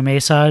more the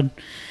MMA side.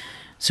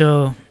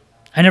 So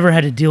I never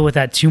had to deal with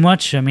that too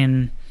much. I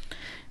mean,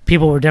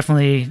 people were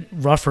definitely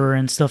rougher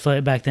and stuff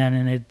like back then,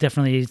 and it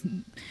definitely,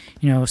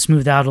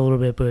 smoothed out a little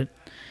bit. But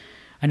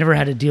I never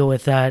had to deal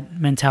with that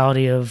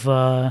mentality of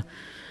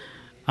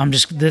I'm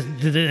just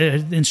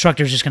the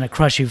instructor's just gonna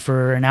crush you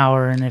for an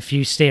hour, and if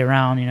you stay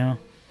around,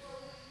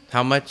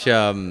 How much,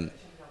 how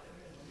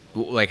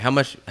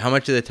much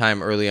of the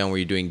time early on were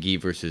you doing gi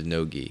versus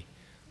no gi?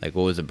 Like,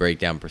 what was the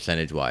breakdown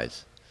percentage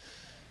wise?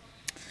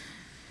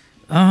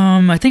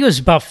 I think it was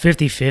about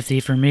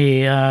 50-50 for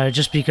me,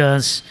 just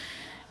because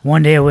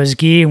one day it was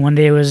gi, one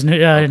day it was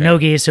no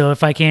gi. So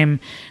if I came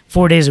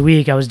 4 days a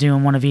week, I was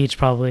doing one of each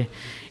probably.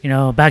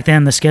 Back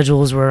then the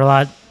schedules were a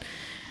lot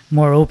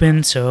more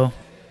open, so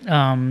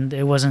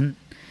there wasn't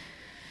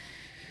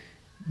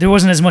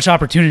as much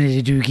opportunity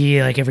to do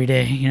gi like every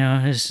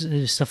day,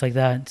 stuff like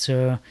that.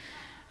 So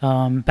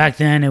back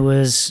then it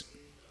was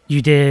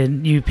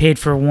you paid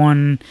for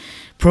one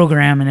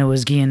program and it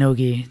was gi and no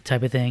gi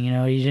type of thing. You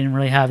didn't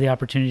really have the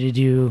opportunity to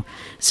do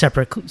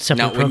separate Now,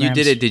 programs. when you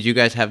did it, did you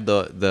guys have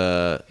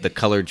the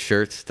colored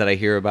shirts that I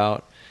hear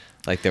about?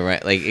 Like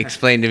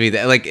explain to me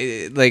that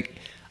like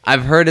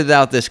I've heard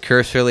about this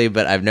cursorily,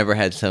 but I've never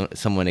had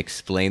someone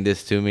explain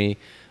this to me.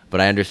 But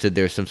I understood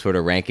there's some sort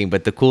of ranking.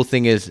 But the cool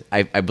thing is,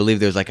 I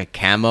believe there's like a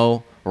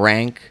camo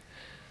rank,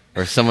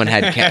 or someone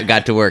had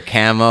got to wear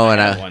camo. I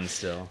and have one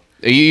still.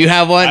 You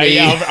have one?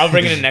 I'll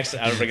bring it in next.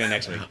 I'll bring it in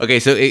next week. Okay,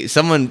 so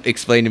someone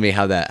explained to me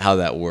how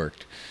that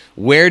worked.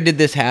 Where did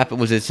this happen?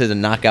 Was it a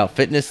Knockout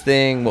Fitness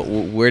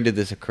thing? Where did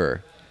this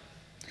occur?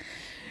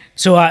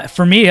 So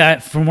for me,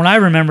 from what I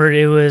remembered,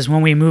 it was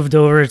when we moved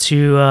over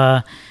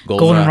to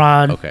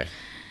Goldenrod. Okay.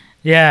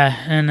 Yeah,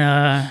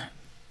 and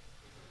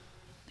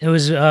it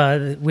was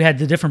we had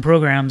the different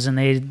programs, and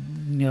they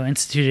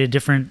instituted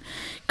different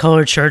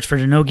colored shirts for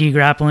the no-gi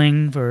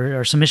grappling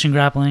or submission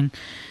grappling.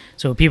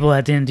 So people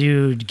that didn't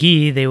do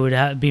gi, they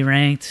would be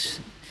ranked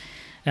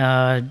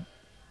to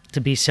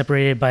be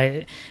separated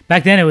by.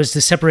 Back then, it was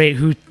to separate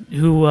who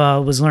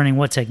was learning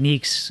what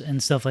techniques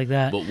and stuff like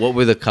that. But what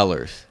were the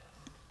colors?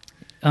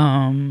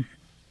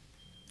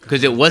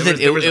 Because it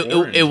wasn't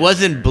it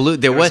wasn't blue.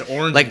 There was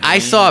orange like and I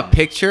green. saw a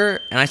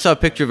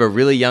picture of a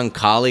really young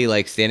collie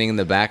like standing in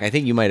the back. I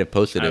think you might have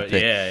posted a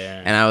pic.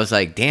 Yeah. And I was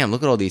like, damn,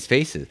 look at all these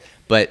faces.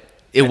 But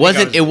it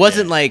think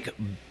wasn't like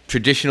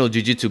traditional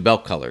jiu-jitsu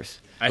belt colors.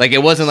 Like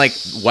it wasn't like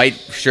white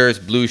shirts,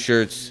 blue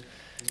shirts,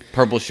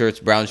 purple shirts,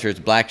 brown shirts,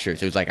 black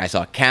shirts. It was like I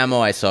saw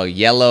camo, I saw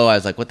yellow. I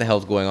was like, what the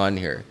hell's going on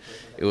here?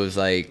 It was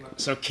like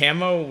So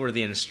camo were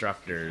the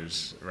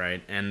instructors,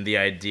 right? And the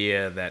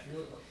idea that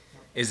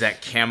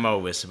camo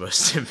was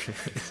supposed to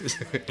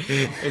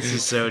be. This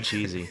is so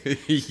cheesy.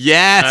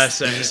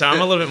 yes. So I'm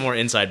a little bit more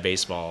inside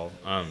baseball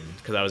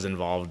because I was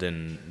involved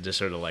in just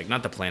sort of like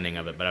not the planning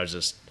of it, but I was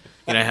just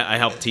I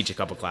helped teach a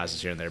couple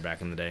classes here and there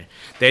back in the day.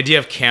 The idea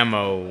of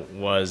camo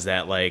was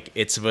that like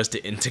it's supposed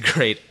to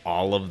integrate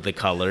all of the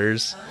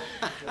colors,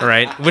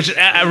 right? Which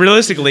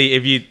realistically,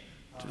 if you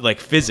like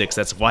physics,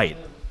 that's white,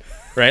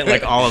 right?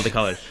 Like all of the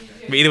colors.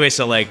 But either way,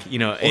 so like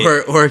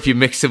or if you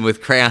mix them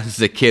with crayons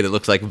as a kid, it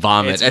looks like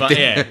vomit.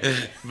 Yeah.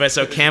 But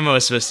so camo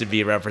is supposed to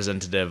be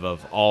representative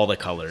of all the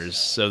colors.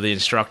 So the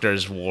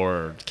instructors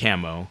wore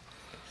camo,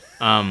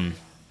 and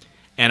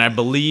I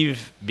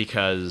believe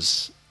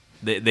because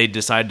they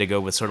decided to go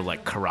with sort of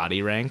like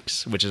karate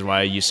ranks, which is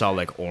why you saw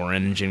like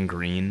orange and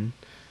green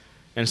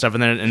and stuff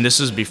in there. And this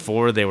was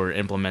before they were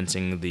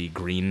implementing the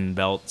green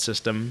belt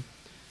system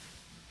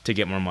to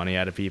get more money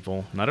out of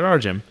people. Not at our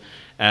gym.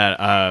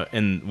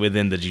 And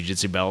within the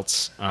jiu-jitsu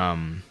belts,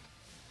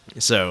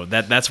 so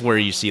that's where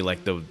you see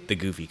like the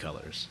goofy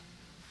colors,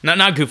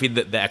 not goofy,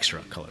 the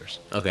extra colors.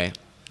 Okay,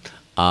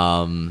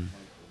 Tommy,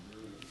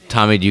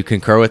 do you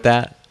concur with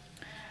that?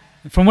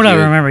 From what I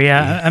remember,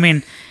 yeah. I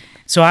mean,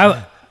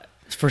 so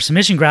for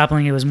submission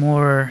grappling, it was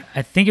more.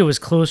 I think it was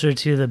closer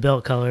to the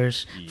belt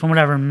colors, from what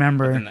I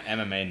remember. And the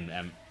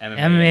MMA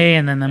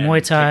and then the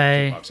Muay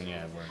Thai. Kickboxing,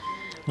 yeah.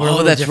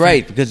 Oh, that's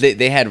right, because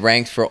they had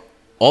ranks for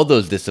all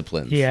those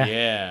disciplines.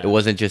 Yeah. It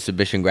wasn't just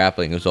submission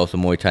grappling; it was also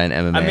Muay Thai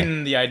and MMA. I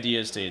mean, the idea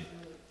is to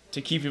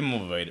keep you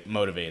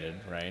motivated,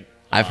 right?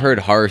 I've heard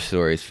horror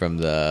stories from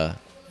the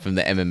from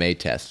the MMA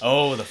test.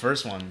 Oh, the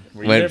first one.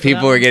 Were you When there for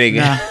people that were one? getting,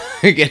 No.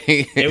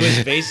 getting. It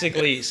was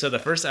basically so the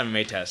first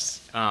MMA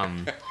test.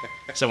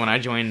 So when I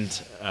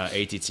joined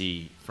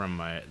ATT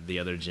from the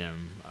other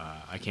gym,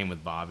 I came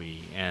with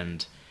Bobby,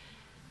 and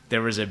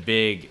there was a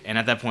big. And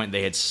at that point,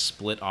 they had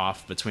split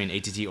off between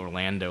ATT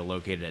Orlando,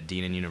 located at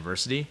Deanan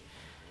University,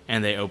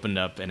 and they opened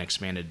up and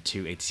expanded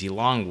to ATT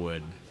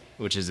Longwood,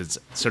 which is its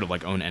sort of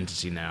like own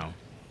entity now.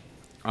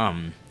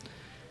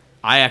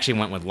 I actually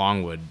went with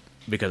Longwood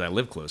because I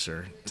live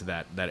closer to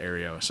that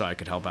area, so I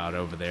could help out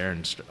over there.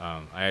 And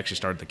I actually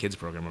started the kids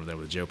program over there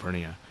with Joe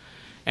Pernia.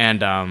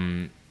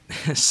 And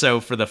so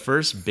for the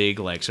first big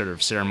like sort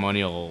of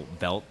ceremonial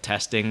belt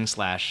testing /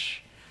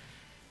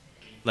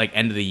 like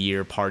end of the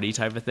year party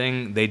type of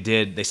thing,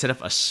 they set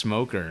up a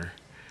smoker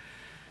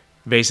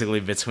basically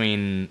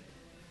between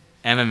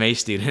MMA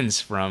students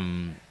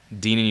from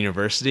Deanan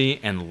University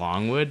and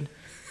Longwood,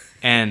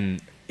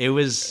 and it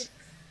was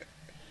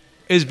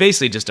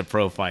basically just a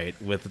pro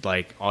fight with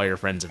like all your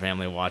friends and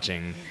family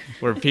watching,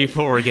 where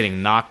people were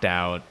getting knocked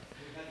out.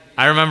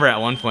 I remember at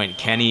one point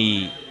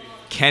Kenny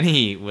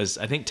was,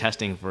 I think,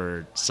 testing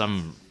for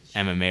some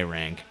MMA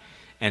rank,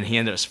 and he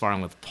ended up sparring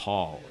with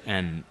Paul,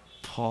 and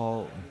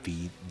Paul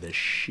beat the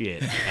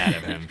shit out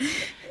of him.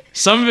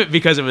 Some of it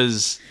because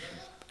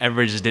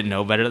everybody just didn't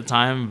know better at the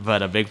time,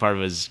 but a big part of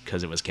it was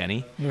because it was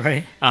Kenny.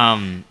 Right.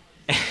 And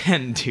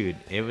dude,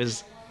 it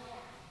was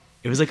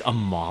like a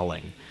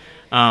mauling.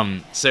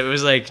 So it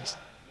was like,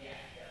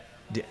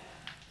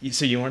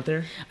 so you weren't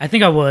there? I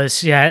think I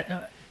was.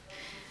 Yeah.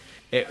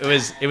 It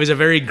was a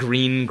very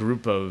green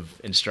group of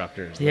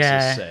instructors. Let's Yeah.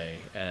 just say,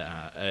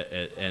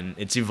 and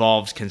it's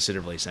evolved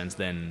considerably since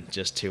then,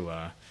 just to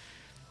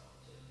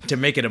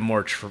make it a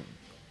more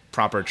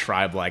proper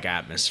tribe-like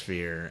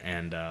atmosphere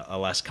and a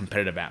less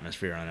competitive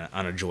atmosphere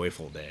on a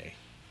joyful day.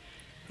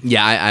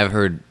 Yeah, I've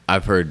heard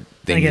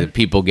things Again- of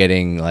people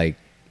getting Knocked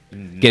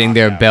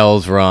their out.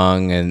 bells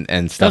rung and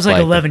stuff That was like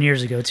like 11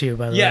 years ago too,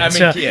 by the way. Yeah, I mean,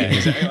 So- yeah,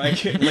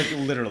 exactly. like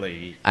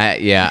literally.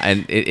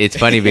 And it's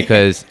funny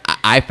because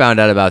I found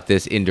out about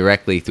this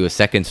indirectly through a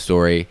second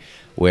story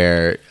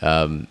where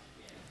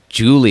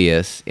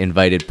Julius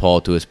invited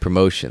Paul to his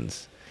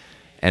promotions,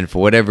 and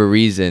for whatever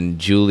reason,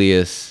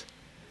 Julius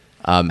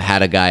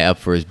had a guy up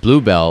for his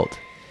blue belt,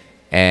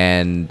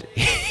 and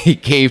he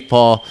gave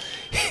Paul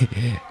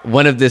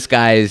one of this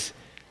guy's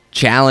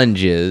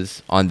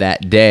challenges on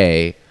that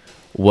day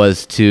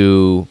was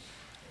to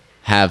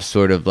have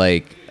sort of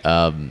like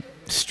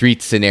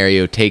street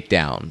scenario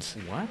takedowns.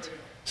 What?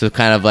 So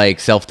kind of like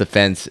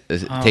self-defense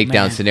takedown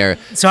man. scenario.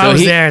 So I was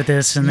he- there at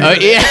this, and Oh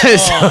yeah,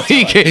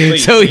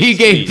 please, So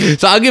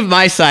I'll give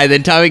my side,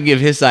 then Tommy can give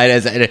his side.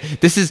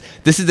 This is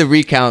the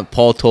recount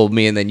Paul told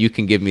me, and then you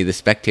can give me the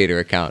spectator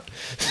account.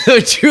 So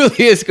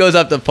Julius goes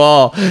up to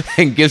Paul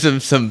and gives him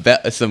some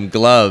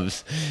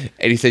gloves,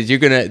 and he says,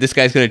 this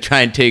guy's gonna try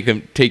and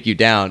take you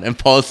down." And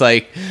Paul's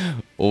like,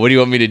 "Well, what do you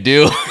want me to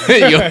do?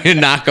 You want me to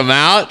knock him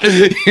out?"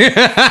 my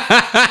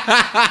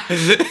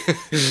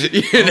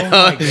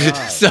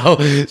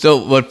God.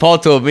 So what Paul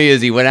told me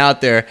is he went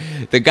out there.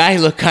 The guy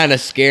looked kind of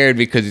scared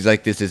because he's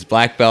like, "This is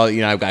black belt.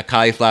 I've got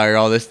cauliflower,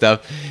 all this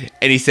stuff."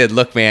 And he said,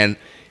 "Look, man."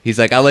 He's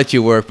like, "I'll let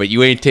you work, but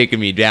you ain't taking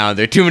me down.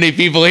 There are too many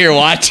people here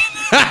watching."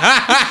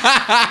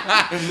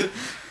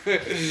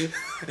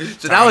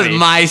 So that was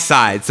my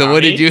side. So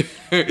what did you?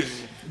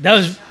 that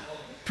was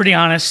pretty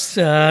honest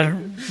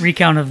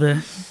recount of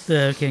the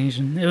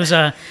occasion. It was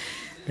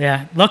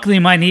yeah. Luckily,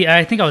 my knee.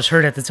 I think I was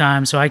hurt at the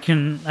time, so I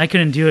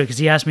couldn't do it because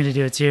he asked me to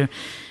do it too,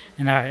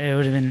 and it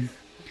would have been.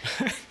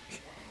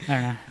 I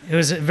don't know. It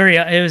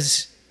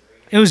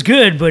was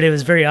good, but it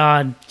was very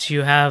odd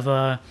to have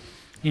a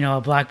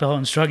black belt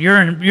instructor.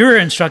 Your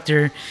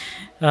instructor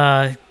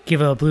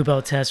give a blue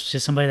belt test to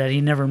somebody that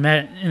he never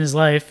met in his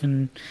life,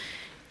 and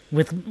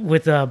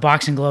with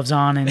boxing gloves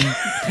on, and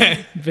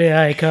be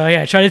like,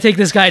 try to take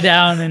this guy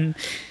down, and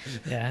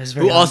yeah, it was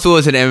very Who odd. also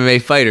was an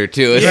MMA fighter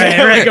too. It's,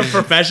 Right. Like a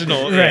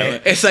professional. Yeah.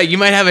 Right. it's like you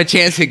might have a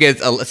chance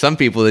against some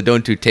people that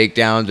don't do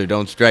takedowns or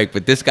don't strike,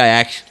 but this guy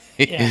actually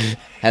Yeah.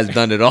 has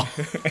done it all.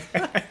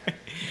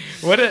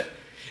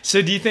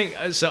 So do you think?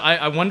 So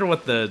I wonder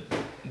what the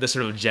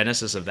sort of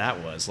genesis of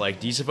that was. Like,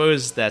 do you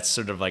suppose that's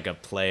sort of like a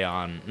play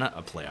on, not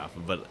a play off,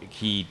 but like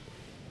he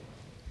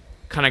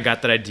kind of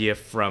got that idea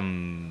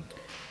from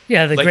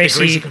Yeah, the like Gracie.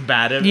 the Gracie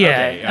combative? Yeah,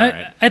 Okay, all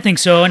right. I think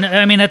so. And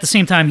I mean, at the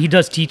same time, he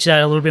does teach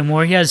that a little bit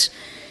more. He has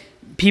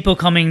people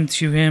coming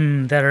to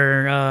him that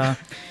are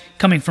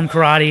coming from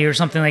karate or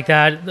something like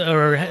that,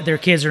 or their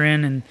kids are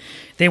in, and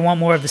they want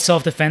more of the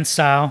self-defense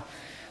style.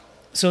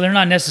 So they're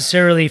not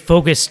necessarily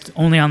focused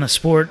only on the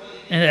sport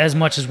as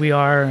much as we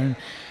are.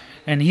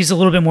 And he's a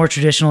little bit more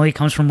traditional. He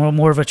comes from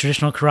more of a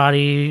traditional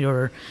karate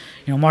or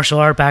martial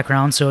art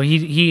background. So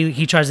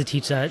he tries to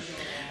teach that.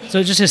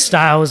 So just his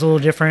style is a little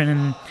different.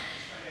 And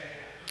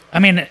I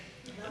mean,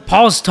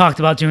 Paul's talked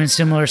about doing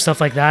similar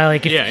stuff like that.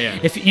 Like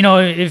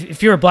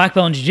if you're a black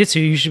belt in jiu-jitsu,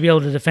 you should be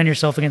able to defend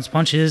yourself against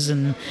punches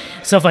and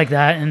stuff like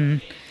that.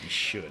 And You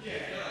should.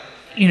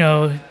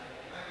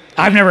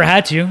 I've never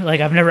had to.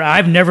 Like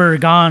I've never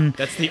gone.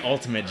 That's the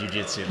ultimate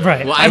jujitsu. though.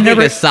 Right. Well, I've I think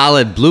never. a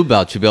solid blue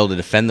belt should be able to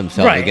defend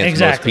themselves Right, against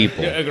exactly. most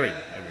people. Yeah, agree.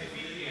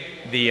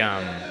 The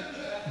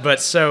but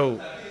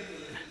so,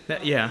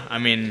 yeah, I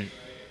mean,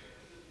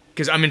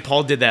 because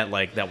Paul did that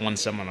like that one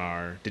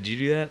seminar. Did you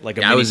do that? Like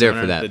a Yeah, I mini was there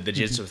seminar, for that. the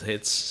Jiu-Jitsu with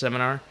Hits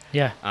seminar.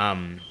 Yeah.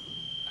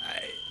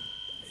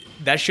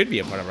 That should be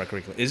a part of our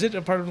curriculum. Is it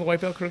a part of the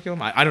white belt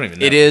curriculum? I don't even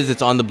know. It is.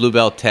 It's on the blue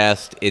belt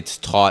test. It's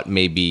taught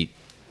maybe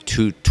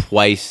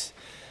twice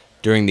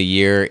during the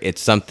year. It's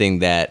something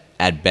that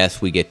at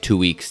best we get 2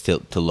 weeks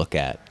to look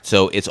at.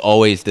 So it's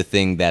always the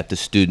thing that the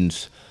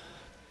students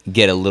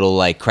get a little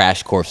like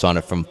crash course on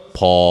it from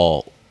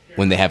Paul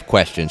when they have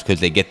questions,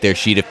 because they get their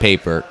sheet of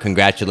paper.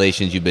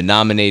 Congratulations, you've been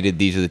nominated.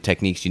 These are the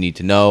techniques you need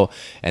to know.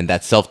 And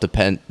that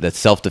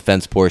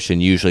self-defense portion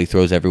usually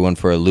throws everyone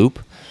for a loop,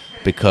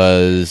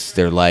 because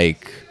they're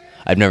like,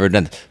 I've never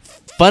done this.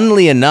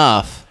 Funnily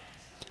enough,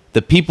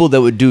 the people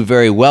that would do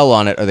very well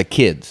on it are the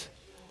kids,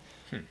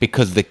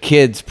 because the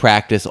kids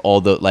practice all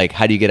the, like,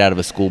 how do you get out of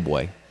a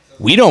schoolboy?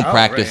 We don't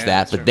practice right, yeah, that,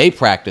 that's but true. they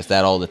practice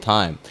that all the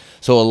time.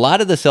 So a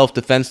lot of the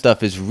self-defense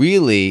stuff is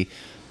really,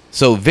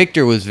 so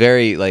Victor was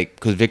very, like,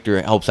 because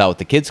Victor helps out with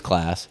the kids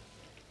class,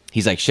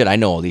 he's like, shit, I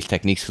know all these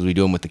techniques because we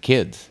do them with the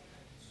kids.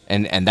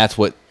 And that's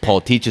what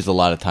Paul teaches a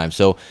lot of times.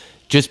 So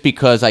just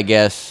because, I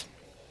guess,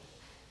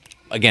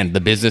 again,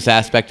 the business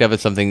aspect of it,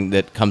 something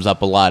that comes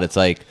up a lot. It's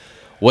like,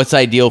 what's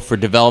ideal for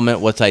development?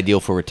 What's ideal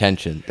for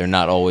retention? They're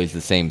not always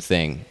the same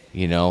thing,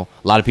 you know?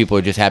 A lot of people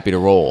are just happy to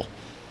roll,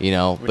 you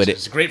know? Which but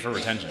is great for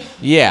retention.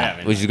 yeah, I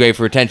mean, which is great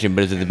for retention,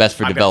 but is it the best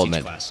for I've got to teach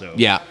development? class, so-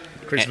 Yeah.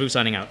 Chris Vu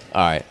signing out.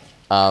 All right.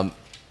 And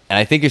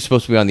I think you're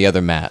supposed to be on the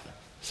other mat.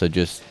 So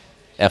just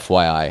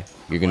FYI,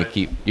 you're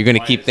gonna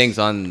keep things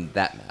on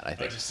that mat, I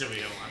think.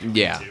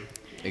 Yeah.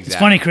 Exactly. It's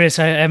funny, Chris.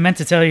 I meant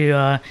to tell you,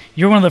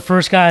 you're one of the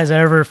first guys I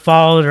ever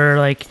followed or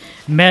like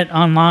met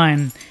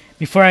online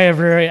before I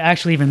ever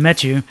actually even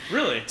met you.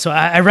 Really? So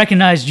I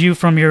recognized you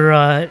from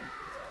your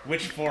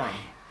Which forum?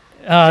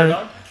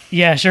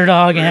 yeah,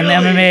 Sherdog and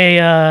Really?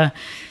 MMA.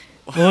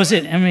 What was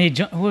it?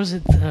 MMA. What was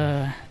it?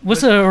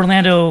 What's the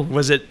Orlando?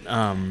 Was it?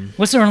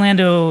 What's the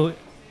Orlando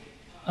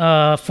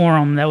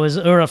forum that was,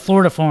 or a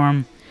Florida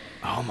forum?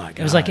 Oh my god!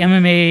 It was like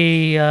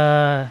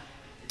MMA.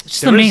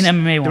 Just There the main was-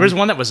 MMA one. There was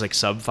one that was like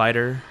Sub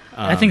Fighter.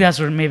 I think that's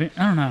what maybe.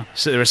 I don't know.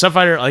 So there was Sub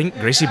Fighter. I think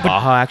Gracie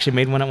Baja actually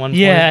made one at one point.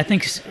 Yeah, I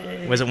think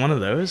Was it one of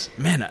those?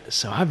 Man,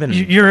 so I've been.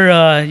 your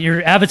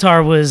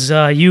avatar was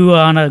you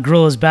on a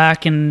gorilla's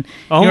back, and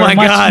Oh you were my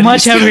much, God,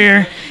 much you still-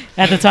 heavier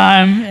at the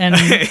time. And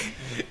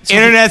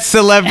Internet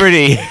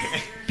celebrity.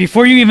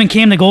 before you even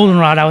came to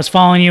Goldenrod, I was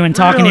following you and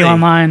talking to you Really?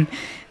 online.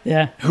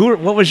 Yeah,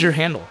 What was your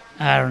handle?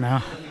 I don't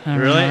know. I don't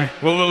Really? remember.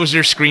 What was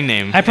your screen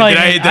name? I probably-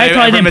 did I I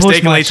probably ever didn't post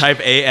mistakenly much. type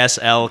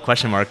ASL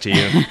question mark to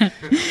you?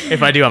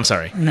 If I do, I'm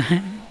sorry. All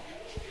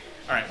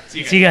right. See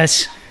you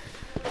guys.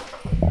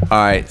 All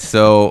right,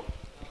 so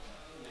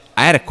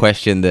I had a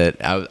question that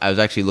I was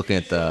actually looking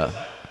at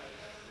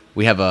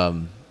we have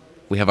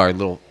our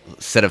little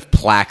set of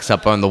plaques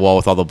up on the wall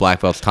with all the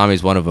black belts.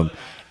 Tommy's one of them,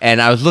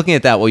 and I was looking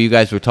at that while you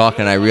guys were talking.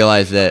 And I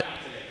realized that,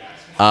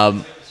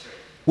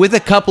 with a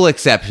couple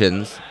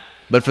exceptions,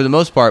 but for the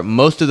most part,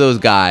 most of those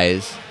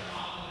guys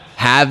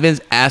have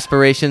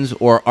aspirations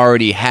or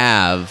already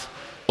have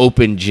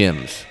open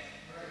gyms.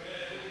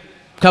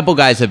 A couple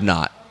guys have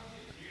not.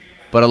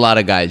 But a lot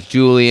of guys,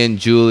 Julian,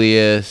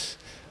 Julius,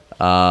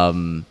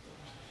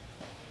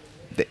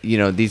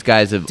 these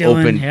guys have Dylan,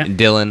 opened. yeah.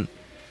 Dylan,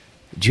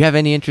 do you have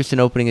any interest in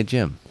opening a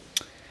gym?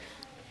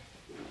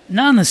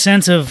 Not in the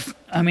sense of,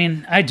 I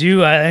mean, I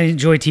do. I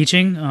enjoy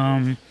teaching.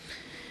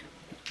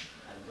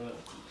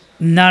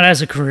 Not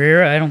as a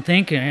career, I don't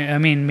think. I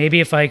mean, maybe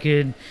if I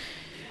could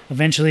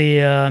eventually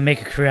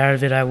make a career out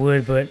of it, I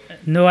would. But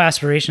no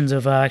aspirations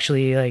of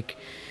actually like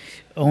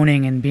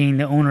owning and being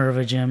the owner of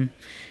a gym.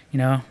 You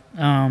know,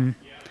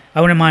 I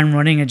wouldn't mind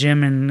running a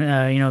gym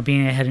and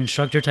being a head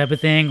instructor type of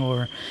thing,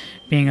 or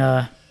being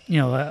a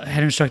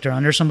head instructor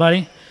under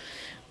somebody.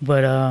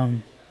 But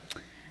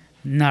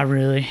not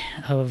really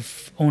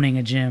of owning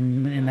a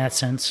gym in that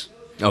sense.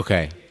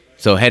 Okay,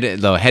 so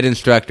head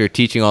instructor,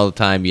 teaching all the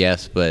time,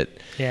 yes, but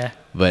Yeah.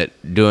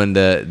 doing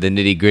the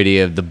nitty gritty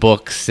of the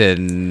books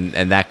and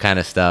that kind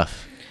of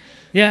stuff.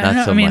 Yeah, Not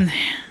no, so I mean, much.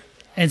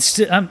 it's.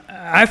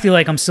 I feel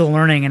like I'm still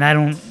learning, and I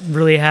don't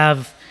really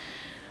have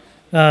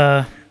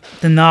the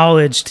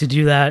knowledge to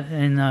do that,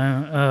 and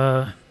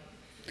I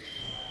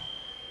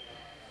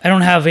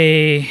don't have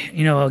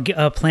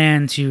a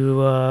plan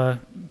to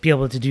be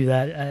able to do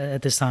that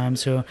at this time.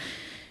 So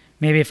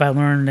maybe if I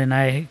learned and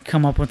I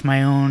come up with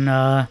my own,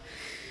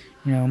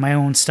 my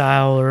own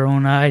style or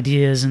own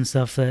ideas and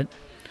stuff, that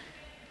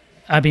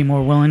I'd be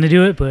more willing to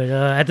do it. But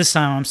at this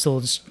time, I'm still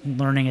just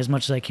learning as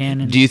much as I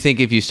can. And Do you think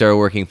if you started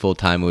working full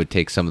time, it would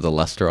take some of the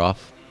luster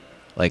off,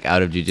 like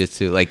out of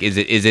jiu-jitsu? Like, is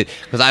it?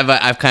 Because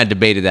I've kind of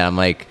debated that. I'm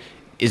like,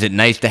 is it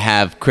nice to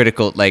have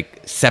critical,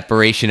 like,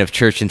 separation of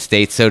church and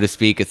state, so to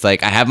speak? It's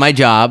like, I have my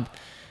job,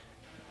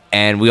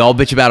 and we all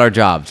bitch about our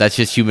jobs. That's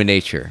just human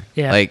nature.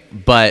 Yeah. Like,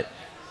 but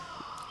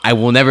I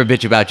will never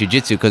bitch about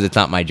jiu-jitsu because it's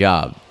not my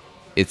job.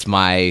 It's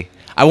my,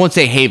 I won't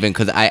say haven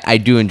because I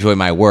do enjoy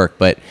my work,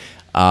 but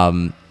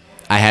one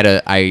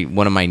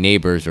of my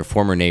neighbors or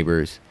former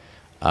neighbors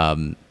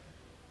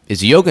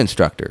is a yoga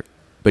instructor,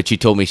 but she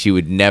told me she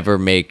would never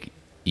make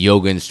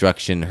yoga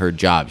instruction her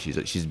job.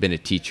 She's been a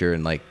teacher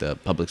in like the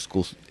public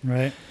school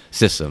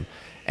system,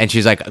 and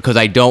she's like, because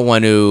I don't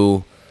want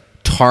to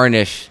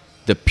tarnish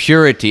the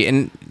purity.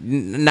 And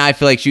now I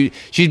feel like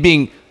she's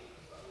being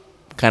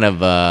kind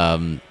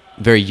of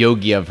very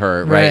yogi of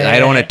her, right? I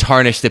don't want to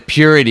tarnish the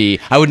purity.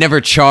 I would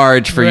never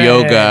charge for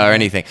yoga or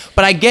anything.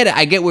 But I get it.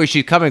 I get where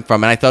she's coming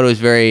from, and I thought it was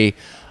very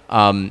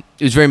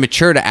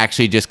mature to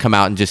actually just come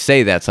out and just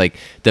say that. It's like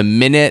the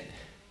minute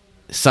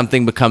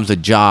something becomes a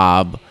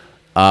job,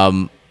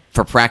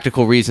 for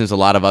practical reasons, a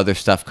lot of other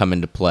stuff come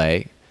into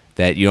play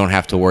that you don't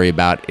have to worry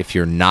about if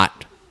you're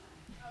not,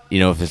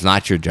 if it's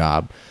not your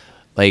job.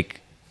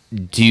 Like,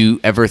 do you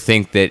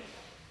think that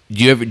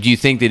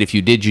if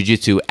you did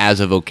jiu-jitsu as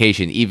a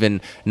vocation,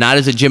 even not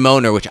as a gym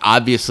owner, which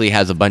obviously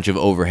has a bunch of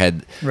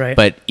overhead,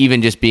 but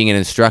even just being an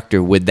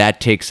instructor, would that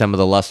take some of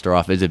the luster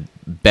off? Is it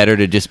better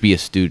to just be a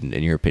student,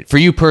 in your opinion? For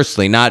you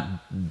personally, not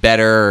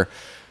better.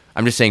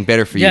 I'm just saying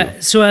better for you. Yeah.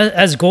 So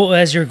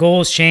as your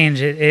goals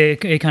change,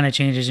 it kind of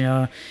changes.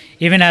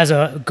 Even as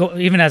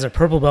a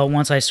purple belt,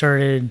 once I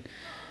started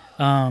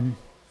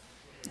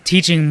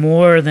teaching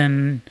more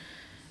than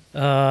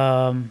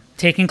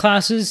taking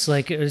classes,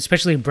 like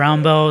especially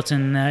brown belt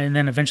and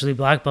then eventually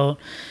black belt,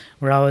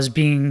 where I was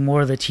being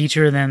more the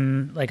teacher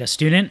than like a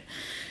student,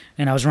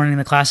 and I was running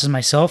the classes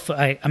myself.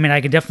 I mean,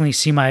 I could definitely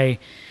see my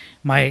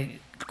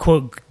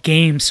quote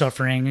game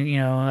suffering.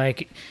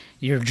 Like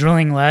you're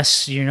drilling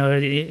less.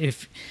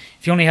 If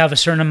you only have a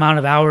certain amount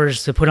of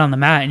hours to put on the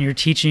mat and you're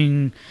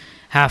teaching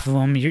half of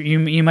them,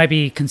 you might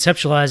be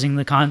conceptualizing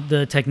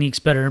the techniques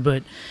better,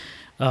 but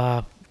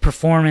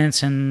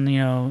performance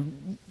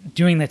and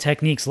doing the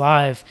techniques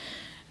live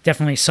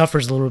definitely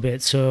suffers a little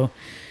bit. So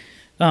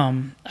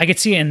I could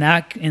see it in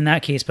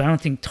that case, but I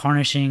don't think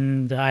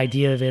tarnishing the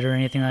idea of it or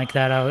anything like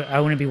that. I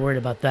wouldn't be worried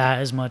about that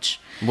as much.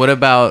 What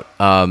about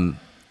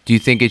do you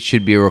think it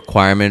should be a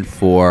requirement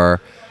for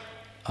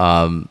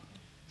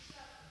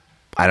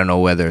I don't know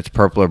whether it's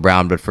purple or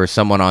brown, but for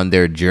someone on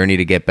their journey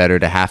to get better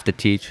to have to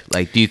teach?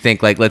 Like, do you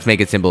think, like, let's make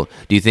it simple,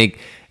 do you think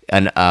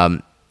an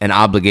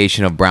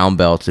obligation of brown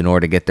belts in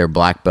order to get their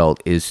black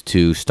belt is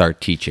to start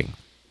teaching?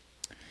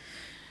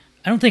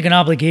 I don't think an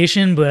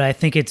obligation, but I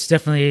think it's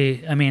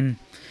definitely, I mean,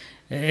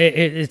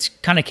 it's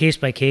kind of case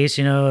by case.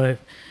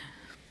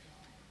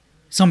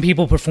 Some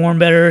people perform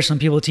better, some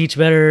people teach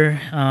better,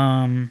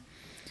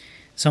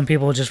 some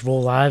people just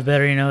roll live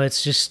better.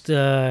 It's just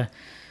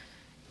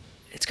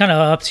it's kind of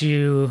up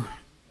to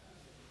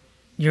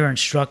your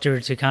instructor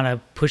to kind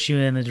of push you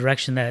in the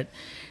direction that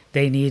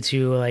they need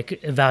to,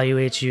 like,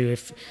 evaluate you.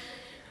 If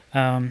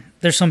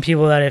there's some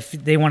people that if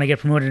they want to get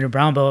promoted to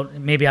brown belt,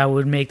 maybe I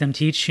would make them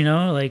teach,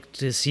 like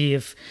to see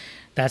if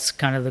that's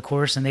kind of the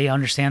course and they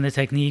understand the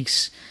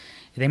techniques.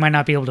 They might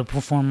not be able to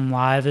perform them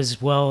live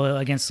as well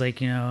against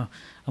like, a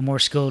more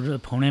skilled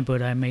opponent,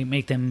 but I may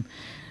make them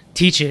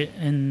teach it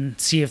and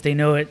see if they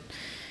know it.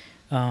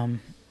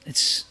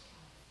 It's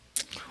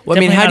well, I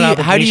mean,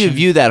 how do you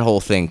view that whole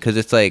thing? Because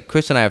it's like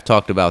Chris and I have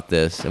talked about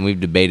this and we've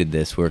debated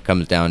this, where it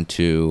comes down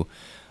to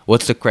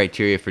what's the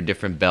criteria for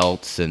different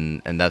belts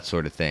and that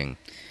sort of thing.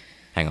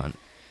 Hang on.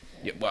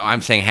 Well,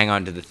 I'm saying hang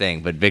on to the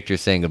thing, but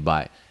Victor's saying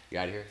goodbye. You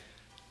out of here?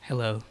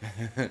 Hello.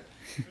 All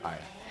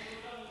right.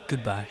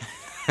 Goodbye.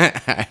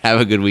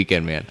 Have a good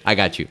weekend, man. I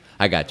got you.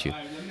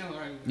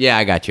 Yeah,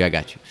 I got you.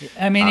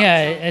 I mean,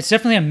 it's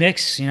definitely a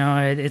mix.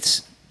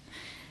 It's.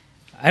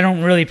 I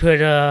don't really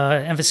put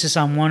emphasis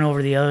on one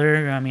over the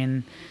other. I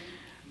mean,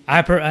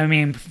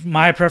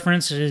 my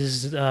preference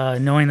is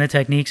knowing the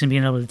techniques and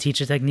being able to teach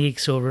the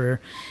techniques over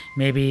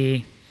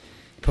maybe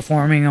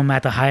performing them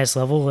at the highest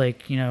level.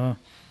 Like, I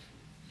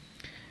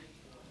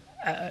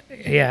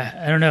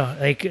don't know.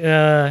 Like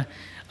a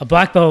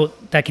black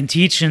belt that can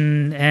teach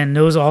and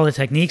knows all the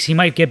techniques, he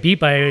might get beat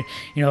by,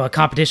 a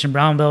competition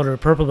brown belt or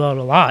purple belt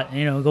a lot,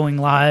 going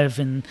live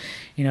and,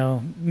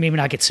 maybe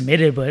not get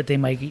submitted, but they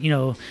might,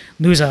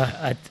 lose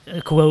a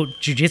quote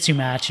jiu-jitsu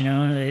match.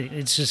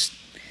 It's just,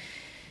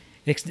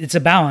 it's a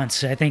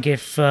balance. I think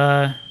if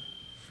I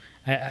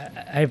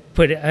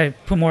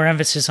put more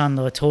emphasis on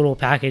the total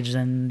package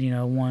than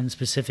one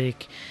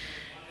specific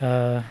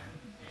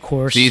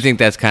course. So you think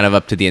that's kind of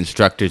up to the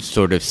instructor to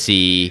sort of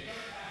see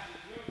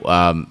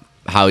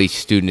how each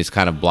student is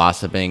kind of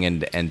blossoming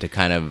and to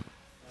kind of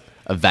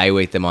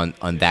evaluate them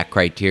on that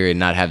criteria and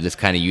not have this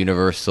kind of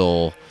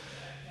universal,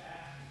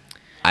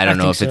 I don't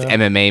know if it's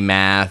MMA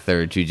math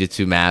or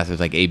jiu-jitsu math. It's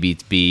like A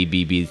beats B,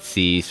 B beats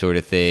C sort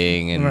of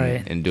thing,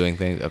 and doing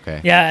things.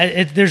 Okay.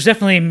 Yeah, there's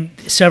definitely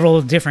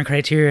several different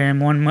criteria, and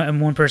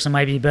one person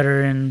might be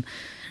better in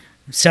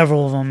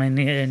several of them,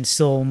 and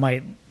still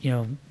might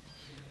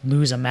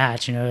lose a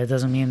match. It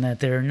doesn't mean that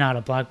they're not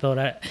a black belt.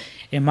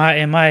 In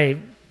my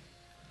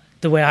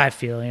the way I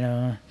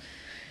feel,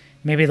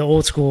 maybe the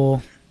old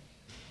school.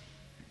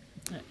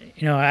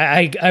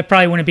 I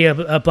probably wouldn't be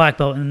a black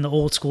belt in the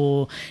old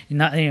school,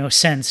 not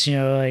sense.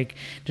 Like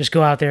just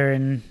go out there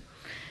and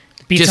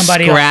beat just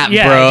somebody scrap, up.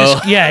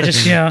 Yeah, bro.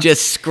 just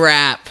just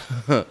scrap.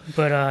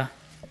 But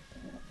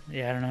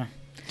yeah, I don't know.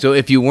 So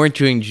if you weren't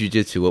doing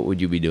jiu-jitsu, what would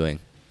you be doing?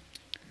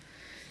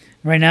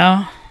 Right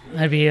now,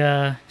 I'd be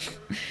I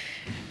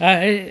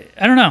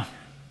don't know.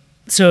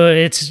 So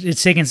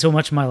it's taken so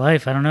much of my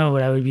life. I don't know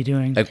what I would be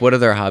doing. Like, what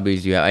other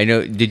hobbies do you have? I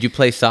know. Did you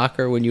play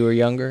soccer when you were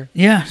younger?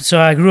 Yeah. So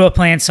I grew up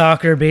playing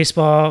soccer,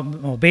 baseball,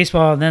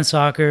 and then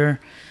soccer.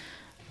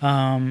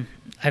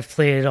 I've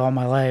played all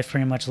my life,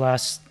 pretty much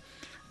last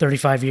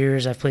 35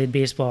 years. I've played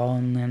baseball,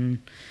 and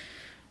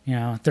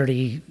then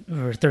 30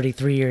 or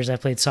 33 years I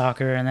played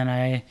soccer, and then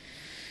I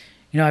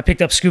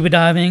picked up scuba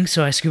diving,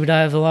 so I scuba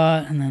dive a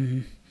lot, and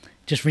then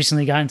just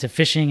recently got into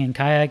fishing and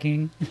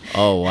kayaking.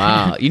 Oh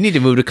wow! You need to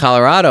move to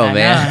Colorado,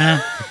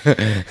 man.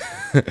 I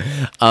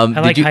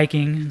like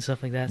hiking and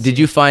stuff like that. Did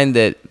you find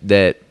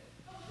that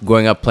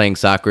growing up playing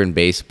soccer and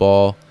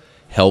baseball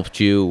helped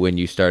you when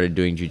you started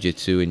doing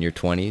jiu-jitsu in your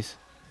 20s?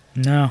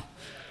 No.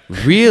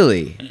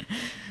 Really?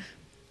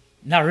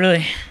 Not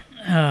really.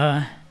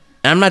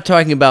 I'm not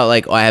talking about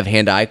like, I have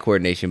hand-eye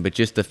coordination, but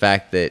just the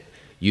fact that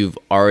you've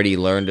already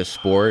learned a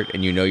sport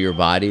and you know your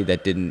body,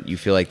 you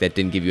feel like that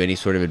didn't give you any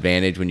sort of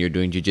advantage when you're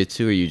doing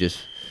jiu-jitsu, or you just...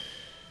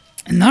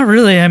 Not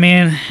really. I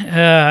mean,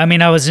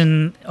 I was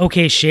in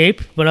okay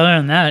shape, but other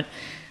than that,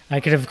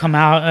 I could have come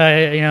out,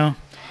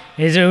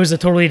 it was a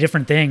totally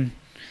different thing.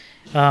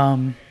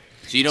 So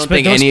you don't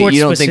think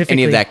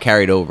any of that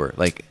carried over?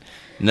 Like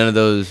none of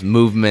those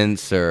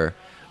movements, or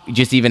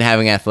just even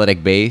having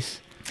athletic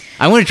base?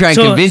 I want to try and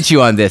convince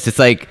you on this. It's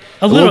like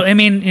a little.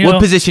 What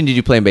position did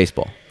you play in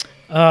baseball?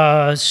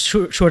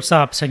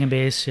 Shortstop, second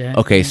base. Yeah.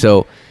 Okay,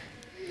 so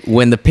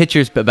when the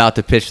pitcher's about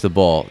to pitch the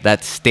ball,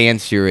 that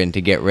stance you're in to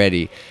get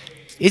ready,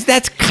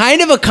 that's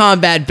kind of a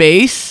combat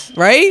base,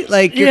 right?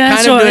 Like you're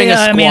kind of doing a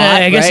squat.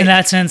 I guess right? In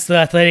that sense, the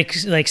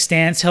athletic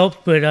stance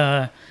helped,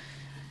 but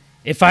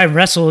if I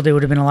wrestled, it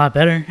would have been a lot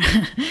better.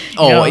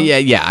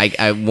 Yeah.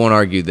 I won't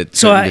argue that.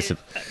 So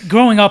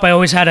growing up, I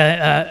always had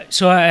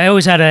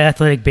an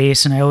athletic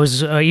base, and I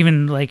always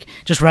even like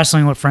just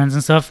wrestling with friends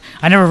and stuff.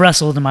 I never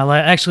wrestled in my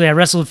life. Actually, I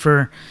wrestled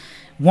for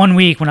 1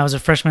 week when I was a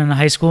freshman in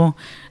high school.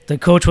 The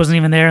coach wasn't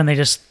even there, and they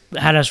just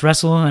had us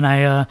wrestle, and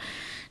I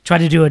tried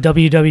to do a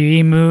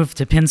WWE move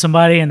to pin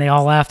somebody, and they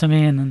all laughed at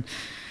me, and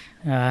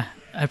then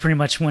I pretty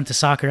much went to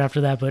soccer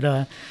after that.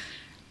 But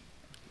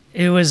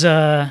it was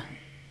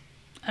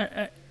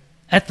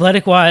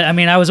athletic wise.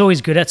 I was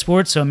always good at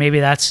sports, so maybe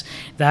that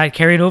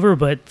carried over.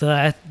 But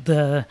the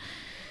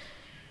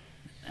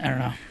I don't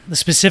know, the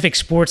specific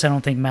sports I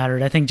don't think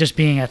mattered. I think just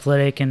being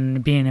athletic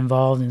and being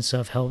involved and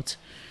stuff helped.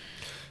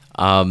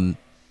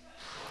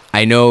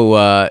 I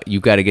know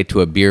you got to get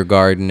to a beer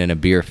garden and a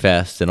beer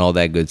fest and all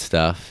that good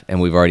stuff, and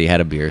we've already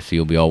had a beer, so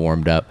you'll be all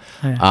warmed up.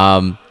 Oh,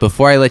 yeah.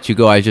 Before I let you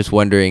go, I was just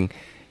wondering,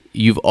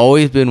 you've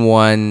always been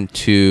one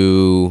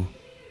to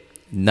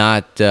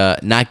not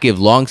give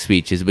long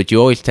speeches, but you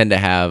always tend to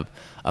have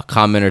a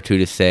comment or two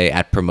to say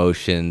at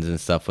promotions and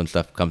stuff when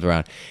stuff comes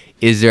around.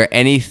 Is there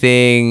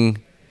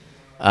anything,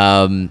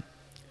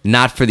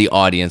 not for the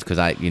audience, because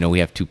we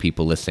have 2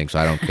 people listening, so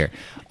I don't care.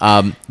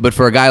 But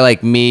for a guy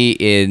like me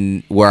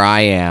in where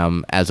I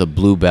am as a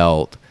blue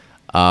belt,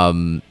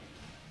 any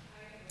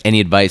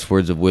advice,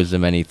 words of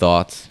wisdom, any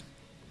thoughts?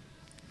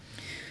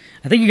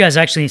 I think you guys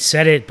actually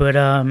said it, but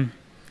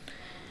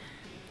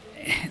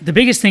the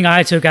biggest thing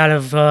I took out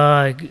of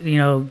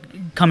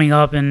coming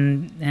up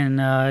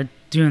and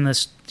doing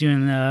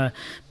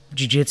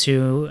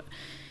jiu-jitsu,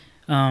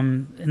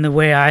 and the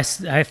way I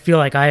feel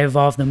like I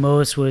evolved the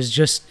most was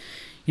just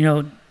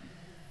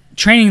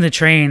training the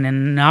train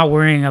and not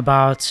worrying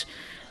about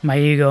my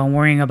ego and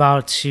worrying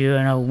about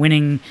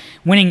winning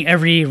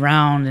every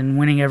round and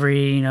winning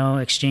every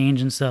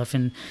exchange and stuff,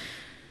 and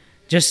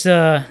just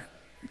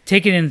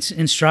take it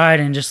in stride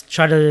and just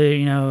try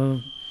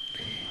to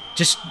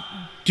just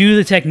do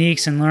the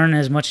techniques and learn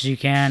as much as you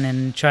can,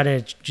 and try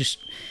to just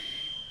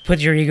put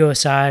your ego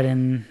aside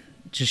and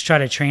just try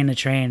to train the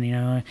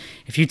train.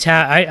 If you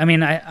tap,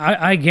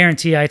 I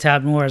guarantee I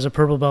tap more as a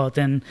purple belt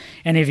than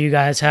any of you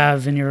guys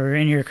have in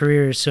your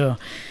careers. So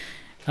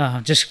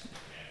just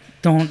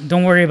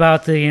don't worry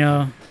about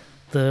the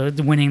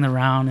winning the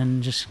round,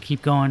 and just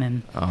keep going.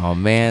 And oh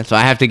man, so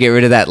I have to get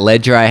rid of that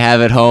ledger I have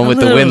at home with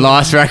the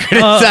win-loss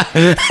record.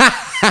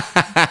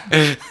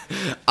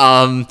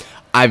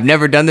 I've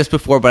never done this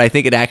before, but I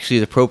think it actually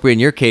is appropriate in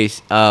your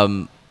case.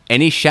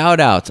 Any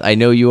shout-outs? I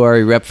know you are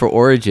a rep for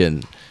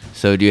Origin,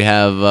 so do you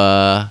have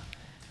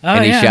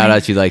any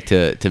shout-outs you'd like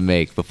to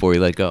make before we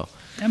let go?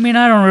 I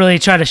don't really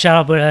try to shout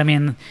out, but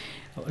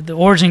the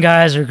Origin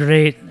guys are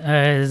great.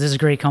 This is a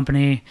great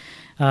company.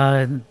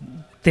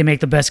 They make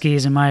the best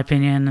skis, in my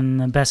opinion, and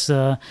the best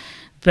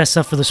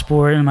stuff for the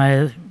sport. And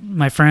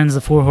my friends,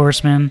 the Four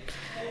Horsemen,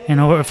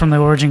 and from the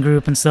Origin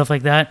group and stuff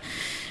like that.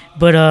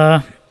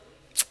 But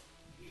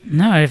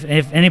no,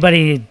 if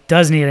anybody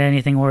does need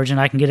anything Origin,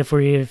 I can get it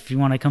for you. If you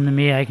want to come to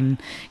me, I can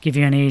give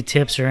you any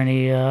tips or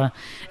any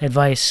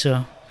advice.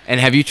 So And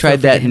have you tried Feel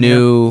free to that hit me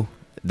new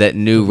The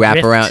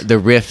wraparound, Rift? the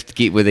Rift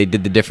where they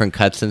did the different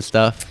cuts and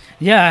stuff?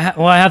 Yeah,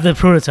 I have the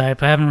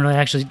prototype. I haven't really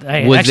actually. Was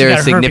actually there a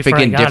got hurt before I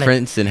significant got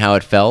difference in how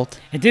it felt?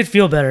 It did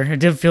feel better. It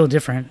did feel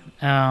different.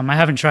 I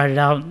haven't tried it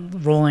out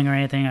rolling or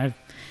anything.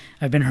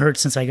 I've been hurt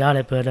since I got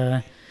it,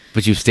 but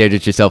But you stared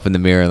at yourself in the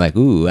mirror and like,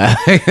 ooh.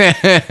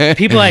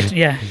 people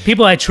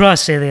I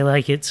trust say they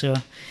like it. So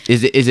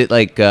Is it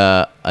like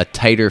a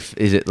tighter?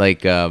 Is it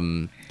like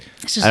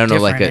it's just I don't know,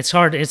 different. like It's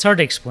hard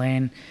to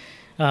explain.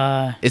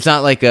 It's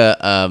not like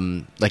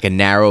a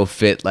narrow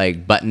fit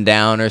like button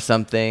down or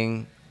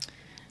something.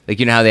 Like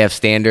you know how they have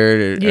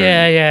standard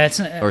Yeah.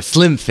 or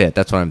slim fit.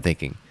 That's what I'm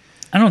thinking.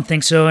 I don't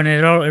think so, and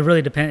it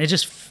really depends. It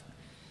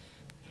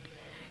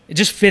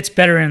just fits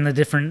better in the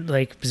different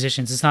like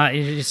positions. It's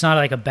not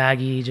like a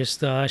baggy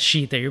just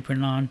sheet that you're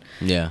putting on.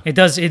 Yeah. It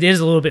is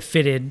a little bit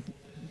fitted,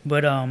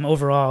 but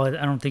overall I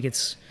don't think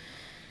it's.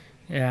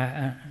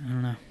 Yeah, I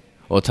don't know.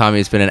 Well, Tommy,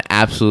 it's been an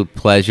absolute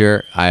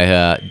pleasure.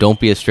 Don't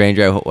be a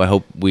stranger. I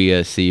hope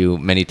we see you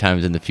many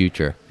times in the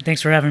future.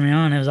 Thanks for having me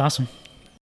on. It was awesome.